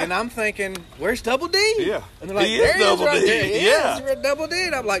 Yeah. And I'm thinking, where's Double D? Yeah. And they're like, He there is Double right D. there. He Yeah. is Double D.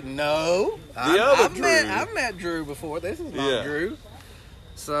 And I'm like, no. Other Drew. I've met Drew before. This is not Drew.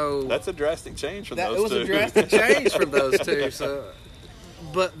 So that's a drastic change from that those was two. a drastic change from those two. So,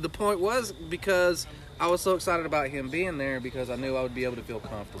 but the point was because I was so excited about him being there because I knew I would be able to feel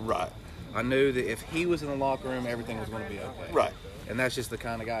comfortable. Right. I knew that if he was in the locker room, everything was going to be okay. Right. And that's just the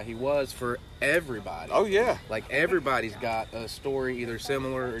kind of guy he was for everybody. Oh, yeah. Like, everybody's got a story either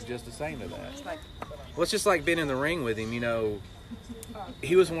similar or just the same to that. Well, it's just like being in the ring with him, you know.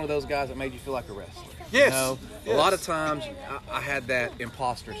 He was one of those guys that made you feel like a wrestler. Yes. You know? Yes. A lot of times, I had that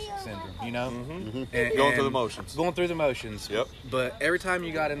imposter syndrome, you know? And, Going through the motions. Going through the motions. Yep. But every time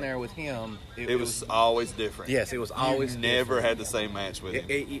you got in there with him, It was always different. Yes, it was always You never different. had the same match with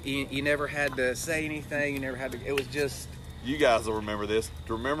him. You never had to say anything. You never had to. It was just. You guys will remember this. Do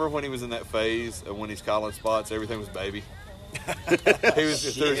you remember when he was in that phase of when he's calling spots, everything was baby? He was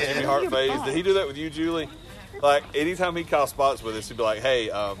just through his Jimmy Hart phase. Did he do that with you, Julie? Like, anytime he called spots with us, he'd be like, hey,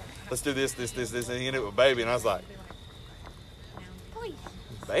 let's do this, and he ended it with baby. And I was like,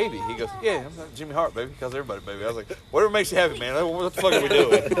 baby? He goes, yeah, I'm not Jimmy Hart, baby. He calls everybody baby. I was like, whatever makes you happy, man. What the fuck are we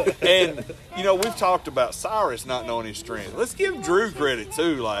doing? And, you know, we've talked about Cyrus not knowing his strength. Let's give Drew credit,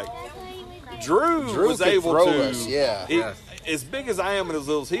 too. Like, Drew was could able throw to, us, yeah. As big as I am and as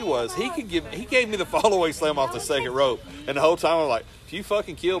little as he was, he gave me the fall away slam off the second rope, and the whole time I'm like, if you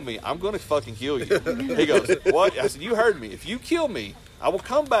fucking kill me, I'm gonna fucking kill you. He goes, what? I said, you heard me. If you kill me, I will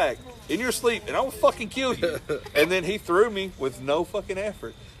come back in your sleep and I will fucking kill you. And then he threw me with no fucking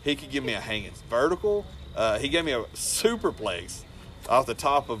effort. He could give me a hanging vertical. He gave me a superplex off the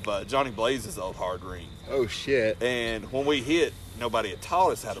top of Johnny Blaze's old hard ring. Oh shit! And when we hit, nobody had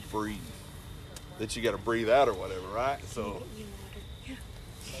taught us how to breathe. That you got to breathe out or whatever, right? So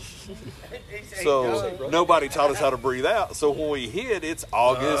nobody taught us how to breathe out. So when we hit, it's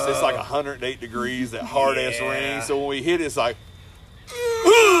August. It's like 108 degrees, that hard-ass ring. So when we hit, it's like,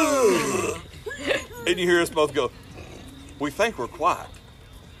 and you hear us both go, we think we're quiet.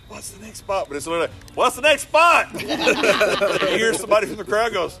 What's the next spot? But it's literally like, what's the next spot? And you hear somebody from the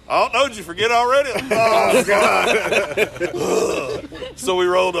crowd goes, I don't know, did you forget already? Oh, God. So we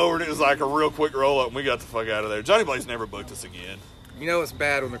rolled over, and it was like a real quick roll-up, and we got the fuck out of there. Johnny Blaze never booked us again. You know it's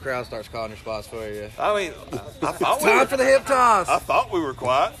bad when the crowd starts calling your spots for you. I mean, I thought Time for the hip toss. I thought we were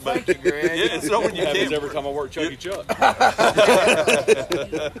quiet, but Thank you, Greg. yeah, it's not when you happens can't. every time I work Chucky Chuck.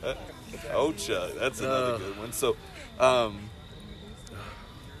 Oh, Chuck, that's another good one. So,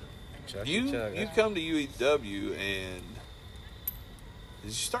 you come to UEW, and did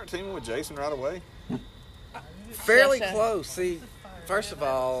you start teaming with Jason right away? Fairly close. See, First of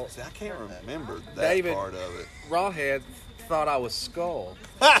all, See, I can't remember that David part of it. Rawhead thought I was Skull.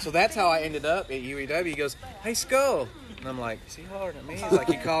 So that's how I ended up at UEW. He goes, "Hey, Skull." And I'm like, is he hollering at me? He's like,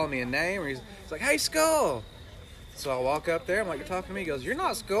 you calling me a name? Or he's like, "Hey, Skull." So I walk up there. I'm like, "You're talking to me?" He goes, "You're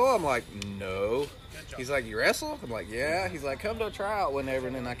not Skull." I'm like, "No." He's like, "You wrestle?" I'm like, "Yeah." He's like, "Come to a tryout whenever."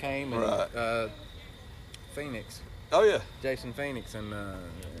 And then I came and Phoenix. Oh, yeah. Jason Phoenix. And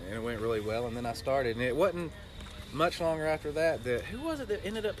it went really well. And then I started. And it wasn't much longer after that who was it that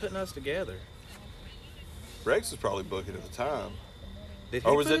ended up putting us together? Rex was probably booking at the time. Did he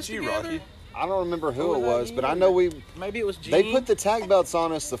Or was put that us you, together? Rocky? I don't remember who Or it was that was, but you? I know Maybe it was Gene. they put the tag belts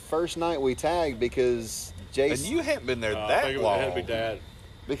on us the first night we tagged because Jason. And you hadn't been there I that think it long. had to be Dad.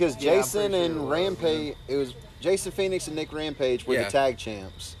 Because Yeah, I'm Jason pretty and sure it was, Rampage, it was Jason Phoenix and Nick Rampage were Yeah. the tag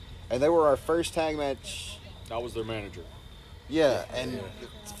champs, and they were our first tag match. I was their manager. Yeah, and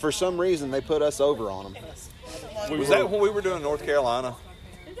for some reason they put us over on them. Was that when we were doing North Carolina?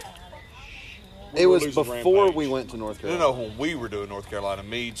 It was losing before Rampage. we went to North Carolina. No, when we were doing North Carolina.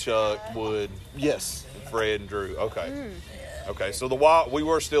 Me, Chuck, Wood, Yes. and Fred, and Drew. Okay. Mm. Okay, so we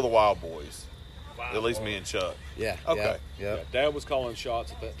were still the Wild Boys. At least me and Chuck. Yeah. Okay. Yeah. Yeah, Dad was calling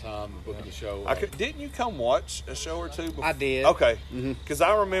shots at that time and booking the show. Didn't you come watch a show or two before? I did. Okay. Because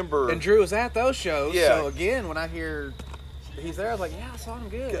I remember. And Drew was at those shows. Yeah. So again, when I hear he's there, I was like, yeah, I saw him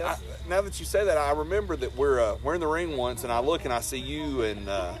good. Now that you say that, I remember that we're in the ring once, and I look and I see you and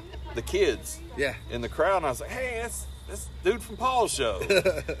the kids in the crowd, and I was like, "Hey, that's dude from Paul's show.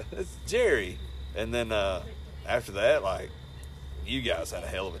 That's Jerry." And then after that, like, you guys had a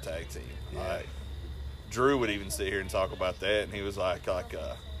hell of a tag team. Like, Drew would even sit here and talk about that, and he was like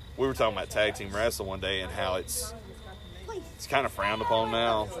we were talking about tag team wrestling one day and how it's kind of frowned upon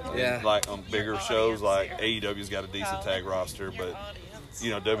now. Yeah. Like on bigger shows, like AEW's got a decent tag roster, but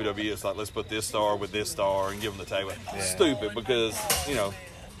WWE is like, let's put this star with this star and give them the tag. Stupid, because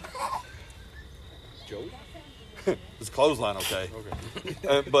Joey? it's clothesline, okay?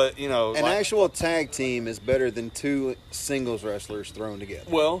 But An actual tag team is better than two singles wrestlers thrown together.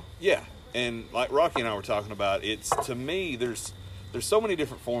 Well, yeah, and like Rocky and I were talking about, it's, to me, there's so many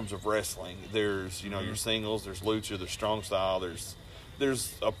different forms of wrestling. There's your singles, there's lucha, there's strong style, there's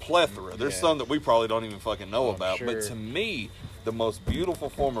a plethora. There's some that we probably don't even fucking know about. sure. But to me, the most beautiful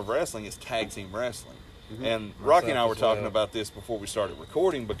form of wrestling is tag team wrestling. Mm-hmm. And Rocky and I were talking about this before we started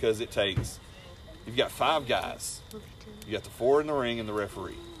recording, because you've got 5 guys. You got the 4 in the ring and the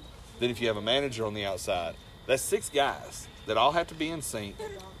referee. Then if you have a manager on the outside, that's 6 guys that all have to be in sync,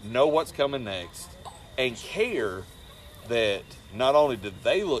 know what's coming next, and care that not only do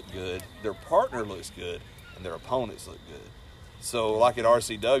they look good, their partner looks good, and their opponents look good. So like at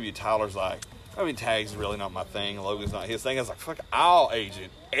RCW, Tyler's like, tags is really not my thing, Logan's not his thing. I was like, fuck, I'll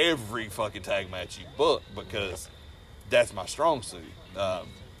agent every fucking tag match you book, because that's my strong suit. And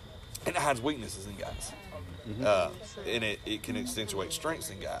it hides weaknesses in guys. And it can accentuate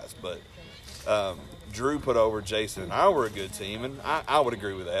strengths in guys. But Drew put over Jason and I were a good team, and I would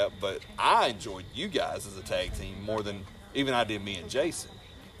agree with that. But I enjoyed you guys as a tag team more than even I did me and Jason,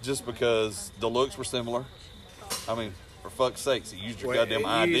 just because the looks were similar. For fuck's sakes, you used your goddamn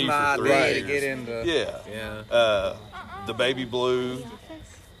ID for 3 years. to get into. The baby blue.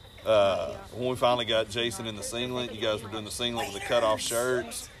 When we finally got Jason in the singlet, you guys were doing the singlet with the cut-off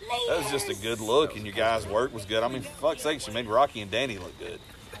shirts. That was just a good look, and your guys' work was good. For fuck's sake, you made Rocky and Danny look good.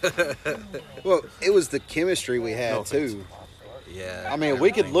 Well, it was the chemistry we had, too. Yeah.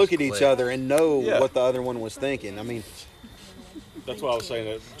 We could look at each other and know what the other one was thinking. That's why I was saying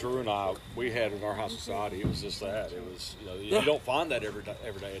that Drew and I, we had in our high society, it was just that. It was, you don't find that every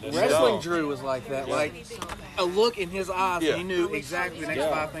day. Wrestling Drew was like that. Yeah. Like a look in his eyes, Yeah. and he knew exactly the next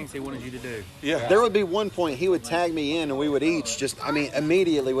 5 things he wanted you to do. There would be one point he would tag me in, and we would each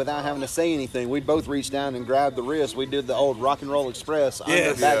immediately, without having to say anything, we'd both reach down and grab the wrist. We did the old Rock and Roll Express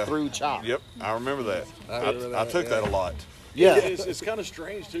under back through chop. Yep, I remember that. I took that a lot. Yeah. It's kind of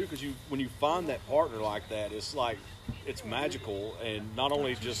strange, too, because when you find that partner like that, it's like, it's magical, and not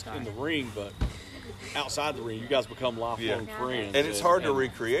only just in the ring, but outside the ring, you guys become lifelong friends. And it's hard to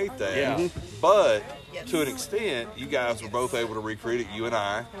recreate that. Yeah. But to an extent, you guys were both able to recreate it, you and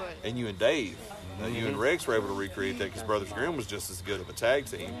I, and you and Dave. You and Rex were able to recreate that, because Brothers Grimm was just as good of a tag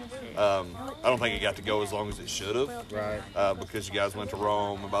team. I don't think it got to go as long as it should have. Right. Because you guys went to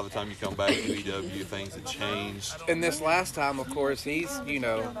Rome, and by the time you come back to UEW, things had changed. And this last time, of course, he's,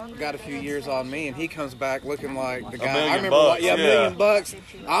 got a few years on me, and he comes back looking like the guy. $1 million I remember, bucks, $1 million bucks.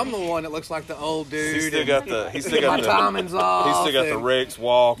 I'm the one that looks like the old dude. He's still got my timing's off. He's still got the Rex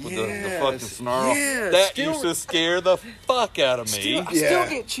walk with the fucking snarl. Yes, That used to scare the fuck out of me. I still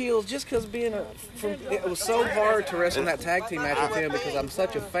get chills just because being a it was so hard to wrestle in that tag team match with him because I'm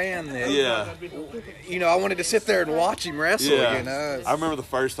such a fan that you know, I wanted to sit there and watch him wrestle. You know, I remember the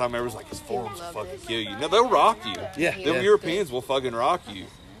first time everyone's like, his forearms will fucking kill you. Now they'll rock you. Them Europeans will fucking rock you,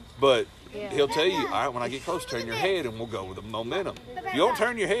 but he'll tell you, all right, when I get close, turn your head and we'll go with the momentum. If you don't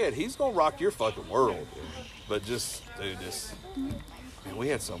turn your head, he's gonna rock your fucking world. But just, dude, man, we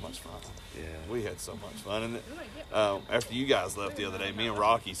had so much fun. Yeah, we had so much fun. And after you guys left the other day, me and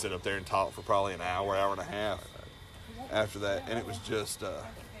Rocky sat up there and talked for probably an hour and a half after that. And it was just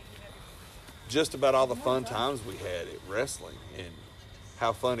about all the fun times we had at wrestling and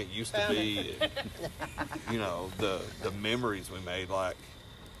how fun it used to be. And, you know, the memories we made, like,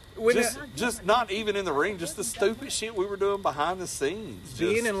 just not even in the ring, just the stupid shit we were doing behind the scenes.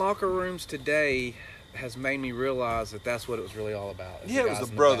 Being in locker rooms today has made me realize that that's what it was really all about. Yeah, it was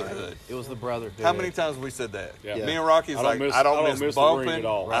the brotherhood. It was the brotherhood. How many times have we said that? Yeah. Me and Rocky's I don't miss bumping. At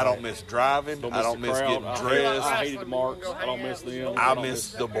all. I don't miss driving. I don't miss getting dressed. I hated the Marks. I don't miss them. I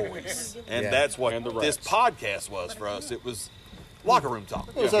miss the boys. And that's what this podcast was for us. It was locker room talk.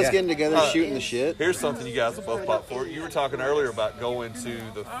 It was us getting together, shooting the shit. Here's something you guys have both bought for. You were talking earlier about going to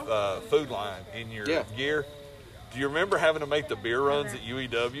the food line in your gear. Do you remember having to make the beer runs at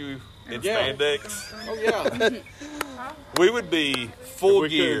UEW in spandex? Oh, yeah. We would be full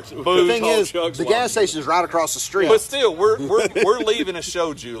gear. The thing is, the gas station is right across the street. But still, we're leaving a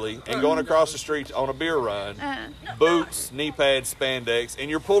show, Julie, and going across the street on a beer run. Boots, knee pads, spandex, and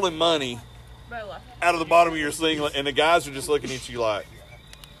you're pulling money out of the bottom of your singlet, and the guys are just looking at you like,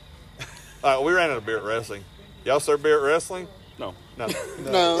 all right, we ran out of beer at wrestling. Y'all serve beer at wrestling? No. No,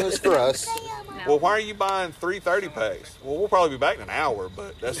 it's for us. Well, why are you buying 3 30-packs? Well, we'll probably be back in an hour,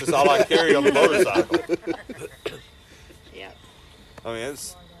 but that's just all I carry on the motorcycle. Yep. I mean,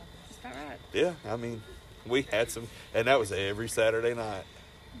 it's about right. Yeah, I mean, we had some, and that was every Saturday night.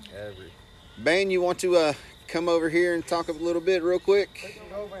 Bane, you want to come over here and talk a little bit real quick?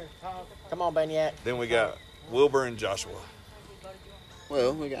 Come on, Baniak. Then we got Wilbur and Joshua.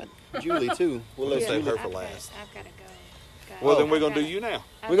 Well, we got Julie, too. We'll let save Julie. her for last. I've got to go. Well, then we're going to do you now.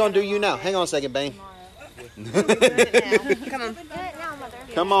 We're going to do you now. Hang on a second, Bane. Come on.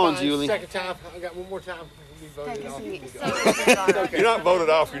 Come on, Julie. Second time. I got one more time. Off. You're not voted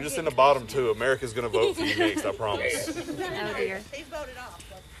off. You're just in the bottom 2. America's going to vote for you next, I promise. Oh, dear. He's voted off.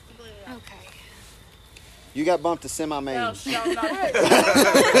 Okay. You got bumped to semi-main. That's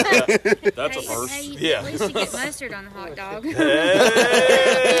a first. Hey, at least you get mustard on the hot dog. Hey!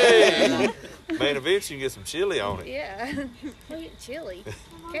 Main event, you can get some chili on it. Yeah. Chili.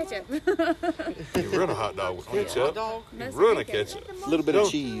 Ketchup. You run a hot dog with ketchup. You run a ketchup. A little bit of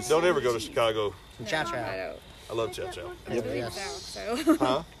cheese. Don't ever go to Chicago. Chow chow. I love chow chow. Yep. We in the South, so.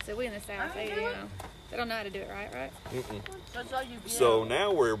 Huh? So we in the South, they don't know how to do it right? Mm-mm. So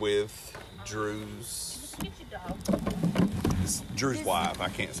now we're with Drew's wife. I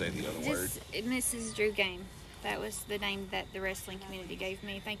can't say the other word. Mrs. Drew Game. That was the name that the wrestling community gave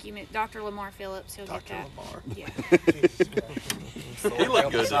me. Thank you, Dr. Lamar Phillips. He'll Dr. get that. Lamar. Yeah. He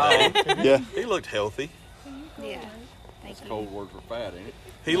looked good today. Yeah. He looked healthy. Yeah. Thank you. Cold word for fat, ain't it?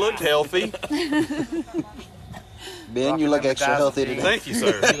 He looked healthy. Ben, you look extra healthy today. Thank you,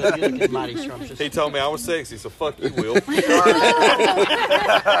 sir. You look mighty scrumptious. He told me I was sexy, so fuck you, Will.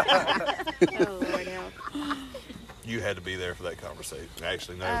 Oh, Lord help. You had to be there for that conversation.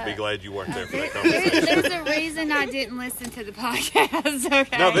 Actually, no, be glad you weren't there for that conversation. There's a reason I didn't listen to the podcast,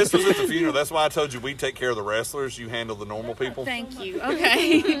 okay? No, this was at the funeral. That's why I told you we take care of the wrestlers. You handle the normal people. Thank you.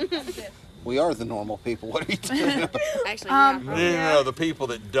 Okay. We are the normal people. What are you talking about? Actually, No, the people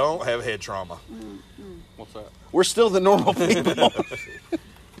that don't have head trauma. What's that? We're still the normal people.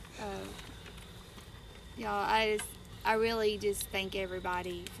 Y'all, I really just thank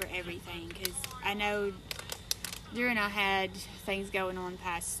everybody for everything, because I know Drew and I had things going on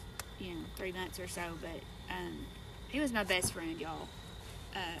past, 3 months or so, but he was my best friend, y'all.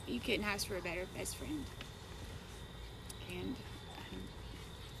 You couldn't ask for a better best friend. And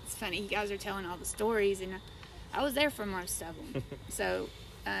it's funny, you guys are telling all the stories, and I was there for most of them. So,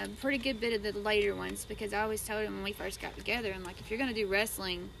 pretty good bit of the later ones, because I always told him when we first got together, I'm like, if you're going to do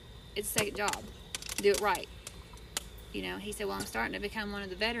wrestling, it's a second job. Do it right. He said, well, I'm starting to become one of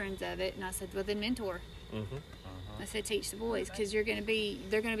the veterans of it. And I said, well, then mentor. Mm-hmm. I said, teach the boys, because they're going to be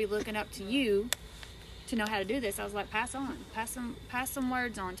looking up to you to know how to do this. I was like, pass some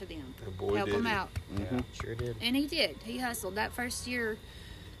words on to them, help them out. Mm-hmm. Sure did. And he did. He hustled that first year.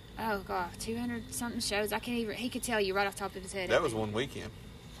 Oh God, 200 something shows. I can't even. He could tell you right off the top of his head. That was one weekend.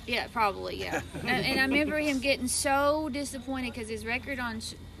 Yeah, probably. Yeah. and I remember him getting so disappointed because his record on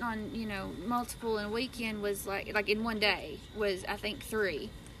multiple in a weekend was like in one day was I think 3.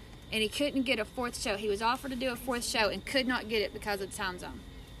 and he couldn't get a fourth show. He was offered to do a fourth show and could not get it because of the time zone.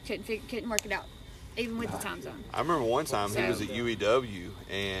 Couldn't work it out, even with the time zone. I remember one time he was at UEW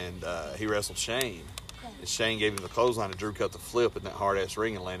and he wrestled Shane. And Shane gave him the clothesline and Drew cut the flip in that hard-ass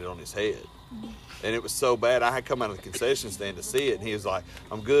ring and landed on his head. And it was so bad, I had come out of the concession stand to see it, and he was like,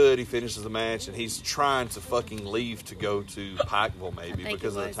 I'm good. He finishes the match, and he's trying to fucking leave to go to Pikeville maybe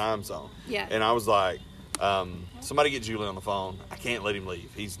because of the time zone. Yeah. And I was like, somebody get Julie on the phone. I can't let him leave.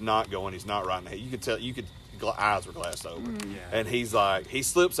 He's not going. He's not riding. You could tell, eyes were glassed over. Mm-hmm. Yeah. And he's like, he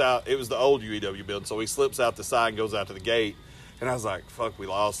slips out. It was the old UEW building, so he slips out the side and goes out to the gate. And I was like, fuck, we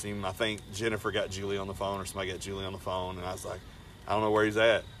lost him. I think Jennifer got Julie on the phone or somebody got Julie on the phone. And I was like, I don't know where he's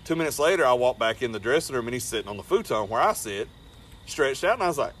at. 2 minutes later, I walk back in the dressing room and he's sitting on the futon where I sit, stretched out. And I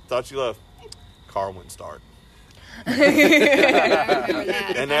was like, thought you left. Car wouldn't start.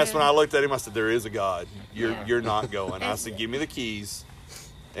 And that's when I looked at him. I said, there is a God. You're not going. I said, give me the keys.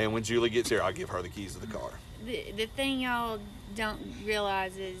 And when Julie gets here, I'll give her the keys of the car. The thing y'all don't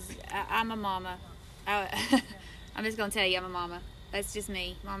realize is I'm a mama. I'm just going to tell you I'm a mama. That's just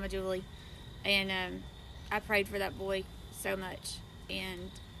me, Mama Julie. And I prayed for that boy so much. And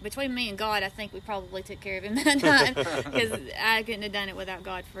between me and God, I think we probably took care of him that time because I couldn't have done it without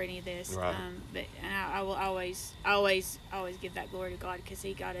God for any of this. Right. But I will always give that glory to God because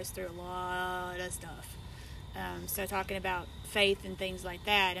he got us through a lot of stuff. So talking about faith and things like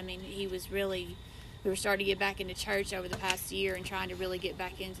that, I mean, we were starting to get back into church over the past year and trying to really get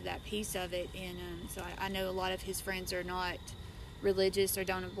back into that piece of it. And so I know a lot of his friends are not religious or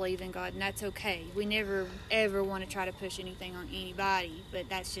don't believe in God, and that's okay. We never ever want to try to push anything on anybody, but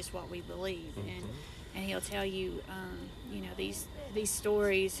that's just what we believe. And he'll tell you, these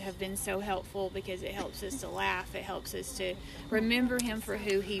stories have been so helpful because it helps us to laugh. It helps us to remember him for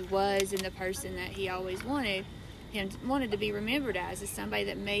who he was and the person that he always wanted to be remembered as somebody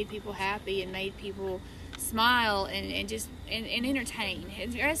that made people happy and made people smile and just entertain.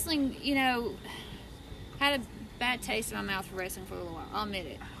 And wrestling, had a bad taste in my mouth for wrestling for a little while. I'll admit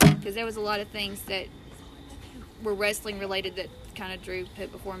it, because there was a lot of things that were wrestling related that kind of Drew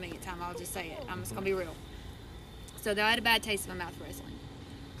put before me at the time. I'll just say it. I'm just gonna be real. So I had a bad taste in my mouth for wrestling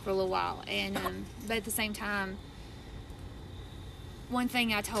for a little while, and but at the same time, one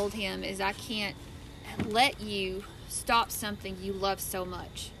thing I told him is I can't let you stop something you love so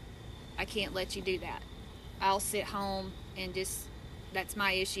much. I can't let you do that. I'll sit home and just, that's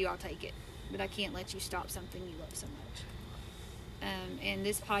my issue, I'll take it. But I can't let you stop something you love so much. And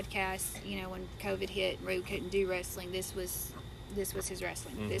this podcast, when COVID hit, Rue couldn't do wrestling. This was his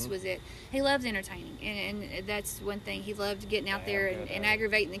wrestling. Mm-hmm. This was it. He loved entertaining, and that's one thing. He loved getting out there and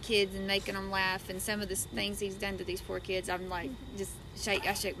aggravating the kids and making them laugh. And some of the things he's done to these poor kids, I'm like,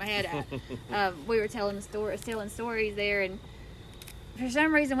 I shake my head at. We were telling stories there, and for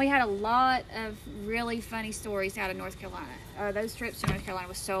some reason we had a lot of really funny stories out of North Carolina. Those trips to North Carolina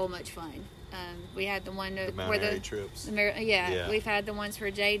was so much fun. We had the one where the trips. We've had the ones where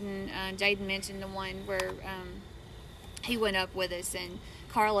Jaden mentioned the one where he went up with us, and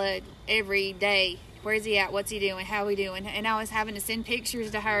Carla every day, where's he at, what's he doing, how we doing, and I was having to send pictures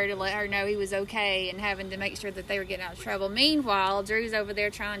to her to let her know he was okay and having to make sure that they were getting out of trouble. Meanwhile, Drew's over there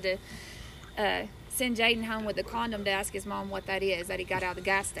trying to send Jaden home with a condom to ask his mom what that is that he got out of the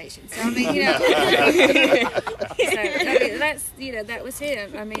gas station. So I mean, that was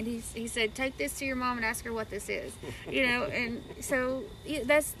him. I mean, he said, take this to your mom and ask her what this is, and so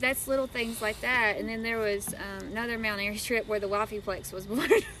that's little things like that. And then there was another mountaineering trip where the Wifeyplex was born.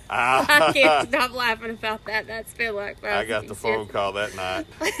 I can't stop laughing about that. That's been like I got the phone call that night.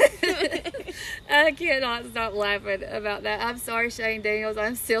 I cannot stop laughing about that. I'm sorry, Shane Daniels.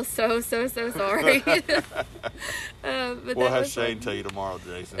 I'm still so sorry. But we'll have Shane tell you tomorrow,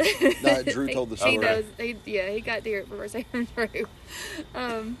 Jason. No, Drew told the story. He knows. He got to hear it first and Drew.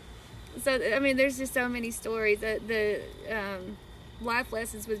 So I mean, there's just so many stories. The life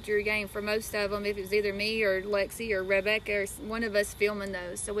lessons with Drew Game, for most of them, if it was either me or Lexi or Rebecca or one of us filming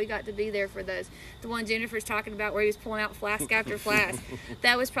those, so we got to be there for those. The one Jennifer's talking about where he was pulling out flask after flask,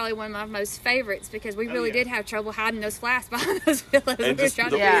 that was probably one of my most favorites because we really did have trouble hiding those flasks behind those pillows. And just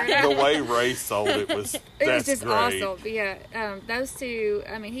the way Ray sold it was just great. Awesome. Yeah, those two,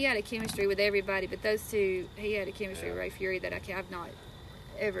 I mean, he had a chemistry with everybody, but those two, he had a chemistry with Ray Fury that I've not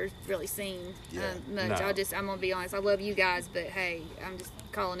ever really seen much. No. I'm gonna be honest, I love you guys, but hey, I'm just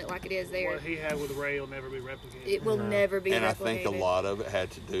calling it like it is there. What he had with Ray will never be replicated. It will never be and replicated. I think a lot of it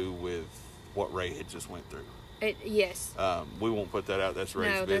had to do with what Ray had just went through. Yes. We won't put that out. That's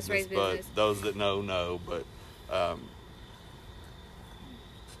Ray's business. Ray's but business. Those that know. But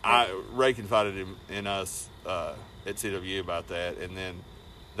Ray confided in us at CW about that, and then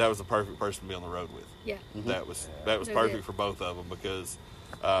that was the perfect person to be on the road with. Yeah. That was They're perfect good. for both of them because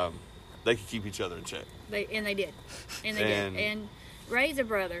they could keep each other in check. They did, and they did. And Ray's a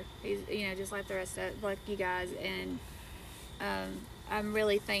brother. He's just like the rest of like you guys, and I'm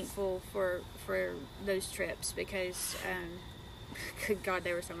really thankful for those trips because good God,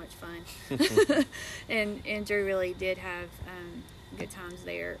 they were so much fun. and Drew really did have good times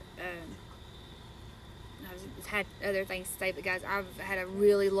there. I've had other things to say, but guys, I've had a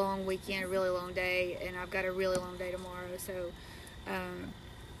really long weekend, a really long day, and I've got a really long day tomorrow. So, I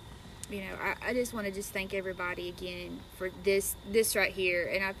just want to just thank everybody again for this right here.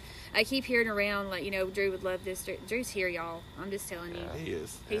 And I keep hearing around like, Drew would love this. Drew's here, y'all. I'm just telling you. Yeah, he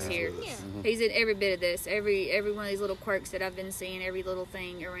is. He's here. Yeah. He's in every bit of this. Every one of these little quirks that I've been seeing, every little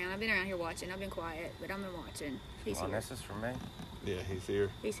thing around. I've been around here watching. I've been quiet, but I've been watching. He's here. This is for me. Yeah, he's here.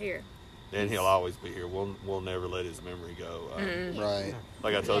 He's here. And he'll always be here. We'll never let his memory go. Right.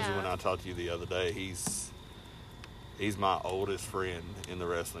 Like I told you when I talked to you the other day, he's my oldest friend in the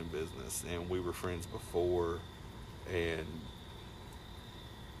wrestling business, and we were friends before, and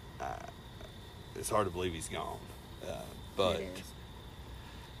it's hard to believe he's gone. But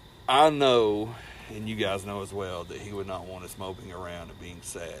I know, and you guys know as well, that he would not want us moping around and being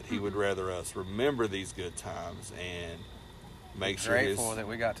sad. He would rather us remember these good times and make sure grateful that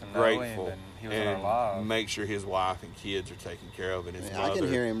we got to know him and he was in our lives. Make sure his wife and kids are taken care of, and his mother. I can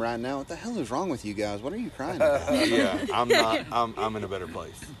hear him right now. What the hell is wrong with you guys? What are you crying about? Yeah, I'm not. I'm in a better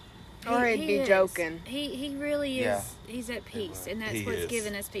place. Or he'd be joking. He really is. Yeah. He's at peace, and that's He what's is.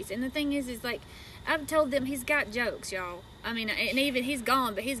 giving us peace. And the thing is like, I've told them he's got jokes, y'all. I mean, and even he's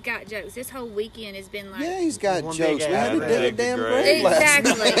gone, but he's got jokes. This whole weekend has been like. Yeah, he's got one jokes. big We had to dig a damn grave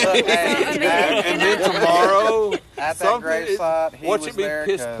Exactly. last night. And then tomorrow, At that gravesite, he watch was it be there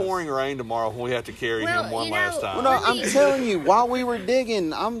piss 'cause- pouring rain tomorrow when we have to carry him one last time. Well, no, I'm telling you, while we were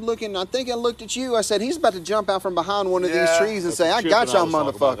digging, I think I looked at you. I said, he's about to jump out from behind one of these trees and say, I got y'all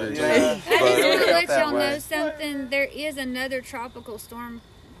motherfuckers. I just want to let y'all know something. There is another tropical storm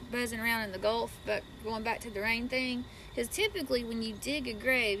buzzing around in the Gulf, but going back to the rain thing, because typically when you dig a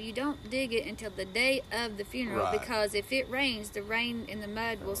grave, you don't dig it until the day of the funeral, Right. because if it rains, the rain and the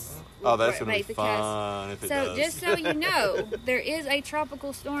mud will Oh, that's gonna be make the cast. fun if it So does. just so you know, there is a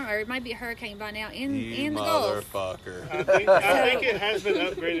tropical storm, or it might be a hurricane by now in the Gulf. Motherfucker. I think it has been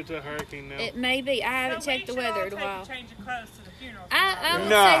upgraded to a hurricane now. It may be. I haven't checked the weather in a while. Change of clothes to the funeral. I would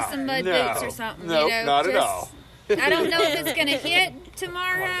No, say some mud no. boots or something. Nope, not at just- all. I don't know if it's going to hit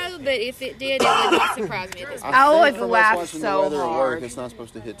tomorrow, but if it did, it would not surprise me at this point. I always think from us laugh watching so the weather at hard. work, it's not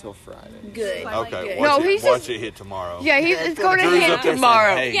supposed to hit till Friday. Good. Okay, Good. No, watch, he's it, watch just- it hit tomorrow. Yeah, it's going to Drew's hit up there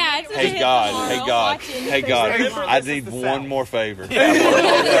tomorrow. saying, hey, Yeah, it's gonna hey hit God, tomorrow. hey God, Watch it. hey God, Remember, I this need is the one South. more favor.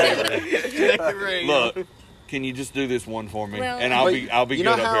 Look, can you just do this one for me? Well, and I'll be you good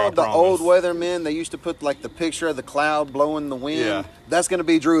know up here, how I the promise. old weathermen, they used to put like the picture of the cloud blowing the wind? Yeah. That's going to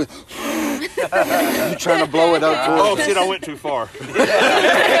be Drew. You trying to blow it up Oh towards shit, I went too far.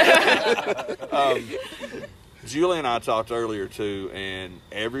 Julie and I talked earlier too, and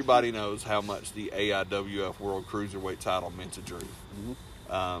everybody knows how much the AIWF World Cruiserweight title meant to Drew.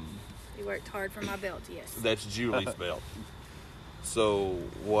 You worked hard for my belt, yes. That's Julie's belt. So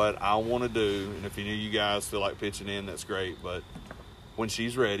what I want to do, and if any of you guys feel like pitching in, that's great. But when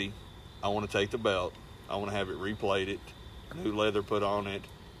she's ready, I want to take the belt. I want to have it replated, new leather put on it,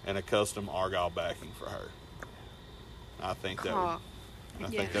 and a custom Argyle backing for her. I think that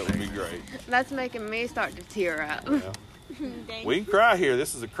would be great. That's making me start to tear up. Yeah. We can cry here.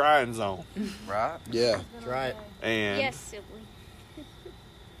 This is a crying zone. Right? Yeah. That's right. And Yes, sibling.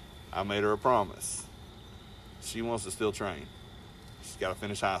 I made her a promise. She wants to still train. She's got to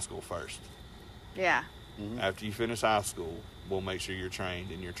finish high school first. Yeah. After you finish high school, we'll make sure you're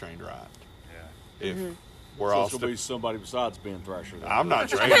trained and you're trained right. Yeah. If Mm-hmm. we're so all it's gonna be somebody besides Ben Thrasher. Then. I'm not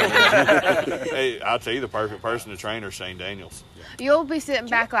training her. Hey, I'll tell you the perfect person to train her is Shane Daniels. You'll be sitting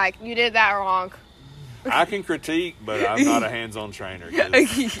back like, you did that wrong. I can critique, but I'm not a hands-on trainer.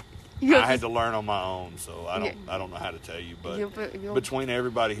 'Cause I had to learn on my own, so I don't know how to tell you. But You'll- between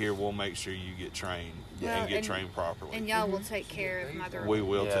everybody here, we'll make sure you get trained and get trained properly. And y'all will take care of my girl. We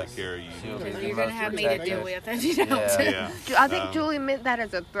will take care of you. Because you're going to have me to deal with if you don't. Yeah. I think Julie meant that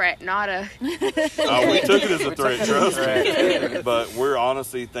as a threat, not a... We took it as a threat, trust me. But we're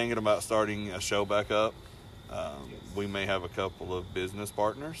honestly thinking about starting a show back up. We may have a couple of business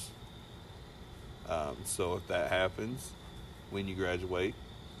partners. So if that happens, when you graduate,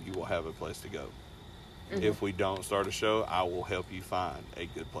 you will have a place to go. Mhm. If we don't start a show, I will help you find a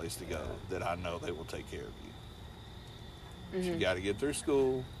good place to go that I know they will take care of you. You got to get through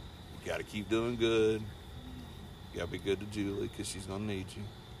school. You got to keep doing good. You got to be good to Julie because she's going to need you.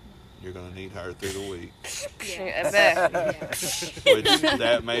 You're going to need her through the week. Yeah, I bet. Which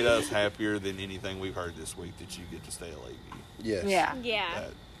that made us happier than anything we've heard this week that you get to stay at Lakeview. Yes. Yeah.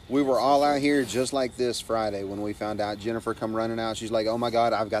 We were all out here just like this Friday when we found out Jennifer come running out. She's like, "Oh my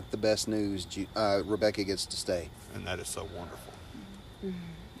God, I've got the best news. Rebecca gets to stay." And that is so wonderful.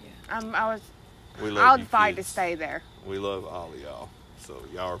 We love I would you fight to kids. stay there We love all of y'all. So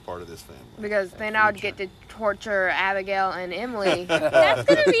y'all are part of this family. because then I would get to torture Abigail and Emily. That's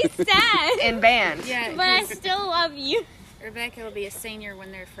gonna be sad. In band. Yeah, But I still love you. Rebecca will be a senior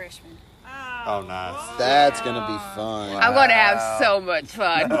when they're freshmen. Oh, nice. That's going to be fun. I'm going to have so much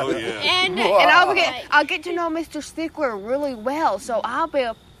fun. Oh, yeah. And I'll get to know Mr. Stickler really well, so I'll be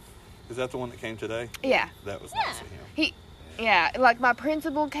a... Is that the one that came today? Yeah. That was nice of him. Like my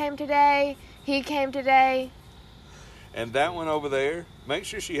principal came today. He came today. And that one over there, make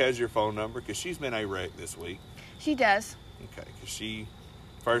sure she has your phone number because she's been a wreck this week. She does. Okay, because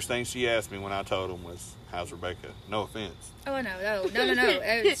first thing she asked me when I told him was, "How's Rebecca?" No offense. Oh,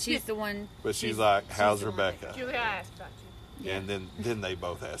 no. She's the one. But she's like, "How's Rebecca?" Julia asked about you. And then they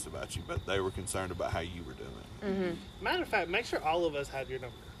both asked about you, but they were concerned about how you were doing. Mm-hmm. Matter of fact, make sure all of us have your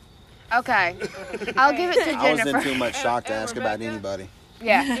number. Okay. I'll give it to I was Jennifer. in too much shock to And ask about Rebecca? anybody.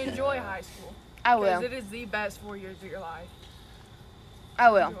 Yeah. Enjoy high school. I will. Because it is the best 4 years of your life. I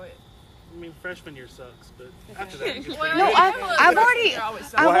will. Enjoy it. I mean, freshman year sucks, but after that, it gets Well, pretty No, good. I've already We'll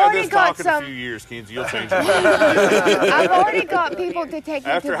have already this got talk in a some. few years, Kenzie. You'll change your mind. I've already got people to take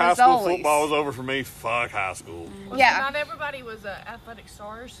me After to high school Fazoli's. football was over for me, fuck high school. Well, Yeah. Not everybody was athletic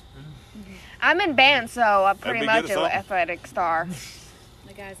stars. I'm in band, so I'm pretty be much good at an something. athletic star.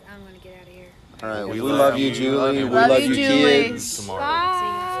 But guys, I'm going to get out of here. All right. We We love love you. you, Julie. We Love love you, you, Julie. kids. Tomorrow. See you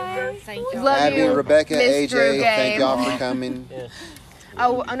guys tomorrow. Thank y'all. Love Abby, you, Rebecca, Miss AJ, Drew thank Game. y'all for coming.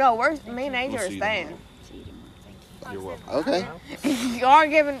 Oh no, me and AJ We'll are see you staying. You're welcome. Okay. You are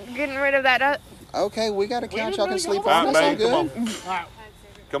getting rid of that. Okay, we got a couch y'all can sleep All on. right, That's all babe, come good. on.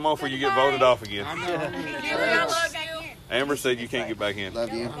 Come on before you get voted off again. I love you. Amber said you can't get back in.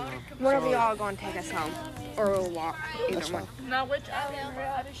 Love you. One of y'all are going to take us home, or we'll walk. Either one. Now, which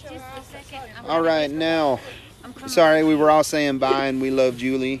reality show? All right, now. Sorry, we were all saying bye and we love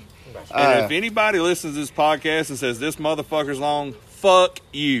Julie. And if anybody listens to this podcast and says this motherfucker's long, fuck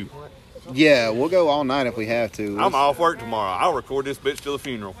you. Yeah, we'll go all night if we have to. I'm off work tomorrow. I'll record this bitch till the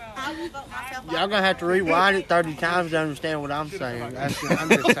funeral. Y'all gonna have to rewind it 30 times to understand what I'm saying. I'm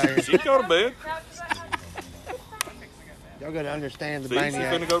just saying. She go to bed. Y'all gotta understand the See, she's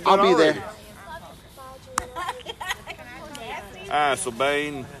maniac. finna go to bed I'll be already. there. Alright, so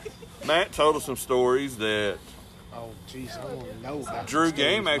Bane, Matt told us some stories that Oh, jeez, I want to know about Drew these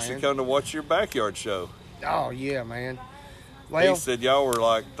Game stories, actually man. come to watch your backyard show. Oh, yeah, man. He Well, said y'all were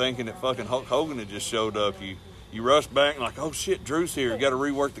like thinking that fucking Hulk Hogan had just showed up. You rushed back and like, oh shit, Drew's here. Got to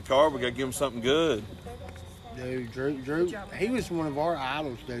rework the car. We got to give him something good. dude, Drew, he was one of our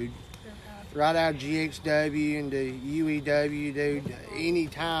idols, dude. Right out of GXW and the UEW, dude. Any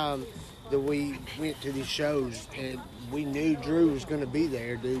time that we went to these shows and we knew Drew was going to be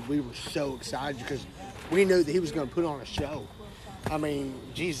there, dude, we were so excited because we knew that he was going to put on a show. I mean,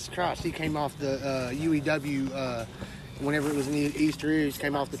 Jesus Christ, he came off the UEW whenever it was in the Easter Ears,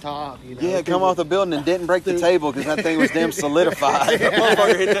 came off the top. You know, Yeah, come off the building and didn't break the table because that thing was damn solidified. That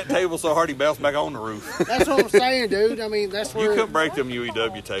motherfucker hit that table so hard he bounced back on the roof. That's what I'm saying, dude. I mean, that's You where. couldn't break them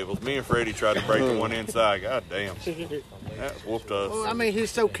UEW tables. Me and Freddie tried to break the one inside. God damn. That whooped us. Well, I mean, he's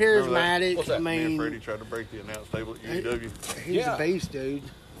so Remember that? charismatic. I Me and mean, Freddie tried to break the announce table at UEW. he's a beast, dude.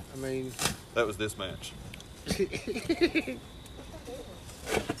 I mean, That was this match.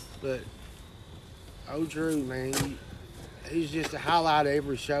 but Drew, man, he's just a highlight of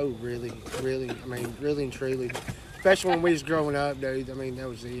every show, really. I mean, really and truly. Especially when we was growing up, dude. I mean, that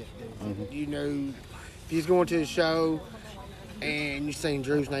was it. Dude. You know, if you was going to the show and you seen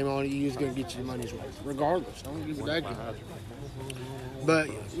Drew's name on it, you was gonna get your money's worth, regardless. I don't give a daggum.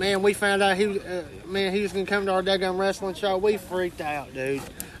 But man, we found out he was gonna come to our daggum wrestling show. We freaked out, dude.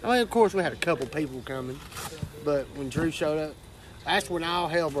 I mean, of course, we had a couple people coming, but when Drew showed up, that's when all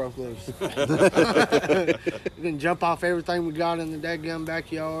hell broke loose. We're gonna jump off everything we got in the daggum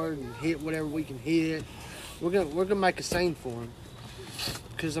backyard and hit whatever we can hit. We're gonna make a scene for him,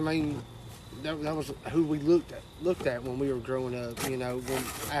 because I mean, that was who we looked at when we were growing up. You know,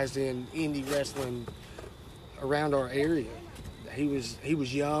 as in indie wrestling around our area. He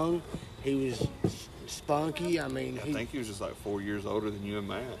was young. He was spunky. I mean, I think he was just like 4 years older than you and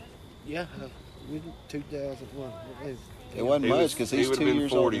Matt. Yeah, we 2001. It wasn't much because he's 2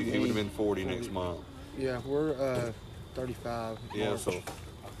 years 40. older. He would have been 40 next month. Yeah, we're 35. Yeah, March. so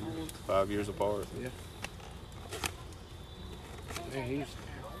 5 years apart. Yeah. Man,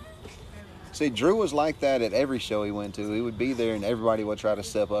 See, Drew was like that at every show he went to. He would be there, and everybody would try to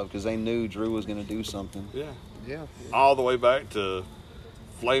step up because they knew Drew was going to do something. Yeah. Yeah. All the way back to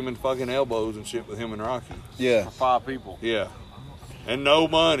flaming fucking elbows and shit with him and Rocky. Yeah. For 5 people. Yeah. And no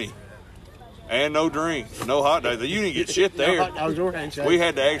money. And no drinks. No hot dogs. You didn't get shit there. No hot dogs or handshakes. We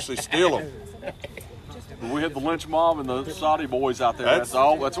had to actually steal them. We had the lynch mob and the Saudi boys out there. That's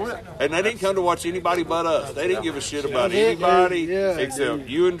all. That's it. And they didn't come to watch anybody but us. They didn't give a shit about That's it, anybody dude. Yeah, except dude.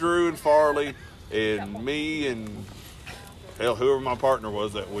 you and Drew and Farley and me and hell, whoever my partner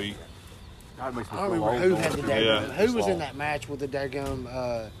was that week. I don't remember who had the daggum. Yeah. Who was in that match with the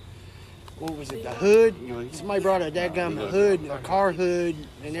daggum? What was it? The hood. Somebody brought a daggum hood, a car hood,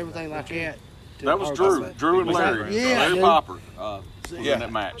 and everything like that. That was Drew. Drew and Larry. Yeah, Larry dude. Popper. Was in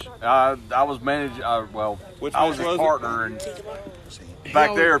that match. I was managing. I was his partner, and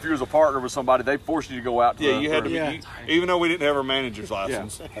back there, if you was a partner with somebody, they forced you to go out. To Yeah, you had to be. Even though we didn't have our manager's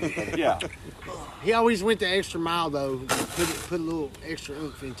license. Yeah. He always went the extra mile though. Put a little extra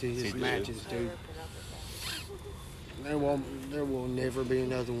oomph into his matches, dude. There will never be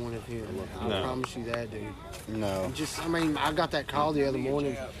another one of him. I promise you that, dude. No. I mean, I got that call the other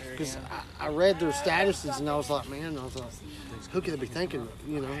morning because I read their statuses and I was like, man, who could it be thinking?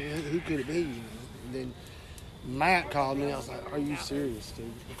 You know, who could it be? You know? And then Matt called me. I was like, are you serious,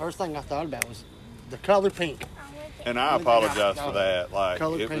 dude? The first thing I thought about was the color pink. And I apologize for that. Like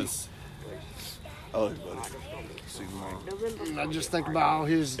Color it pink. was. Oh, buddy. I just think about all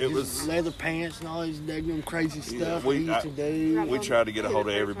his leather pants and all his daggum crazy stuff he used to do. We tried to get a hold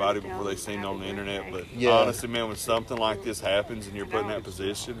of everybody before they seen it on the internet, but honestly, man, when something like this happens and you're put in that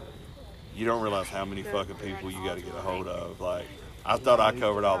position, you don't realize how many fucking people you got to get a hold of. Like, I thought I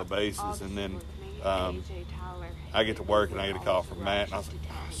covered all the bases, and then I get to work and I get a call from Matt, and I was like,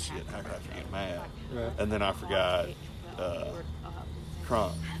 oh shit, how could I forget Matt? Right. And then I forgot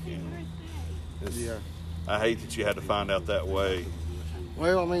Crunk. I hate that you had to find out that way.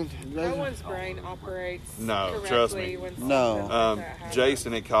 Well, I mean, no one's brain operates. No, trust me. No.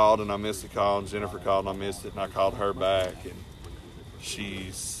 Jason had called and I missed the call, and Jennifer called and I missed it, and I called her back, and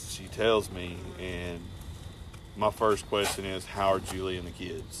she tells me, and my first question is, how are Julie and the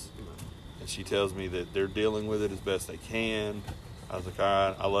kids? And she tells me that they're dealing with it as best they can. I was like, all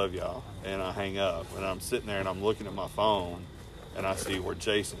right, I love y'all, and I hang up, and I'm sitting there and I'm looking at my phone, and I see where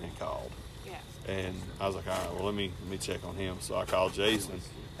Jason had called. And I was like, all right, well, let me check on him. So I called Jason,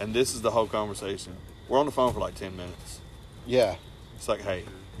 and this is the whole conversation. We're on the phone for like 10 minutes. Yeah. It's like, hey,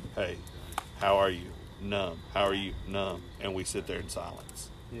 how are you? Numb. How are you? Numb. And we sit there in silence.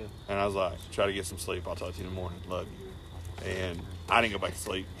 Yeah. And I was like, try to get some sleep. I'll talk to you in the morning. Love you. And I didn't go back to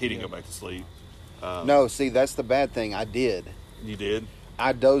sleep. He didn't go back to sleep. No, see, that's the bad thing. I did. You did?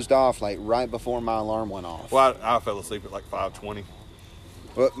 I dozed off like right before my alarm went off. Well, I fell asleep at like 5:20.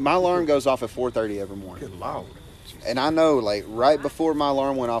 But my alarm goes off at 4:30 every morning. Good Lord. And I know, like, right before my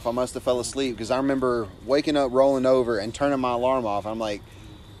alarm went off, I must have fell asleep because I remember waking up, rolling over, and turning my alarm off. I'm like,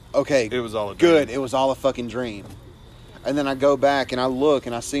 okay, it was all a good. dream. It was all a fucking dream. And then I go back and I look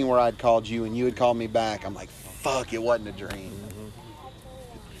and I seen where I'd called you and you had called me back. I'm like, fuck, it wasn't a dream.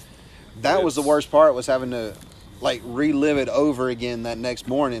 That was the worst part, was having to, like, relive it over again that next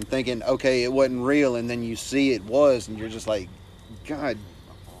morning, thinking, okay, it wasn't real, and then you see it was, and you're just like, God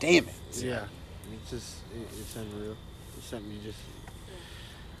damn it. Yeah. It's unreal. It's something you just...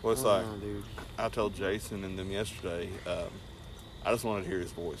 Well, it's I like, don't know, dude. I told Jason and them yesterday, I just wanted to hear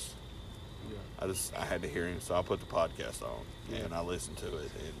his voice. I had to hear him, so I put the podcast on, and I listened to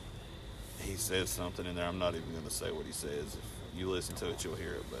it, and he says something in there. I'm not even going to say what he says. If you listen to it, you'll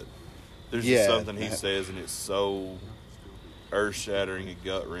hear it, but there's just something he says, and it's so earth-shattering and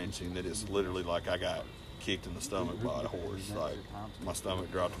gut-wrenching that it's literally like I got kicked in the stomach by a horse. Like, my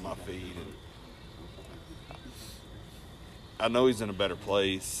stomach dropped to my feet, and I know he's in a better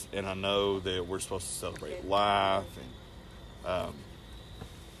place, and I know that we're supposed to celebrate life, and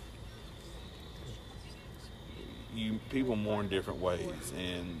people mourn different ways,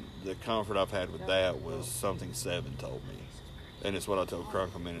 and the comfort I've had with that was something Seven told me, and it's what I told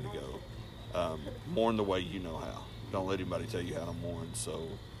Crunk a minute ago. Mourn the way you know how. Don't let anybody tell you how to mourn. So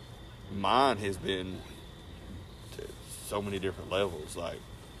mine has been to so many different levels. Like,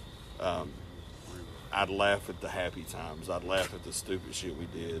 I'd laugh at the happy times. I'd laugh at the stupid shit we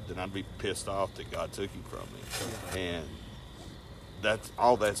did. Then I'd be pissed off that God took him from me. And that's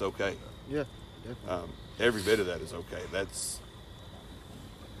okay. Yeah. Every bit of that is okay. That's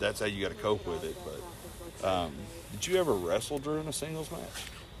how you got to cope with it. But did you ever wrestle during a singles match?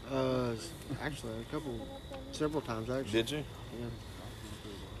 Actually, several times actually. Did you? Yeah.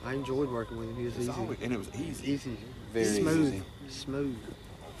 I enjoyed working with him. He was easy. And it was easy. Easy. Very smooth. easy. Smooth.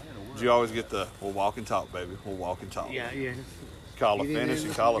 Did you always get the, we'll walk and talk, baby. We'll walk and talk. Yeah. Call a Get in finish there,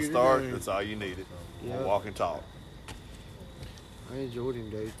 and call a get in start. there. That's all you needed. Yeah. We'll walk and talk. I enjoyed him,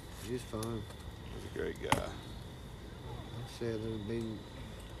 dude. He was fun. He's a great guy. I said there'll be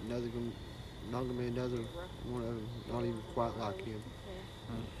not gonna be another one of them, not even quite like him.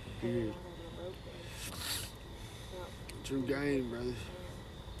 Period. True game, brothers.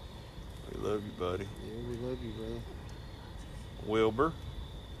 We love you, buddy. Yeah, we love you, brother. Wilbur.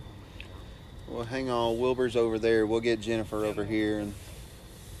 Well, hang on. Wilbur's over there. We'll get Jennifer over here. And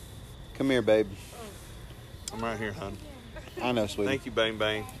come here, babe. I'm right here, honey. I know, sweetie. Thank you, Bang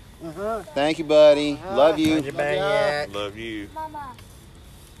Bang. Thank you, buddy. Love you. Love you, Bang Yak. Love you. Mama.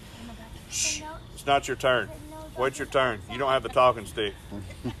 Shh. It's not your turn. Wait your turn. You don't have the talking stick.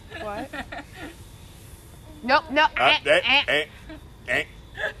 What? Nope. We're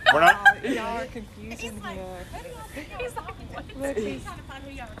not. Y'all are confusing here. Look,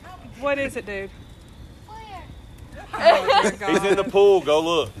 what is it, dude? Oh, dear God. He's in the pool. Go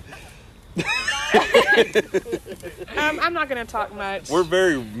look. I'm not going to talk much. We're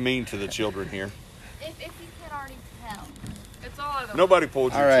very mean to the children here. If you can already tell. It's all over. Nobody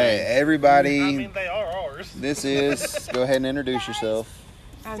pulled your All right, chain. everybody. I mean, they are ours. This is. Go ahead and introduce yourself.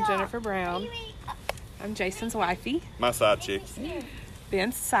 I'm Jennifer Brown. I'm Jason's wifey. My side chick.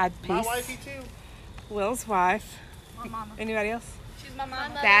 Ben's side piece. My wifey, too. Will's wife. My mama. Anybody else? She's my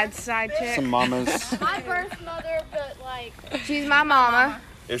mama. Dad's side chick. Some mamas. My birth mother, but like. She's my mama.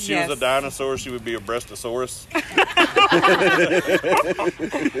 If she was a dinosaur, she would be a breastosaurus.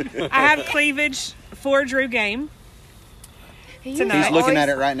 I have cleavage for Drew Game. Tonight. He's looking at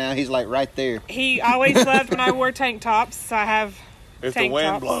it right now. He's like right there. He always loved when I wore tank tops, so I have If tank the wind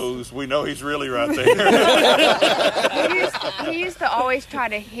tops. blows, we know he's really right there. He used to always try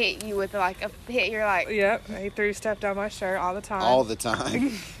to hit you with hit your Yep, he threw stuff down my shirt all the time. All the time.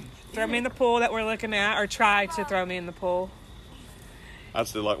 Throw me in the pool that we're looking at, or try to throw me in the pool. I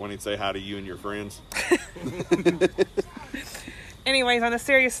still like when he'd say hi to you and your friends. Anyways, on a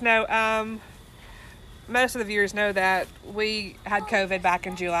serious note, most of the viewers know that we had COVID back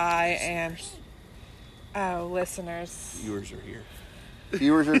in July, and listeners. Viewers are here.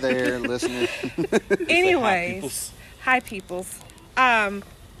 Viewers are there, listeners. Anyways, hi peoples.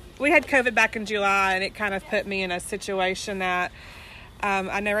 We had COVID back in July, and it kind of put me in a situation that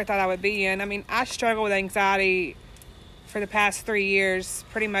I never thought I would be in. I mean, I struggle with anxiety for the past 3 years,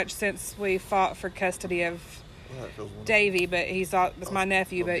 pretty much since we fought for custody of Davey, but he's my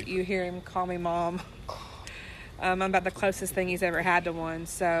nephew, but you hear him call me mom. I'm about the closest thing he's ever had to one,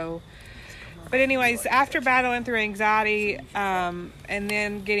 so. But anyways, after battling through anxiety and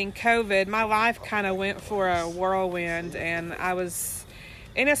then getting COVID, my life kind of went for a whirlwind, and I was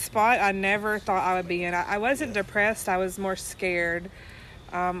in a spot I never thought I would be in. I wasn't depressed, I was more scared.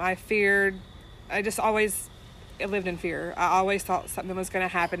 I feared, I lived in fear. I always thought something was going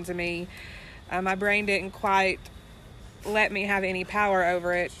to happen to me. My brain didn't quite let me have any power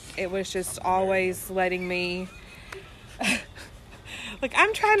over it. It was just always letting me... Like,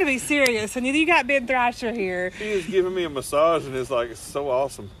 I'm trying to be serious, and you got Ben Thrasher here. He is giving me a massage, and it's like, it's so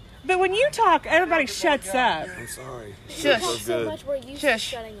awesome. But when you talk, everybody shuts up. I'm sorry. Shush. So So good. much we're used to Shush.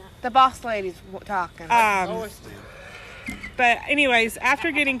 shutting up. The boss lady's talking. But anyways, after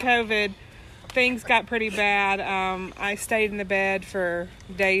getting COVID, things got pretty bad. I stayed in the bed for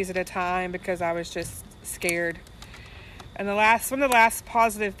days at a time because I was just scared. And one of the last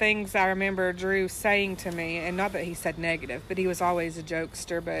positive things I remember Drew saying to me, and not that he said negative, but he was always a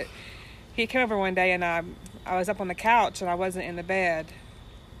jokester, but he came over one day and I was up on the couch and I wasn't in the bed.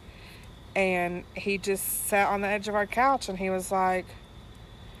 And he just sat on the edge of our couch and he was like,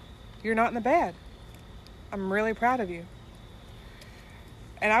 "You're not in the bed. I'm really proud of you."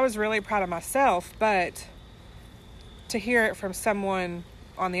 And I was really proud of myself, but to hear it from someone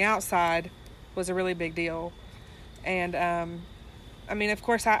on the outside was a really big deal. And, I mean, of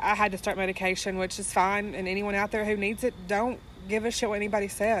course, I had to start medication, which is fine. And anyone out there who needs it, don't give a shit what anybody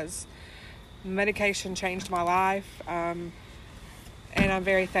says. Medication changed my life, and I'm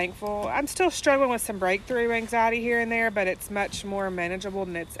very thankful. I'm still struggling with some breakthrough anxiety here and there, but it's much more manageable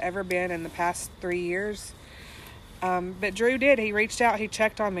than it's ever been in the past 3 years. But Drew did. He reached out. He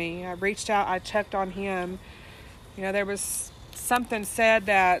checked on me. I reached out. I checked on him. You know, there was something said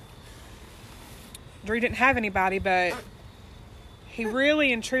that Drew didn't have anybody, but he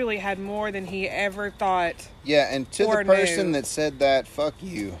really and truly had more than he ever thought. Yeah, and to the or person knew. that said that, fuck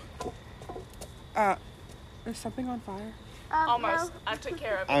you. Is something on fire? Almost. I took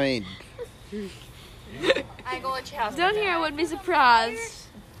care of it. I mean, I ain't gonna let you have Down here, I wouldn't be surprised.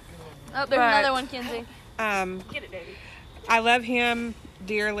 Oh, there's But- another one, Kenzie. Get it, baby. I love him.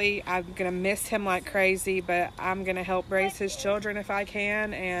 dearly. I'm going to miss him like crazy, but I'm going to help raise his children if I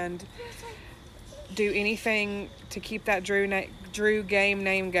can and do anything to keep that Drew game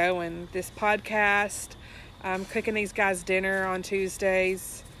name going. This podcast, I'm cooking these guys dinner on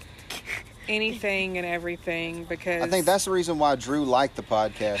Tuesdays. Anything and everything, because I think that's the reason why Drew liked the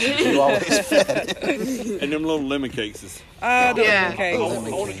podcast. Drew always fed. And them little lemon cases. The lemon cakes. I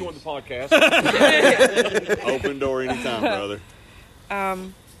want to join the podcast. Open door anytime, brother.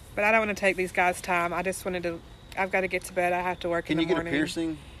 But I don't want to take these guys' time. I just wanted to. I've got to get to bed. I have to work in the morning. Can you get a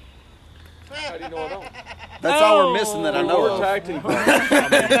piercing? How do you know I don't? That's all we're missing that I know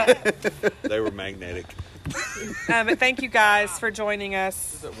of. They were magnetic. But thank you guys for joining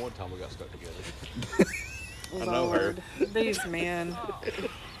us. That one time we got stuck together. I know her. These men.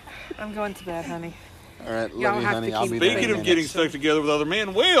 I'm going to bed, honey. All right, Y'all love you, have honey. to I'll keep be moving. there. Speaking of getting stuck together with other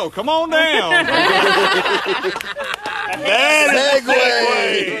men, Will, come on down. That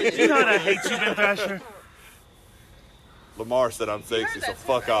Segway. You know what I hate you, Ben Thrasher. Lamar said I'm sexy, so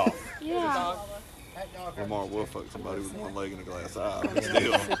fuck off. Yeah. Lamar will fuck somebody with one leg and a glass eye. It's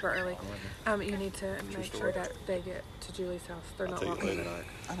Still. super early. You need to make sure that they get to Julie's house. They're not tell you walking in the later.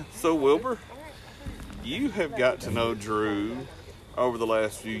 dark. So, Wilbur, you have got to know Drew over the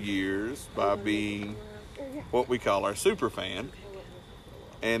last few years by being what we call our super fan.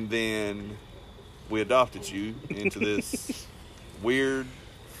 And then we adopted you into this weird,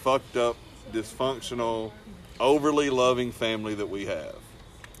 fucked up, dysfunctional, overly loving family that we have.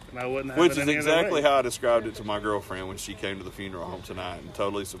 And I wouldn't have Which it is any other exactly way. how I described it to my girlfriend when she came to the funeral home tonight and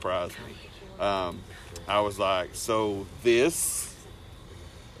totally surprised me. I was like, so this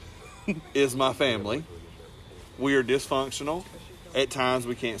is my family. We are dysfunctional. At times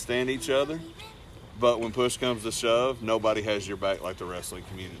we can't stand each other. But when push comes to shove, nobody has your back like the wrestling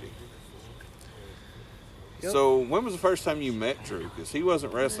community. Yep. So when was the first time you met Drew? Because he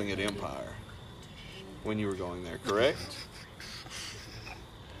wasn't wrestling at Empire when you were going there, correct?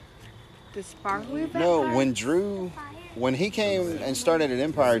 The sparkly No, when he came and started at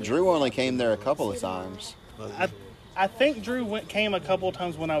Empire, Drew only came there a couple of times. I think Drew came a couple of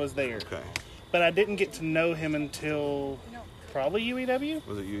times when I was there. Okay. But I didn't get to know him until probably UEW.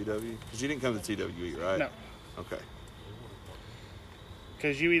 Was it UEW? Because you didn't come to TWE, right? No. Okay.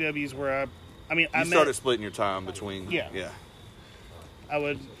 Because UEW is where I You started splitting your time between. Yeah. Yeah. I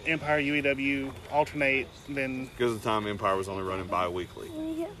would Empire, UEW, alternate, then. Because the time Empire was only running bi-weekly.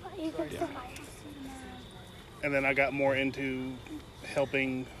 Yeah. And then I got more into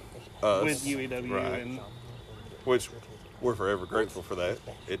helping Us. with UEW. Right. And Which we're forever grateful for that.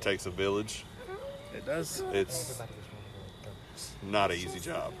 It takes a village. it does. It's not an easy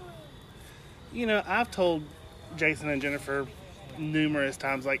job. You know, I've told Jason and Jennifer numerous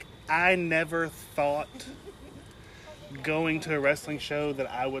times, like, I never thought going to a wrestling show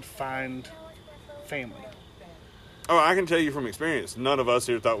that I would find family. Oh, I can tell you from experience, none of us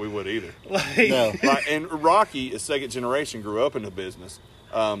here thought we would either. No. And Rocky is second generation, grew up in the business.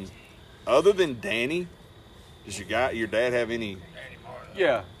 Other than Danny, does your dad have any?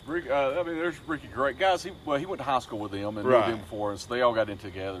 Yeah, Rick, there's Ricky Gray. Guys, he went to high school with them and Right. knew them before, and so they all got in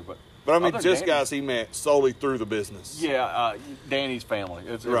together. But I mean, other than just Danny- guys he met solely through the business. Yeah, Danny's family.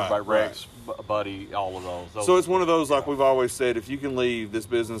 It's Right, everybody, Rex, Buddy, all of those. So it's one of those, like we've always said, if you can leave this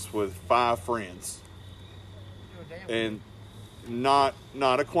business with 5 friends, and not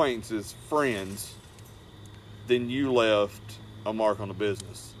acquaintances, friends, then you left a mark on the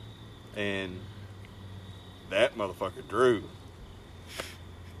business. And that motherfucker Drew.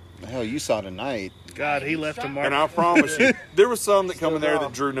 Hell, you saw tonight. God, he left a mark. And I promise you, there was some that come in there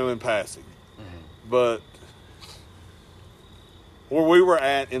that Drew knew in passing. But where we were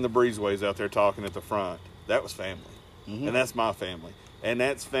at in the breezeways out there talking at the front, that was family. Mm-hmm. And that's my family. And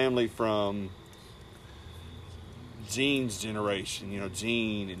that's family from Gene's generation. You know,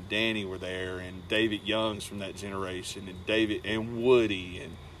 Gene and Danny were there, and David Young's from that generation, and David and Woody,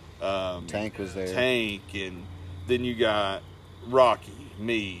 and Tank was there. Tank, and then you got Rocky,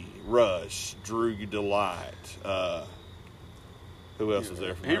 me, Rush, Drew Delight. Who else was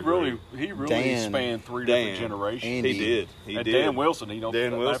there from He our really group? spanned 3 different generations. Andy. He did. He and did. Dan Wilson, Dan matter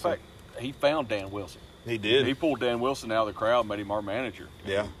of Wilson. fact, he found Dan Wilson. He did. He pulled Dan Wilson out of the crowd, made him our manager.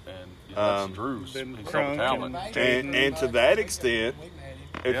 Yeah. And that's Drew's. Then He's Crunk got talent. And to that extent,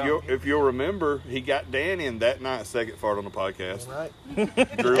 if you'll remember, he got Dan in that night, second fart on the podcast. Right.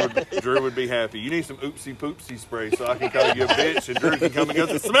 Drew would be happy. You need some oopsie poopsie spray so I can call you a bitch, and Drew can come and go,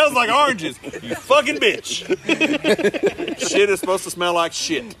 it smells like oranges, you fucking bitch. Shit is supposed to smell like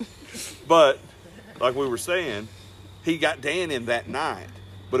shit. But, like we were saying, he got Dan in that night.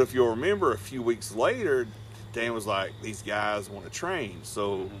 But if you'll remember, a few weeks later, Dan was like, these guys want to train.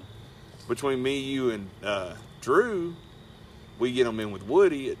 So between me, you, and Drew, we get them in with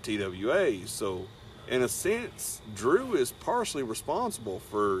Woody at TWA. So in a sense, Drew is partially responsible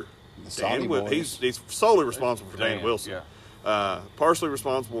for Dan. He's solely responsible for Dan Wilson. Partially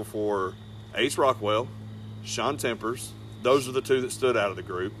responsible for Ace Rockwell, Sean Tempers. Those are the two that stood out of the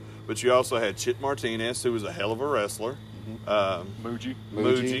group. But you also had Chit Martinez, who was a hell of a wrestler.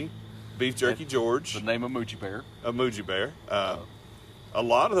 Muji. Beef Jerky George. The name of Muji Bear. Muji Bear. A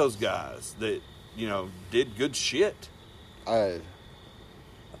lot of those guys that, did good shit.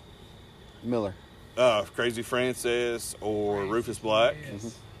 Miller. Crazy Francis or Rufus Black.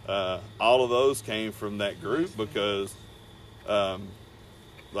 All of those came from that group because, who?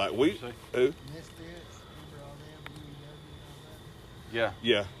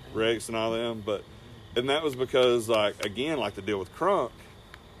 Yeah, Rex and all them. And that was because, the deal with Crunk,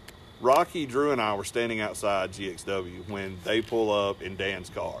 Rocky, Drew, and I were standing outside GXW when they pull up in Dan's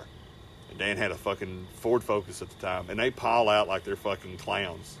car. And Dan had a fucking Ford Focus at the time. And they pile out like they're fucking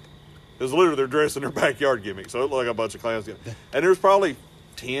clowns. It was literally they're dressed in their backyard gimmick. So it looked like a bunch of clowns. And there was probably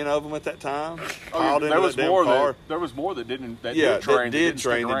 10 of them at that time. There was more that didn't train.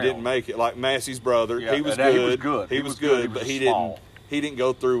 That didn't make it. Like Massey's brother. Yeah, he was good. He was good, but he didn't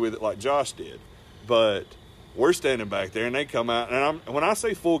go through with it like Josh did. But we're standing back there, and they come out, and when I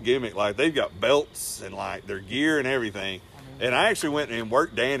say full gimmick, like they've got belts and like their gear and everything. And I actually went and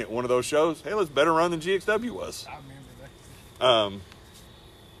worked Dan at one of those shows. Hell, it's better run than GXW was. I remember that.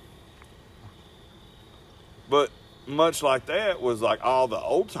 But much like that was like all the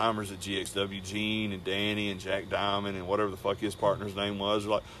old timers at GXW, Gene and Danny and Jack Diamond and whatever the fuck his partner's name was.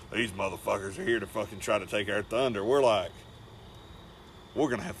 Like, these motherfuckers are here to fucking try to take our thunder. We're like, we're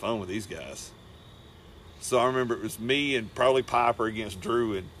going to have fun with these guys. So I remember it was me and probably Piper against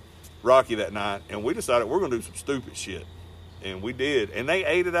Drew and Rocky that night. And we decided we're going to do some stupid shit. And we did. And they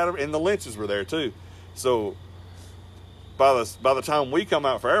ate it out of, and the Lynches were there too. So by the time we come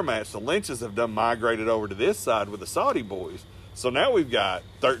out for our match, the Lynches have done migrated over to this side with the Saudi boys. So now we've got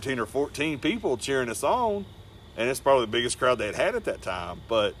 13 or 14 people cheering us on. And it's probably the biggest crowd they had at that time.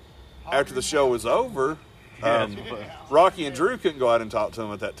 But after the show was over, Rocky and Drew couldn't go out and talk to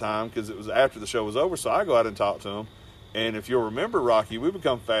him at that time because it was after the show was over. So I go out and talk to him. And if you'll remember, Rocky, we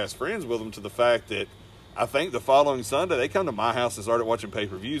become fast friends with him to the fact that I think the following Sunday they come to my house and started watching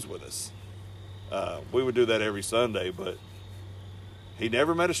pay-per-views with us. We would do that every Sunday, but he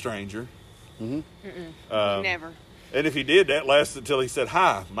never met a stranger. Never. And if he did, that lasted until he said,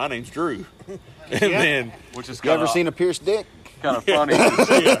 "Hi, my name's Drew." And then, which is you ever seen a pierced dick? Kind of funny.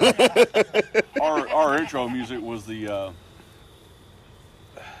 Our intro music was it's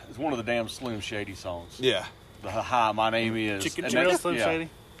one of the damn Slim Shady songs. Yeah. The "Hi, my name is." Chicken Joe Slim Shady.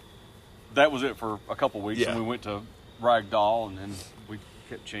 That was it for a couple weeks, and we went to Ragdoll, and then we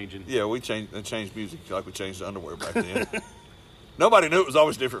kept changing. Yeah, we changed music like we changed the underwear back then. Nobody knew it was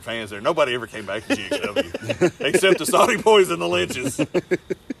always different fans there. Nobody ever came back to GXW except the Saudi boys and the Lynches. That's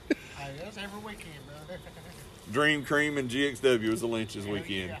every weekend, brother. Dream Cream and GXW was the Lynches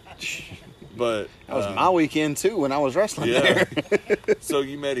weekend. But that was my weekend too when I was wrestling there. So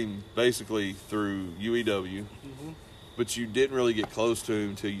you met him basically through UEW, but you didn't really get close to him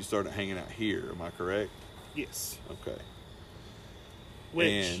until you started hanging out here. Am I correct? Yes. Okay.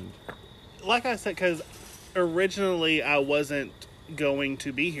 Which, like I said, because originally I wasn't going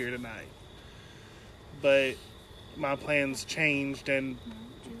to be here tonight, but my plans changed and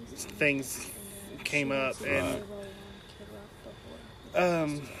things came up, and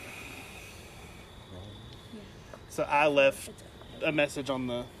so I left a message on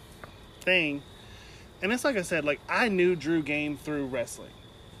the thing, and it's like I said, like I knew Drew Game through wrestling,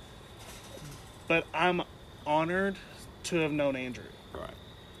 but I'm honored to have known Andrew. Right.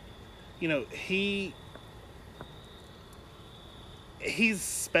 You know, he's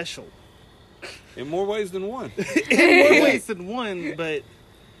special. In more ways than one. In more ways than one, but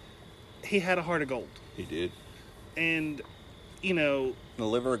he had a heart of gold. He did. And, you know... The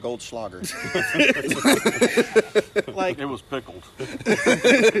liver of Goldschlager. Like it was pickled.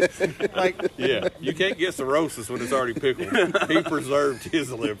 Like, yeah, you can't get cirrhosis when it's already pickled. He preserved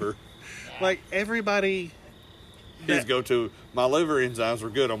his liver. Like, everybody... His go-to, my liver enzymes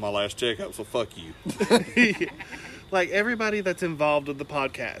were good on my last checkup, so fuck you. Like, everybody that's involved with the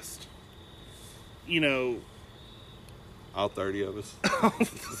podcast, you know... All 30 of us.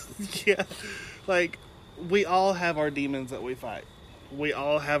 Yeah. Like, we all have our demons that we fight. We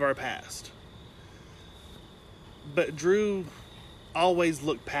all have our past. But Drew always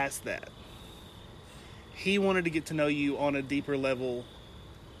looked past that. He wanted to get to know you on a deeper level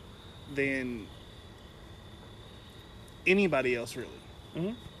than anybody else, really.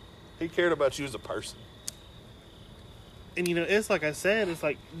 Mm-hmm. He cared about you as a person. And, you know, it's like I said, it's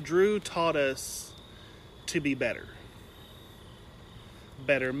like Drew taught us to be better.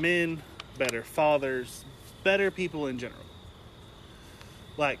 Better men, better fathers, better people in general.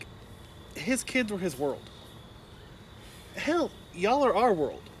 Like, his kids were his world. Hell, y'all are our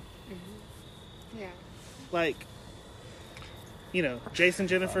world. Yeah. Like, you know, Jason,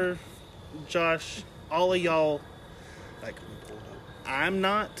 Jennifer, Josh, all of y'all, like, I'm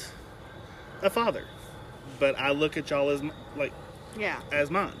not a father, but I look at y'all as, like, as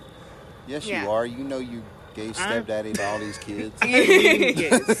mine. Yes, you are. You know you gave stepdaddy to all these kids.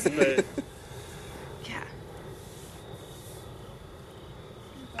 Yes, but yeah.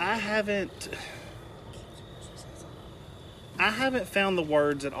 I haven't found the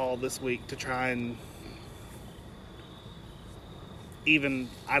words at all this week to try and even,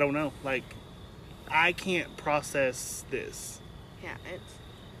 I don't know, like, I can't process this. Yeah, it's...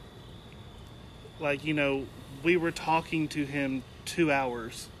 Like, you know, we were talking to him 2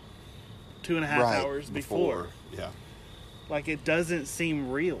 hours, 2.5 hours before. Yeah. Like, it doesn't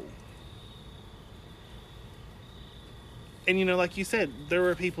seem real. And, you know, like you said, there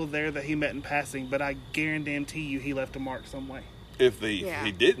were people there that he met in passing, but I guarantee you he left a mark some way. If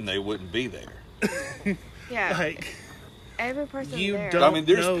he didn't, they wouldn't be there. Yeah. Like, every person you there. don't I mean,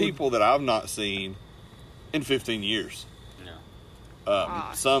 there's know. people that I've not seen in 15 years.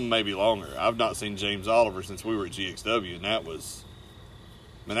 Some maybe longer. I've not seen James Oliver since we were at GXW, and that was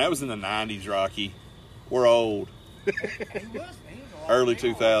in the 90s, Rocky. We're old. Early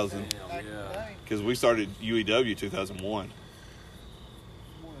 2000. Because we started UEW 2001.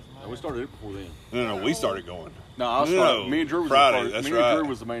 No, we started it before then. No, we started going. No, me and Drew was Friday. the first, That's me right. and Drew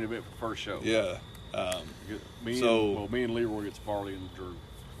was the main event for the first show. Yeah. Me and Leroy gets Farley and Drew.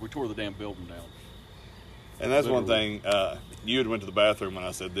 We tore the damn building down. And that's Literally. one thing. You had went to the bathroom when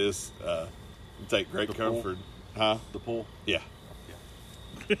I said this. You take great comfort. Huh? The pool? Yeah.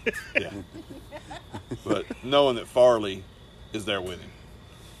 Yeah. But knowing that Farley is there with him.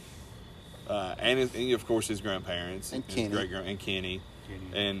 And of course his grandparents. And his Kenny. And Kenny.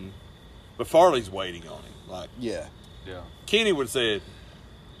 But Farley's waiting on him. Like, yeah. Kenny would have said,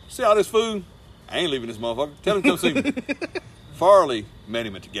 see all this food? I ain't leaving this motherfucker. Tell him to come see me. Farley met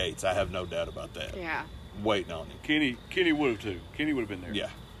him at the gates. I have no doubt about that. Yeah. Waiting on him. Kenny would have too. Kenny would have been there. Yeah.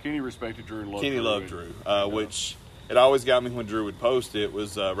 Kenny respected Drew and loved Kenny Drew. loved Drew, which it always got me when Drew would post it.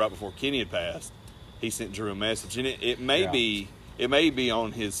 Was right before Kenny had passed. He sent Drew a message, and it may be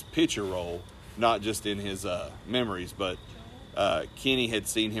on his picture roll, not just in his memories. But Kenny had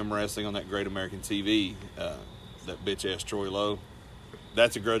seen him wrestling on that Great American TV, that bitch ass Troy Lowe.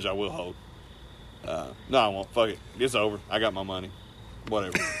 That's a grudge I will hold. No, I won't. Fuck it. It's over. I got my money.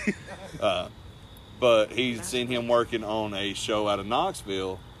 Whatever. But he'd seen him working on a show out of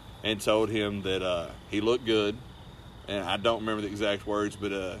Knoxville and told him that he looked good. And I don't remember the exact words,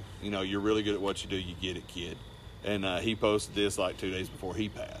 but, you know, you're really good at what you do. You get it, kid. And he posted this like 2 days before he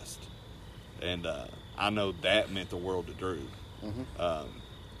passed. And I know that meant the world to Drew. Mm-hmm.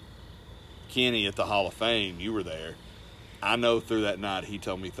 Kenny at the Hall of Fame, you were there. I know through that night he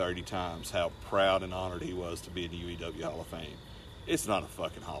told me 30 times how proud and honored he was to be in the UEW Hall of Fame. It's not a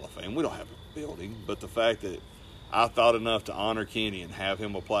fucking Hall of Fame. We don't have a building. But the fact that I thought enough to honor Kenny and have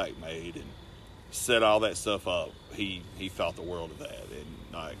him a plaque made and set all that stuff up, he thought the world of that. And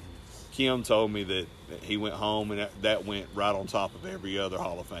like Kim told me that he went home and that went right on top of every other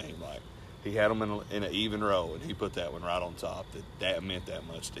Hall of Fame. Like he had them in an even row and he put that one right on top. That meant that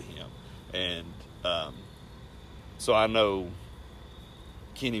much to him. And so I know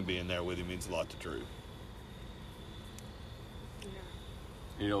Kenny being there with him means a lot to Drew.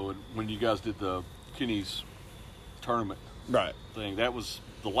 You know, when you guys did the Kenny's tournament thing, that was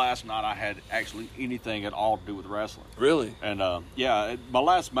the last night I had actually anything at all to do with wrestling. Really? And my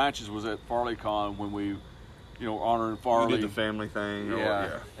last matches was at FarleyCon when we, honoring Farley. You did the family thing.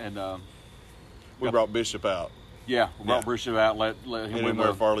 And we brought Bishop out. Yeah, we brought Bishop out. Let him win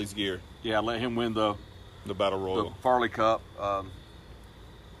wear Farley's gear. Yeah, let him win the Battle Royal, the Farley Cup.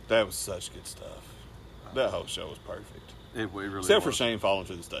 That was such good stuff. That whole show was perfect. It really Except was. for Shane falling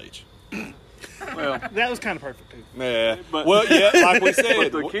to the stage. Well, that was kind of perfect too. Yeah, like we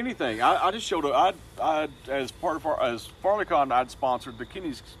said, but the Kenny thing, I just showed up. I as part of as FarleyCon, I'd sponsored the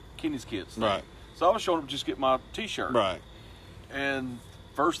Kenny's Kids thing. Right. So I was showing up to just get my T-shirt. Right. And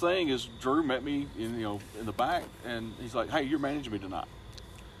first thing is Drew met me in the back, and he's like, "Hey, you're managing me tonight."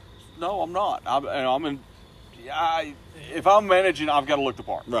 No, I'm not. If I'm managing, I've got to look the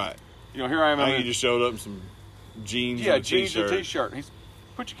part. Right. Here I am. You just showed up in some jeans. Yeah, and a jeans T-shirt. and a T-shirt. He's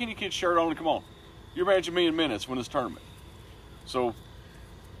put your Kenny Kids shirt on and come on. You're managing me in minutes when this tournament. So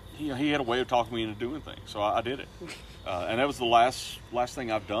he had a way of talking me into doing things, so I did it. And that was the last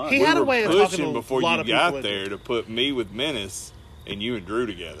thing I've done. He had a way of talking to before a lot you of people got with there it. to put me with Menace and you and Drew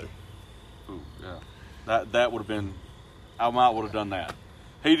together. Ooh, yeah. That would have been, I might would have done that.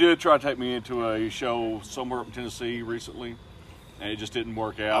 He did try to take me into a show somewhere up in Tennessee recently, and it just didn't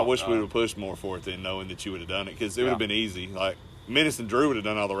work out. I wish we would have pushed more for it then, knowing that you would have done it, because it would have been easy. Like, Menace and Drew would have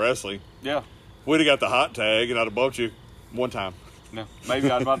done all the wrestling. Yeah. We'd have got the hot tag, and I'd have bumped you one time. No, maybe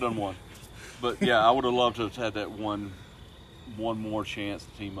I'd not done one. But, yeah, I would have loved to have had that one more chance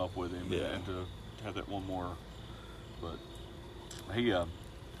to team up with him and to have that one more. But he, I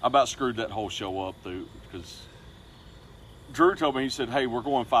about screwed that whole show up, though, because Drew told me, he said, hey, we're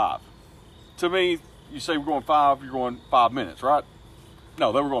going 5. To me, you say we're going 5, you're going 5 minutes, right?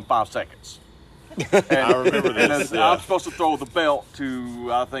 No, they were going 5 seconds. And, I remember this. I'm supposed to throw the belt to,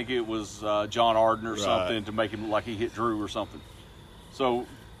 I think it was John Arden or something, to make him look like he hit Drew or something. So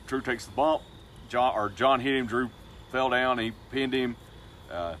Drew takes the bump. John hit him. Drew fell down. And he pinned him.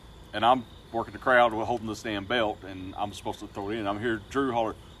 And I'm working the crowd holding this damn belt, and I'm supposed to throw it in. I'm here. Drew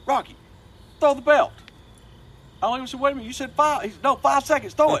holler, Rocky, throw the belt. I only said, wait a minute, you said 5. He said, no, 5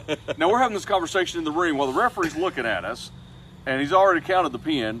 seconds, throw it. Now we're having this conversation in the ring while the referee's looking at us, and he's already counted the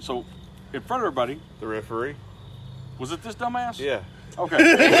pin. So in front of everybody, the referee, was it this dumbass? Yeah. Okay.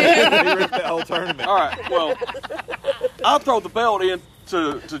 He ripped that whole tournament. All right. Well, I throw the belt in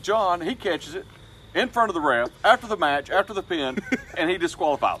to John. He catches it in front of the ref after the match, after the pin, and he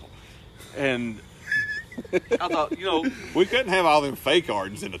disqualifies him. And I thought, we couldn't have all them fake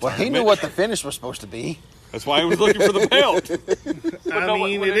Ardens in the Well, tournament. he knew what the finish was supposed to be. That's why he was looking for the belt. I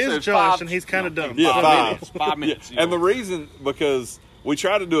mean, it is Josh, and he's kind of dumb. Yeah, 5 minutes. And the reason, because we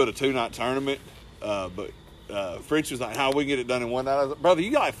tried to do it a 2-night tournament, but French was like, how we can get it done in one night? I was like, brother,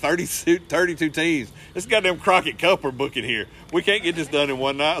 you got like 32 teams. This goddamn Crockett Cup we're booking here. We can't get this done in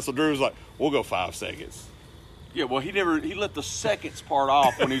one night. So Drew was like, we'll go 5 seconds. Yeah, well, he let the seconds part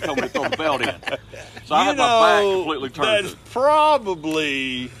off when he told me to throw the belt in. So I had my back completely turned. That's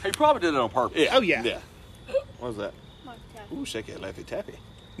probably... He probably did it on purpose. Yeah. Oh, yeah. Yeah. What was that? Ooh, shake that Laffy Taffy.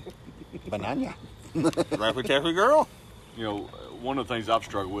 Banana. Laffy Taffy girl. One of the things I've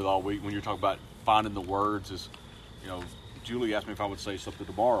struggled with all week when you're talking about finding the words is, Julie asked me if I would say something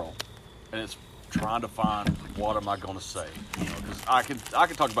tomorrow, and it's trying to find what am I going to say. Because I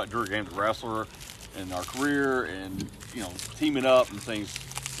can talk about Drew Game, the wrestler, and our career, and teaming up and things.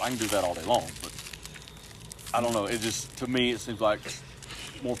 I can do that all day long, but I don't know. It just, to me, it seems like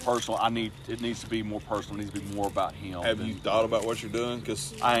more personal. It needs to be more personal. It needs to be more about him. Have you thought about what you're doing?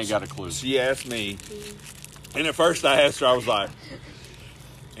 Because I ain't got a clue. She asked me, and at first I asked her, I was like,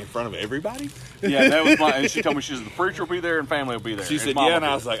 in front of everybody? Yeah, that was and she told me she said the preacher will be there and family will be there. She said, yeah, and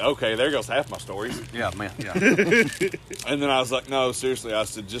I was like, okay, there goes half my stories. Yeah, man, yeah. And then I was like, no, seriously, I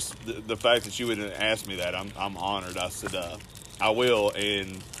said, just the fact that you would ask me that, I'm honored. I said, I will,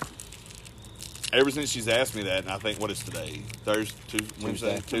 and ever since she's asked me that, and I think, what is today?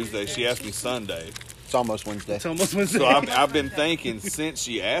 Tuesday. She asked me Sunday. It's almost Wednesday. So I've been thinking since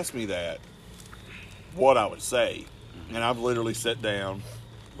she asked me that, what I would say. And I've literally sat down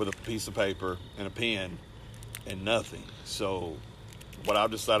with a piece of paper and a pen and nothing. So what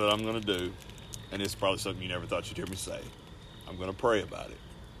I've decided I'm going to do, and it's probably something you never thought you'd hear me say, I'm going to pray about it.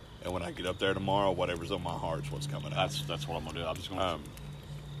 And when I get up there tomorrow, whatever's on my heart is what's coming out. That's what I'm going to do. I'm just going to...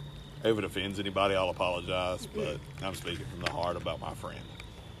 If it offends anybody, I'll apologize, but I'm speaking from the heart about my friend.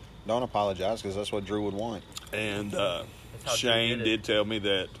 Don't apologize, because that's what Drew would want. And Shane did tell me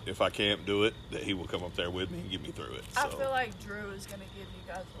that if I can't do it, that he will come up there with me and get me through it. So I feel like Drew is going to give you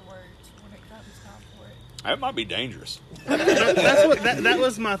guys the words when it comes time for it. that might be dangerous. That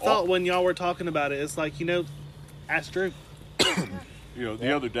was my thought when y'all were talking about it. It's like, ask Drew.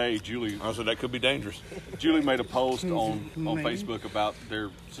 The other day, Julie... I said that could be dangerous. Julie made a post on Facebook about their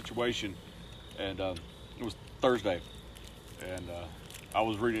situation, and it was Thursday, and I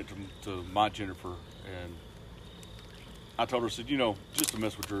was reading it to my Jennifer, and I told her, I said, just to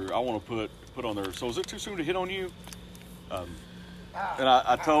mess with Drew, I want to put on there, so is it too soon to hit on you? And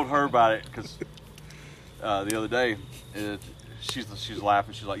I told her about it, because the other day, she's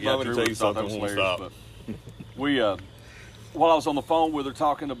laughing, she's like, yeah, Drew would have thought that was hilarious, but we... while I was on the phone with her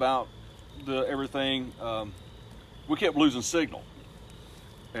talking about everything, we kept losing signal.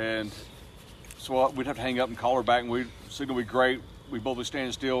 And so we'd have to hang up and call her back, and signal would be great. We'd both be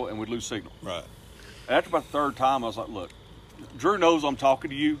standing still, and we'd lose signal. Right. And after about the third time, I was like, look, Drew knows I'm talking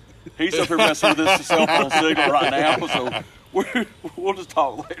to you. He's up here messing with this cell phone signal right now, so we'll just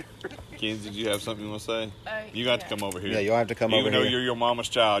talk later. Kenzie, did you have something you want to say? You got to come over here. Yeah, you'll have to come over here. Even though you're your mama's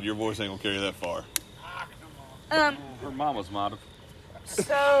child, your voice ain't going to carry that far. Her mama's might have.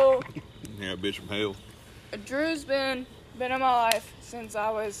 So Yeah, bitch from hell. Drew's been in my life since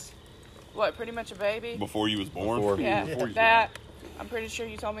I was, pretty much a baby. Before you was born? Yeah, Before you was that. I'm pretty sure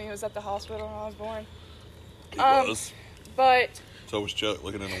you told me he was at the hospital when I was born. He was. But So was Chuck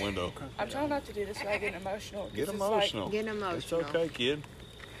looking in the window. I'm trying not to do this without getting emotional. 'cause Get it's emotional. like- Get emotional. It's okay, kid.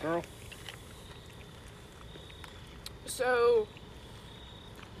 Girl. So,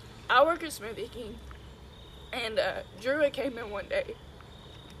 I work at Smoothie King, and Drew came in one day,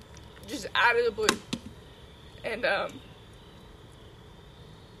 just out of the blue, and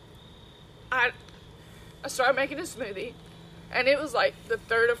I started making a smoothie, and it was like the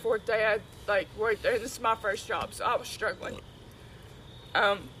third or fourth day I worked there. This is my first job, so I was struggling.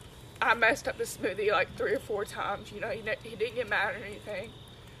 I messed up the smoothie like 3 or 4 times. He didn't get mad or anything.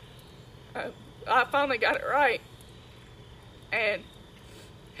 I finally got it right. And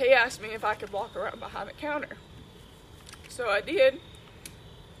he asked me if I could walk around behind the counter. So I did.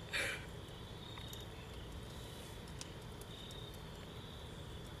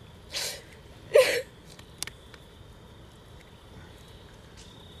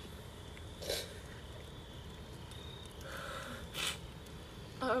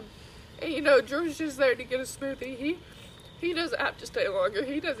 And Drew's just there to get a smoothie. He doesn't have to stay longer.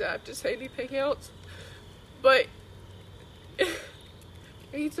 He doesn't have to say anything else. But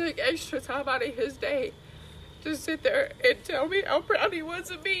he took extra time out of his day to sit there and tell me how proud he was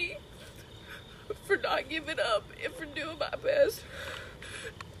of me for not giving up and for doing my best.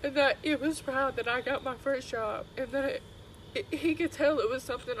 And that he was proud that I got my first job. And that he could tell it was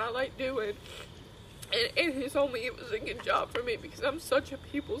something I liked doing. And he told me it was a good job for me because I'm such a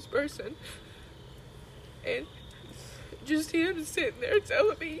people's person. And just him sitting there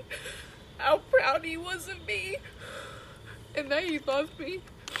telling me how proud he was of me and that he loved me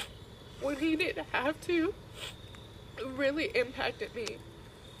when he didn't have to, it really impacted me.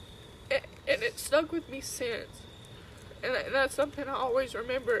 And it stuck with me since. And that's something I always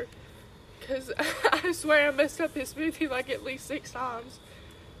remember, because I swear I messed up his smoothie like at least 6 times,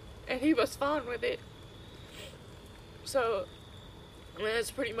 and he was fine with it. So,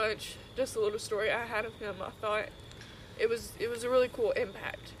 that's pretty much just a little story I had of him. I thought it was a really cool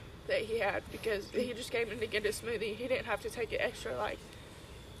impact that he had, because he just came in to get his smoothie. He didn't have to take an extra,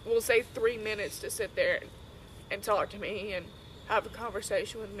 we'll say 3 minutes to sit there and talk to me and have a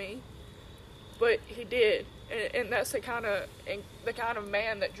conversation with me. But he did, and that's the kind of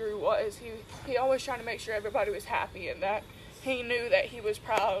man that Drew was. He always tried to make sure everybody was happy, and that he knew that he was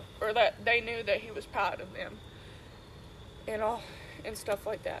proud, or that they knew that he was proud of them, and stuff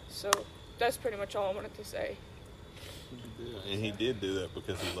like that. So that's pretty much all I wanted to say. Yeah, and he did do that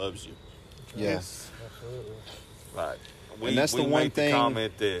because he loves you. Yes. Absolutely. Right. And that's the one thing. The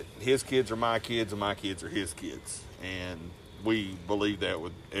comment that his kids are my kids and my kids are his kids, and we believe that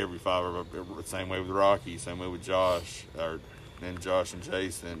with every 5 of them. Same way with Rocky, same way with Josh, and Josh and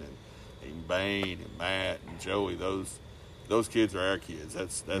Jason, and Bane and Matt and Joey. Those kids are our kids.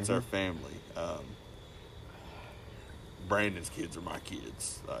 That's our family. Brandon's kids are my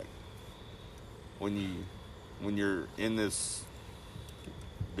kids. Like when you're in this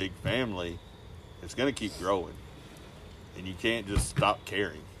big family, it's gonna keep growing, and you can't just stop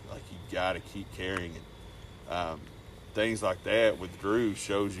caring. Like, you gotta keep caring. And things like that with Drew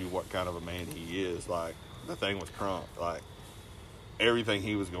shows you what kind of a man he is. Like the thing with Crump, like everything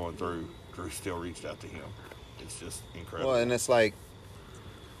he was going through, Drew still reached out to him. It's just incredible. Well, and it's like,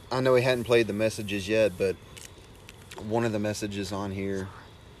 I know he hadn't played the messages yet, but one of the messages on here,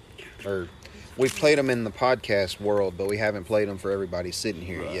 or we've played them in the podcast world, but we haven't played them for everybody sitting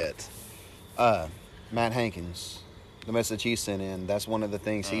here yet. Matt Hankins, the message he sent in, that's one of the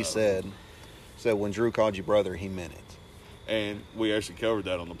things he said. So when Drew called you brother, he meant it. And we actually covered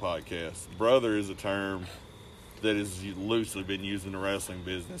that on the podcast. Brother is a term that is loosely been used in the wrestling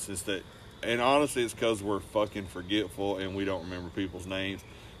business. And honestly, it's because we're fucking forgetful and we don't remember people's names.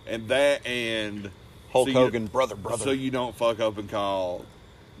 And Hulk Hogan, brother. So you don't fuck up and call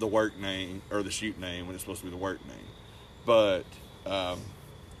the work name or the shoot name when it's supposed to be the work name. But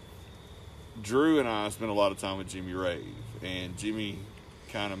Drew and I spent a lot of time with Jimmy Rave, and Jimmy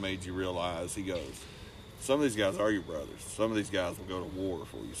kind of made you realize, he goes, some of these guys are your brothers. Some of these guys will go to war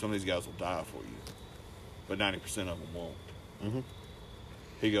for you. Some of these guys will die for you. But 90% of them won't. Mm-hmm.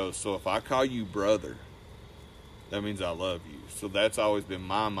 He goes, so if I call you brother, that means I love you. So that's always been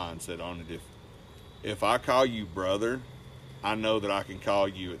my mindset on it. If I call you brother, I know that I can call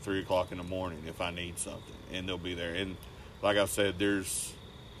you at 3 o'clock in the morning if I need something, and they'll be there. And like I said, there's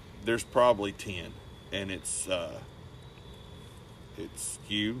probably 10, and it's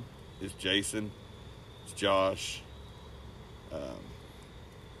you, it's Jason, It's Josh.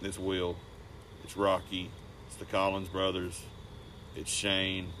 It's Will. It's Rocky. It's the Collins brothers. It's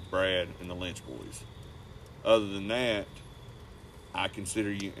Shane, Brad, and the Lynch boys. Other than that, I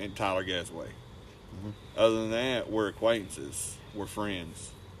consider you, and Tyler Gasway. Other than that, we're acquaintances. We're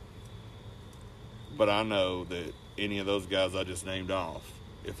friends. But I know that any of those guys I just named off,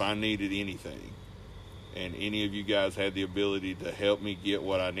 if I needed anything, and any of you guys had the ability to help me get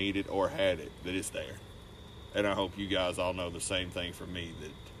what I needed or had it, that it's there. And I hope you guys all know the same thing from me,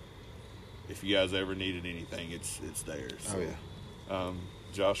 that if you guys ever needed anything, it's there. So, oh, yeah.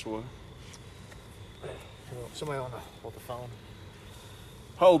 Joshua? Somebody want to hold the phone?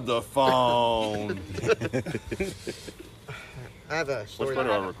 Hold the phone. I have a story. Which way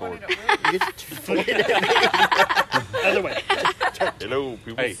do I record? Other way. Hello,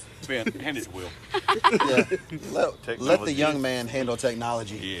 people. Hey, Ben, hand it to Will. Yeah. Let the young man handle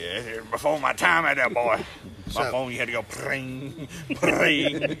technology. Yeah, before my time at that boy. My phone, you had to go pring,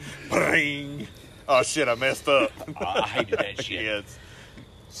 pring, pring. Oh, shit, I messed up. I hated that shit. Yes.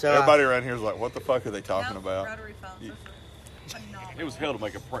 So everybody around here is like, what the fuck are they talking about? Rotary phones. It was hell to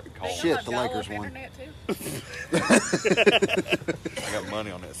make a prank call. Shit, the Lakers won. I got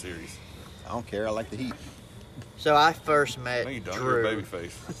money on that series. I don't care. I like the Heat. So I first met No, you don't. Drew. You're a baby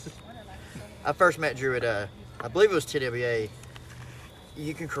face. I first met Drew at I believe it was TWA.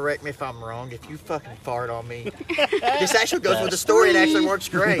 You can correct me if I'm wrong. If you fucking fart on me, this actually goes with the story. It actually works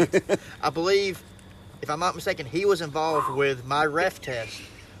great. I believe, if I'm not mistaken, he was involved with my ref test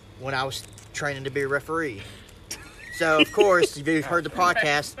when I was training to be a referee. So of course, if you've heard the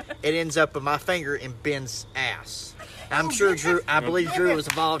podcast, it ends up with my finger in Ben's ass. I'm sure Drew. I believe Drew was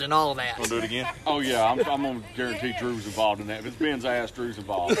involved in all of that. Want to do it again? Oh yeah, I'm gonna guarantee Drew's involved in that. If it's Ben's ass, Drew's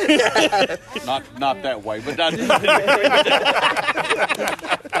involved. not that way, but that's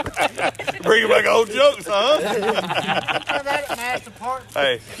bringing back old jokes, huh? Apart.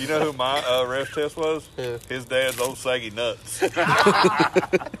 Hey, you know who my ref test was? Who? His dad's old saggy nuts.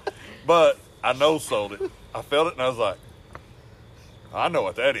 But I no-sold it. I felt it and I was like, I know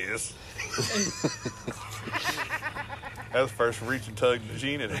what that is. That was the first reach and tug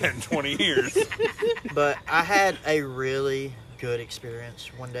machine it had in 20 years. But I had a really good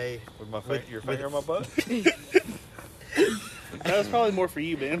experience one day. With your finger in my butt? That was probably more for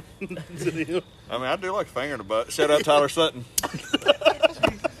you, Ben. I mean, I do like a finger in the butt. Shout out Tyler Sutton.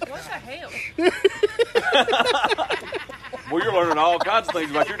 What the hell? well, you're learning all kinds of things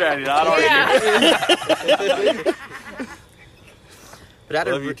about your daddy. I already. But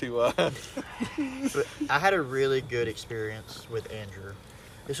Love you too. But I had a really good experience with Andrew.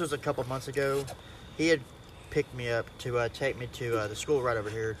 This was a couple months ago. He had picked me up to take me to the school right over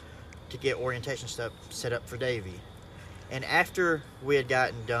here to get orientation stuff set up for Davey. And after we had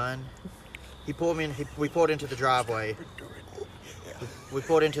gotten done, he pulled me in. We pulled into the driveway. We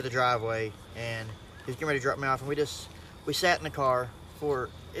pulled into the driveway, and he was getting ready to drop me off. And we sat in the car for,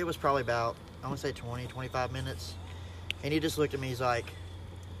 it was probably about, I want to say 20, 25 minutes. And he just looked at me. He's like,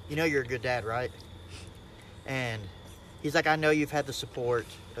 you know you're a good dad, right? And he's like, I know you've had the support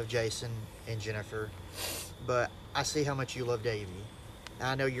of Jason and Jennifer, but I see how much you love Davey. And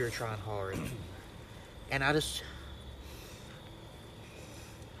I know you're trying hard. And I just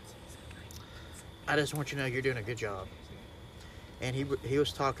want you to know you're doing a good job. And he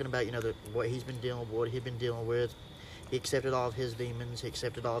was talking about, you know, what he's been dealing with, what he'd been dealing with. He accepted all of his demons. He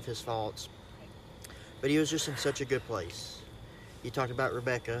accepted all of his faults. But he was just in such a good place. He talked about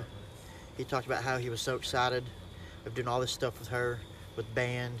Rebecca. He talked about how he was so excited of doing all this stuff with her, with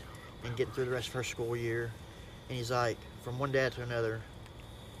band, and getting through the rest of her school year. And he's like, from one dad to another,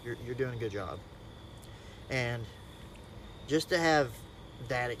 you're doing a good job. And just to have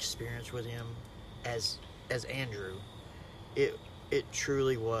that experience with him as Andrew, it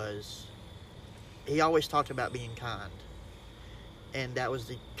truly was. He always talked about being kind. And that was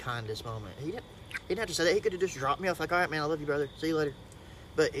the kindest moment. He didn't have to say that. He could have just dropped me off like, all right, man, I love you, brother. See you later.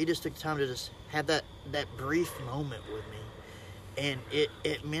 But he just took the time to just have that brief moment with me. And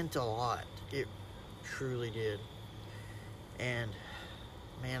it meant a lot. It truly did. And,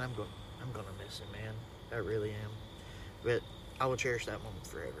 man, I'm gonna miss him, man. I really am. But I will cherish that moment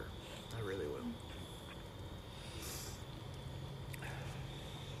forever. I really will.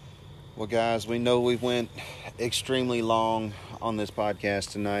 Well, guys, we know we went extremely long on this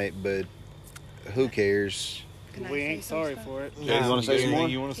podcast tonight, but who cares? We ain't sorry for it. Yeah, you want to say some more?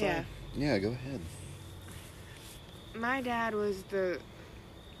 You want to say? Yeah. Yeah, go ahead. My dad was the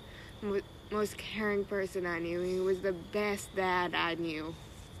most caring person I knew. He was the best dad I knew.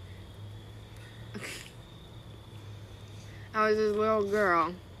 I was his little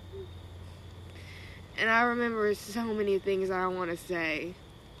girl. And I remember so many things I want to say.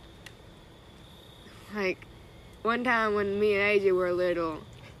 Like, one time when me and AJ were little,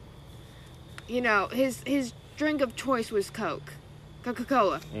 you know, his drink of choice was Coke.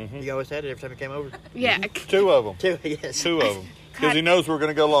 Coca-Cola. Mm-hmm. You always had it every time he came over. Yeah. Mm-hmm. Two of them. Yes. Two of them. Because he knows we're going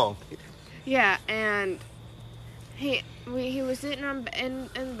to go long. Yeah, and he was sitting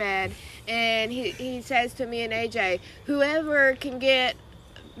in bed, and he says to me and AJ, whoever can get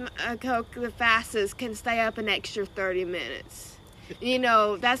a Coke the fastest can stay up an extra 30 minutes. You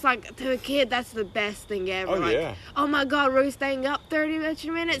know, that's like, to a kid, that's the best thing ever. Oh, like, yeah. oh my God, we're staying up 30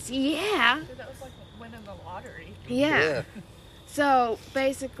 extra minutes? Yeah. That was like winning the lottery. Yeah. So,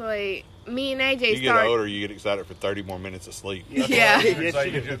 basically, me and AJ You get older, you get excited for 30 more minutes of sleep. Yeah. You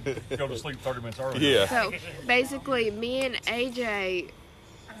go to sleep 30 minutes early. Yeah. So, basically, me and AJ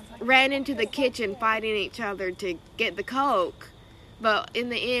ran into the kitchen fighting each other to get the Coke. But in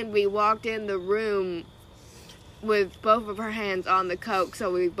the end, we walked in the room with both of our hands on the Coke,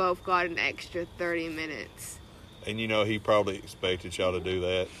 so we both got an extra 30 minutes. And you know, he probably expected y'all to do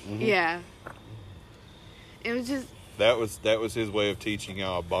that. Mm-hmm. Yeah. It was just... That was his way of teaching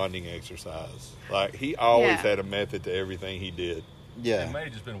y'all a bonding exercise. Like, he always had a method to everything he did. Yeah. It may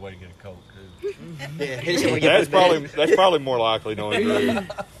have just been a way to get a Coke, too. That's probably more likely, knowing Drew.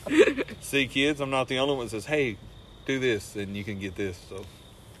 See, kids, I'm not the only one that says, hey, do this, and you can get this. So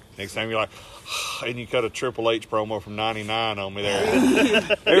next time you're like, and you cut a Triple H promo from 99 on me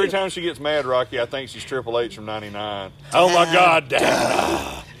there. Every time she gets mad, Rocky, I think she's Triple H from 99. Oh, my God,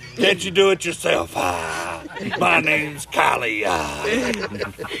 Dad. Can't you do it yourself? My name's Kylie.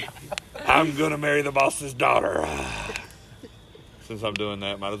 I'm going to marry the boss's daughter. Since I'm doing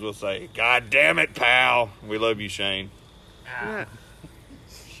that, might as well say, God damn it, pal. We love you, Shane.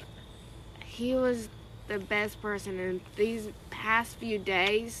 He was the best person. And these past few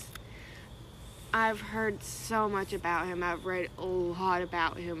days, I've heard so much about him. I've read a lot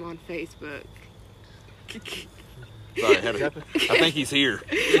about him on Facebook. Sorry, I think he's here.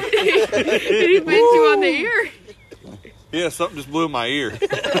 Did he bit you on the ear? Yeah, something just blew in my ear.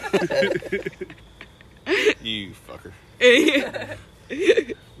 You fucker.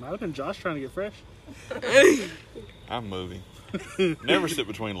 Might have been Josh trying to get fresh. I'm moving. Never sit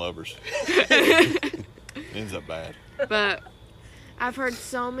between lovers. Ends up bad. But I've heard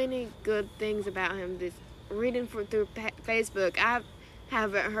so many good things about him. This reading through Facebook, I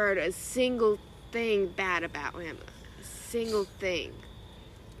haven't heard a single thing bad about him. A single thing.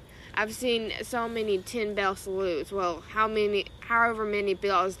 I've seen so many 10-bell salutes. Well, however many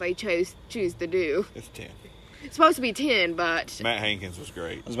bells they choose to do. It's 10. It's supposed to be 10, but... Matt Hankins was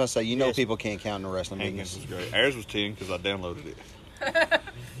great. I was about to say, people can't count in the wrestling Hankins business. was great. Ours was 10 because I downloaded it.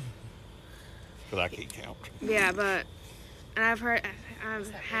 Because I can't count. Yeah, but I've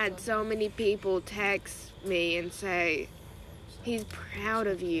had so many people text me and say, he's proud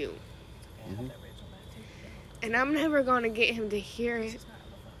of you. Mm-hmm. And I'm never going to get him to hear it.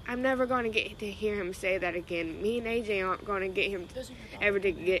 I'm never going to get to hear him say that again. Me and AJ aren't going to get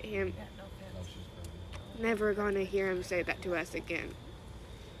him never going to hear him say that to us again.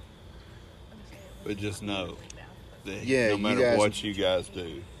 But just know that no matter what you guys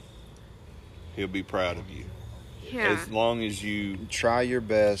do, he'll be proud of you. Yeah. As long as you try your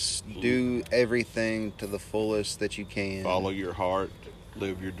best, do everything to the fullest that you can. Follow your heart,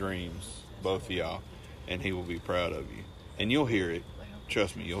 live your dreams, both of y'all, and he will be proud of you. And you'll hear it.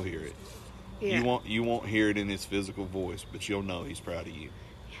 Trust me, you'll hear it. Yeah. You won't hear it in his physical voice, but you'll know he's proud of you.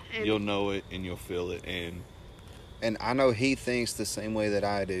 And you'll know it and you'll feel it. And I know he thinks the same way that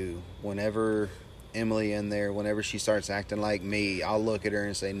I do. Whenever Emily in there, whenever she starts acting like me, I'll look at her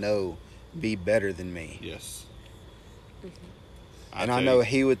and say, no, be better than me. Yes. Mm-hmm. And I know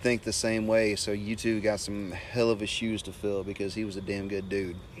he would think the same way. So you two got some hell of a shoes to fill because he was a damn good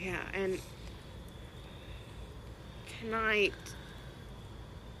dude. Yeah, and tonight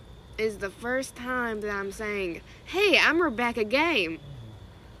is the first time that I'm saying, hey, I'm Rebecca Game,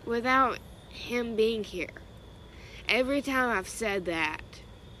 without him being here. Every time I've said that.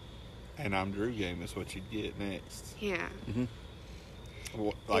 And I'm Drew Game is what you'd get next. Yeah. Mm-hmm.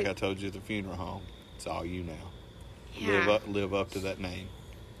 Like I told you at the funeral home, it's all you now. Yeah. Live up to that name.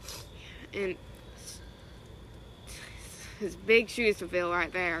 And it's big shoes to fill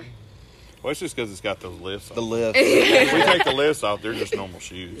right there. Well, it's just because it's got those lifts on. The lifts. If we take the lifts off, they're just normal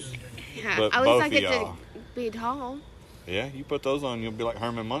shoes. Yeah, but at both least I get y'all, to be tall. Yeah, you put those on, you'll be like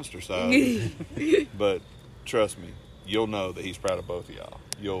Herman Munster size. But trust me, you'll know that he's proud of both of y'all.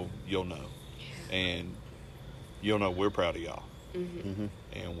 You'll know. And you'll know we're proud of y'all. Mm-hmm.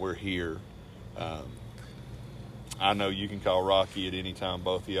 And we're here I know you can call Rocky at any time,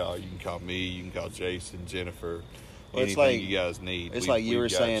 both of y'all. You can call me, you can call Jason, Jennifer, Well, it's anything like you guys need. It's like you were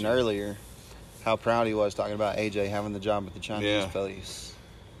got saying you. earlier, how proud he was talking about AJ having the job at the Chinese Yeah. place.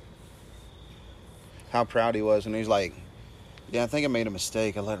 How proud he was, and he's like, "Yeah, I think I made a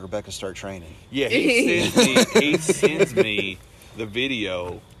mistake. I let Rebecca start training." Yeah, he sends me the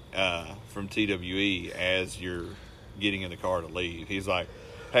video from TWE as you're getting in the car to leave. He's like,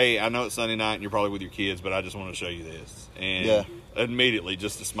 "Hey, I know it's Sunday night and you're probably with your kids, but I just want to show you this." And Yeah. immediately,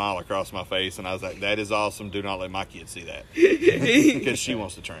 just a smile across my face, and I was like, "That is awesome. Do not let my kids see that," because she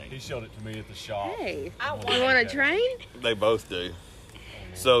wants to train. He showed it to me at the shop. Hey, you want to train? They both do.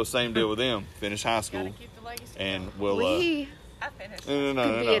 So same deal with them. Finish high school, and we'll. We. No.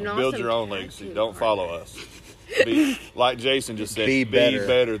 Could be an Build awesome your own tag legacy. team Don't follow us. Be, like Jason just said, Be be better.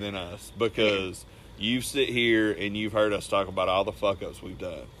 better than us, because you sit here and you've heard us talk about all the fuck ups we've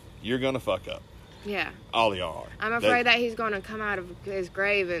done. You're gonna fuck up. Yeah. All y'all are. I'm afraid that he's going to come out of his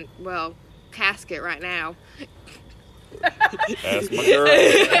grave and, well, casket right now. That's my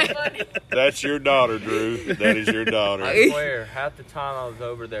girl. That's your daughter, Drew. That is your daughter. I swear, half the time I was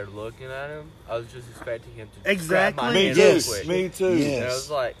over there looking at him, I was just expecting him to grab my Me hand too. real quick. Me too. And I was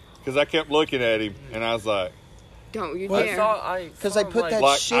like, because I kept looking at him, and I was like, Don't you I dare. saw, Because they put that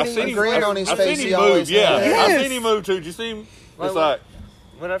I shitty seen him- grin on his I face seen he him always move. Yeah, has. I seen him move too. Did you see him? It's Like, like,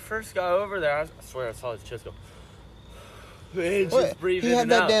 when I first got over there, I swear I saw his chest go. And What? just breathe He in had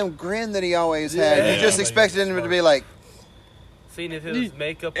and that out. damn grin that he always had. Yeah. You just expected him to be like, Seeing if it was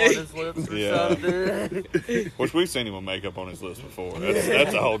makeup on his lips or yeah. something. Which we've seen him with makeup on his lips before.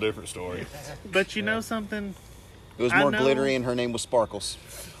 That's a whole different story. But you know something? it was I more know- glittery and her name was Sparkles.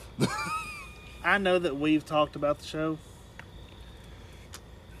 I know that we've talked about the show.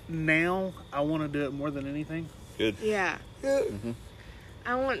 Now, I want to do it more than anything. Good. Yeah. Mm-hmm.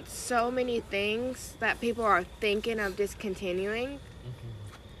 I want so many things that people are thinking of discontinuing.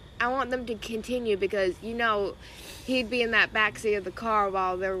 I want them to continue because, you know, he'd be in that backseat of the car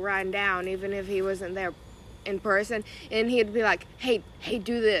while they're riding down, even if he wasn't there in person. And he'd be like, hey,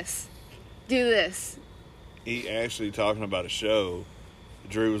 do this. Do this. He actually talking about a show.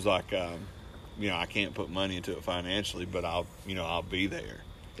 Drew was like, I can't put money into it financially, but I'll be there.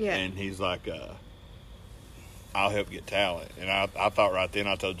 Yeah. And he's like, I'll help get talent. And I thought right then,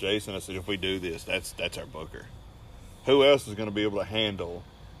 I told Jason, I said, if we do this, that's our booker. Who else is going to be able to handle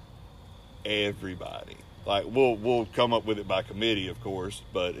everybody? Like, we'll come up with it by committee, of course,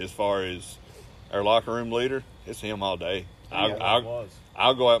 but as far as our locker room leader, it's him all day.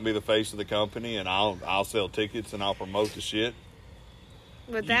 I'll go out and be the face of the company, and I'll sell tickets and I'll promote the shit.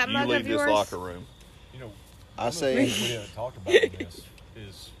 But that you mug leave of this yours, locker room. You know, I one of the say- things we didn't talk about in this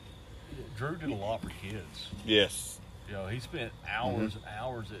is Drew did a lot for kids. Yes. You know, he spent hours and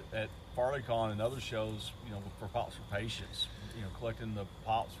hours at FarleyCon and other shows, for Pops for Patients, collecting the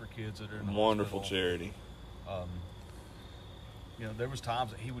pops for kids that are in the Wonderful hospital. charity. There was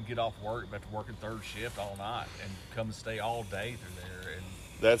times that he would get off work after working third shift all night and come and stay all day through there. And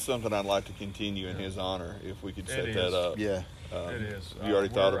That's something I'd like to continue in his honor, if we could set It that is. up. Yeah. it is. You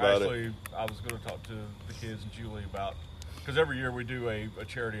already thought about actually, it? I was going to talk to the kids and Julie about, because every year we do a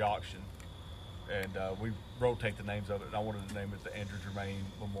charity auction, and we rotate the names of it, and I wanted to name it the Andrew Germain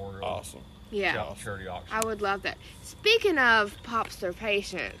Memorial Awesome. Yeah. Charity Auction. I would love that. Speaking of Pops for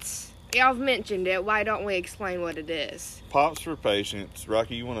Patients, y'all have mentioned it. Why don't we explain what it is? Pops for Patients.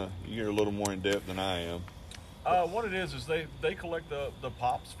 Rocky, you're a little more in depth than I am. What it is they collect the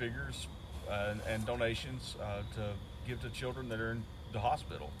Pops figures and donations to give to children that are in the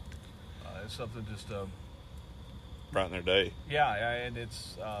hospital. It's something just Brighten their day. yeah, and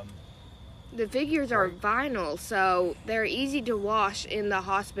it's The figures are vinyl, so they're easy to wash in the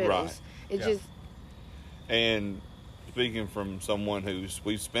hospitals. Right. It's Yeah. just, And speaking from someone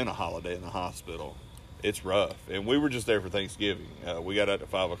we've spent a holiday in the hospital, it's rough. And we were just there for Thanksgiving. We got out at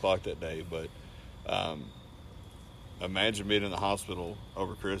 5:00 that day, but imagine being in the hospital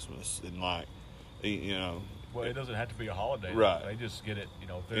over Christmas and well, it doesn't have to be a holiday. Right. They just get it,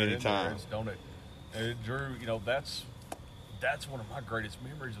 if they're Anytime. in there, it's donate. And Drew, that's one of my greatest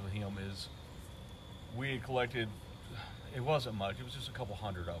memories of him is we had collected, it wasn't much, it was just a couple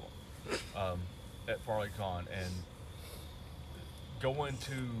hundred of them at FarleyCon, and going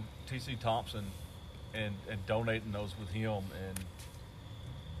to T.C. Thompson and donating those with him, and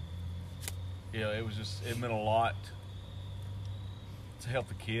it meant a lot to help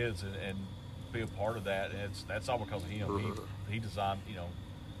the kids and be a part of that, and that's all because of him. He designed,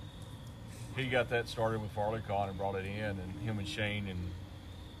 he got that started with FarleyCon and brought it in, and him and Shane, and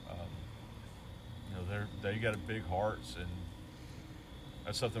they got big hearts, and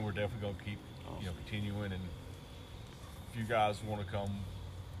that's something we're definitely going to keep, continuing, and if you guys want to come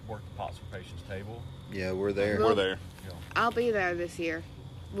work the Pots for Patients table. Yeah, we're there. Well, We're there. I'll be there this year.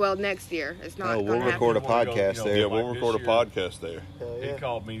 Well, next year. It's not. Oh, we'll gonna record a happen. podcast there. Yeah, we'll record a podcast there. He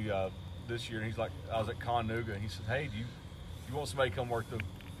called me this year, and he's like, I was at Conuga, and he said, "Hey, do you want somebody to come work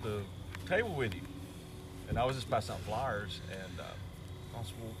the table with you?" And I was just passing out flyers, and I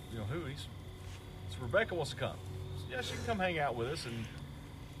said, "Well, who?" He said, "Rebecca wants to come." I said, "Yeah, she can come hang out with us." And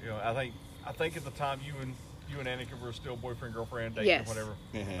I think at the time you and Annika were still boyfriend girlfriend dating Yes. or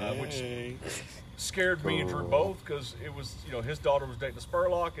whatever, which scared me and Drew both because it was his daughter was dating a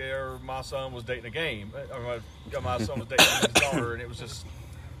Spurlock or my son was dating a game. Or my son was dating his daughter, and it was just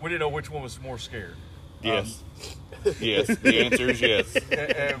we didn't know which one was more scared. Yes. Yes. The answer is yes.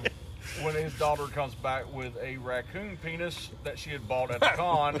 And when his daughter comes back with a raccoon penis that she had bought at the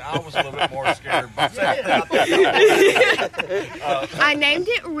con, I was a little bit more scared. I named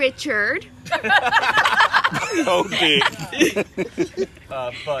it Richard. Oh, Dick.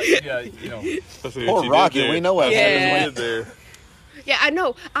 But yeah, Poor Rocky, we know what happened there. Yeah, I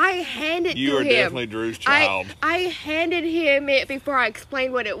know. I handed You to are him. definitely Drew's child. I handed him it before I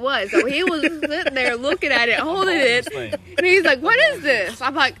explained what it was. So he was sitting there looking at it, holding it, and he's like, "What is this?"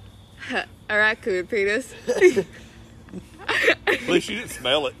 I'm like, "A raccoon penis." At least you didn't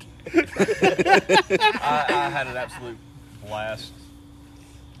smell it. I had an absolute blast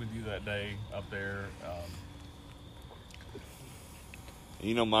with you that day up there.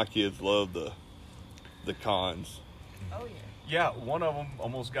 My kids love the cons. Oh yeah. Yeah, one of them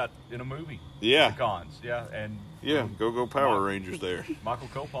almost got in a movie. Yeah. The cons. Yeah, and go Power Rangers there. Michael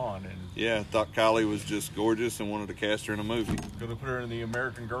Copon and Yeah, thought Kylie was just gorgeous and wanted to cast her in a movie. Gonna put her in the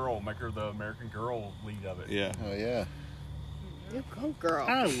American Girl, make her the American Girl lead of it. Yeah. Oh yeah. You go, girl.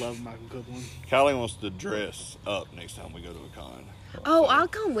 I love Michael Copeland. Kylie wants to dress up next time we go to a con. Oh, I'll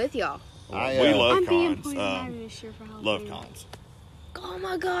come with y'all. We love I'm being cons. poison this year for Halloween. Love cons. Oh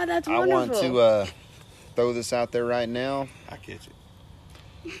my God, that's I wonderful. want to throw this out there right now. I catch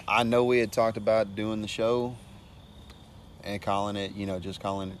it. I know we had talked about doing the show and calling it, just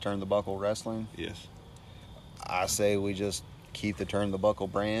calling it Turn the Buckle Wrestling. Yes. I say we just keep the Turn the Buckle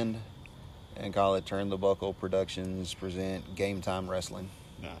brand and call it Turn the Buckle Productions present Game Time Wrestling.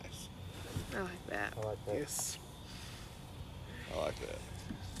 Nice. I like that. Yes. I like that.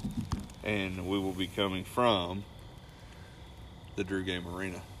 And we will be coming from the Drew Game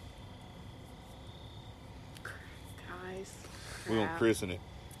Arena. Guys. We're going to christen it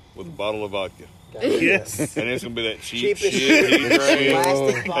with a bottle of vodka. Yes. And it's going to be that cheap Cheapest shit. Heat train.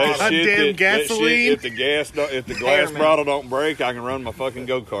 plastic bottle. That shit, Damn that gasoline. shit, if the glass bottle don't break, I can run my fucking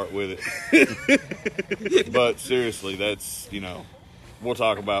go-kart with it. But seriously, that's, we'll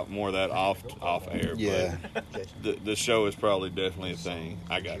talk about more of that off air. Yeah. But the show is probably definitely a thing.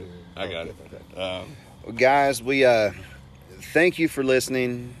 I got it. Well, guys, we thank you for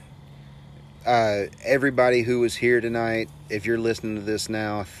listening. Everybody who was here tonight, if you're listening to this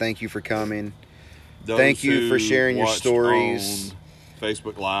now, thank you for coming. Thank you for sharing your stories. On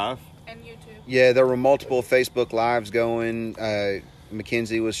Facebook Live. And YouTube. Yeah, there were multiple Facebook Lives going.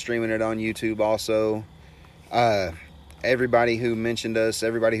 Mackenzie was streaming it on YouTube also. Everybody who mentioned us,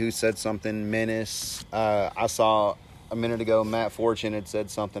 everybody who said something, Menace. I saw a minute ago Matt Fortune had said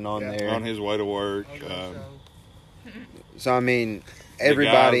something on there. On his way to work. So, I mean,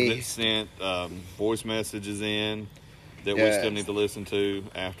 everybody. The guys that sent voice messages in that we still need to listen to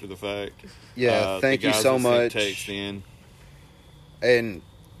after the fact. Yeah, thank you so much. Text in. And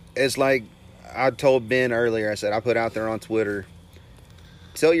it's like I told Ben earlier, I said, I put out there on Twitter,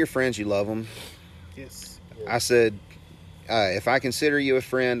 tell your friends you love them. Yes. I said, if I consider you a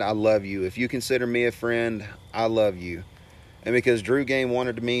friend, I love you. If you consider me a friend, I love you. And because Drew Game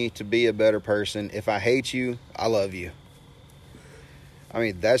wanted me to be a better person, if I hate you, I love you. I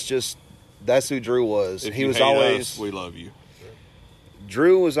mean, that's who Drew was. If he you was hate always us, we love you.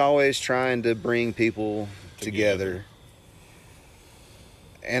 Drew was always trying to bring people together.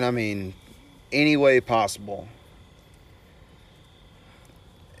 And I mean, any way possible.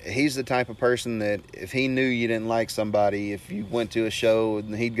 He's the type of person that if he knew you didn't like somebody, if you went to a show,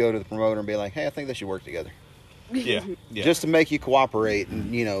 and he'd go to the promoter and be like, "Hey, I think they should work together." Yeah. Just to make you cooperate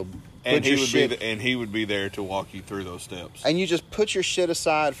and, And put your shit. he would be there to walk you through those steps. And you just put your shit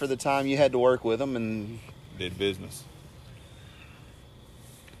aside for the time you had to work with him and did business.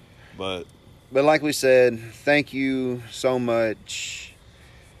 But like we said, thank you so much.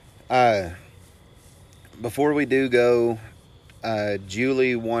 Before we do go,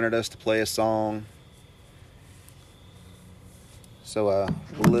 Julie wanted us to play a song. So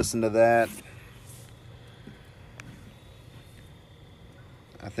we'll listen to that.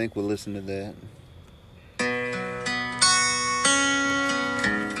 I think we'll listen to that.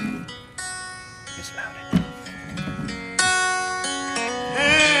 It's loud enough.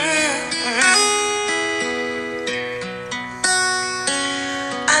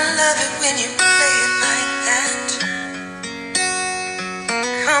 I love it when you play it like that.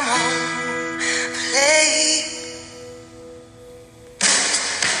 Come on, play.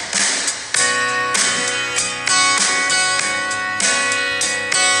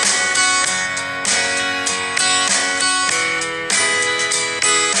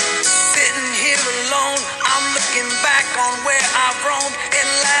 Sitting here alone, I'm looking back on where I've roamed and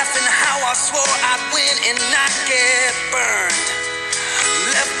laughing how I swore I'd win and not get burned.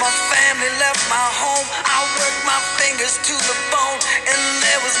 Left my family, left my home. I worked my fingers to the bone, and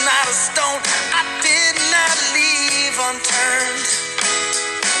there was not a stone I did not leave unturned.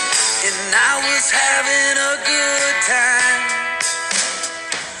 And I was having a good time.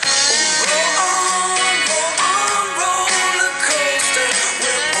 Roll on, roller coaster.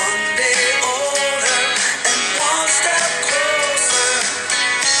 We're one day older and one step closer.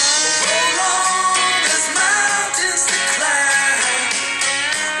 Roll on, there's mountains to climb.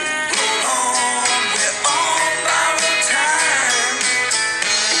 Roll on, we're on borrowed time.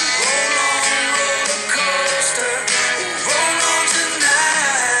 Roll on, roller coaster. Roll on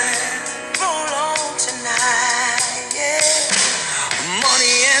tonight. Roll on tonight, yeah.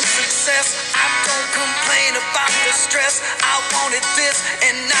 Money and success, I don't complain about the stress. I wanted this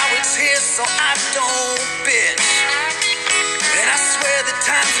and now it's here, so I don't bitch. And I swear the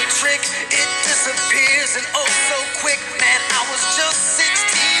time's a trick, it disappears and oh so quick. Man, I was just 16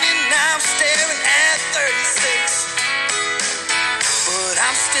 and now I'm staring at 36. But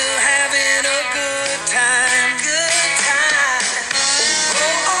I'm still having a good time, good time.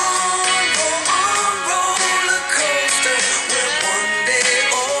 Roll on, roller coaster. We're one day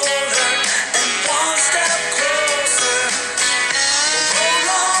older and one step closer. Roll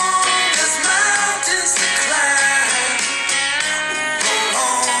on, there's mountains to climb. Roll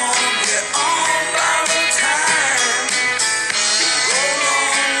on, we're on borrowed time. Roll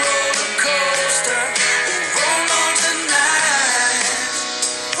on, roller coaster. Roll on tonight.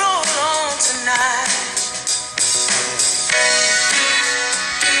 Roll on tonight.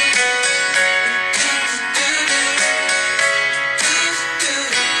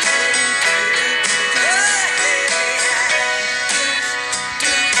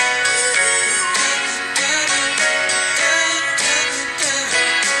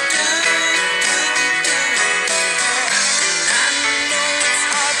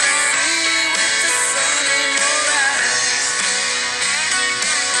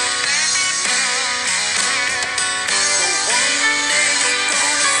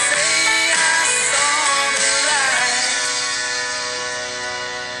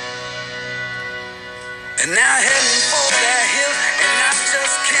 And now heading for that hill, and I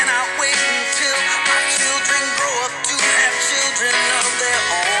just cannot wait until my children grow up to have children of their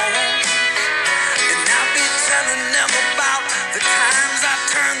own. And I'll be telling them about the times I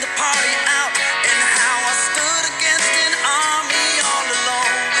turned the party out and how I stood against an army all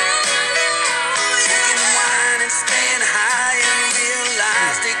alone. Drinking wine and staying high and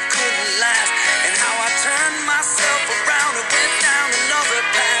realized it couldn't last, and how I turned myself around and went down another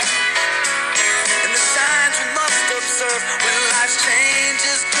path. And the signs we must observe when life's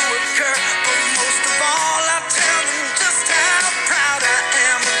changes do occur. But most of all, I tell them just how proud I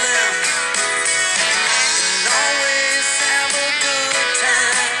am of them. And always have a good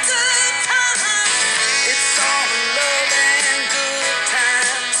time. Good time. It's all love and good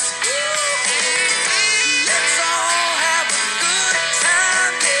times. Let's all have a good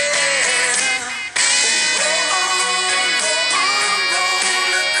time, yeah. Roll on,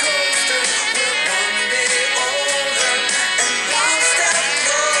 roller coaster. We're one day older and one step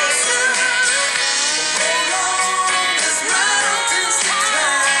closer. Roll on, there's mountains to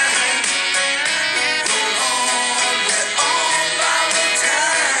climb. Roll on, we're on borrowed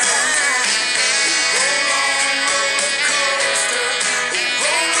time. Roll on, roller coaster.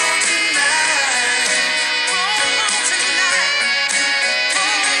 Roll on tonight. Roll on tonight.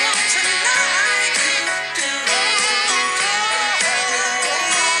 Roll on tonight.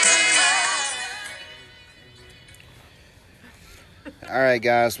 All right,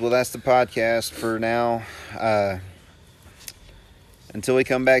 guys. Well, that's the podcast for now. Until we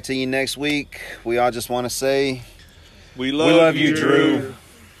come back to you next week, we all just want to say, we love you, Drew.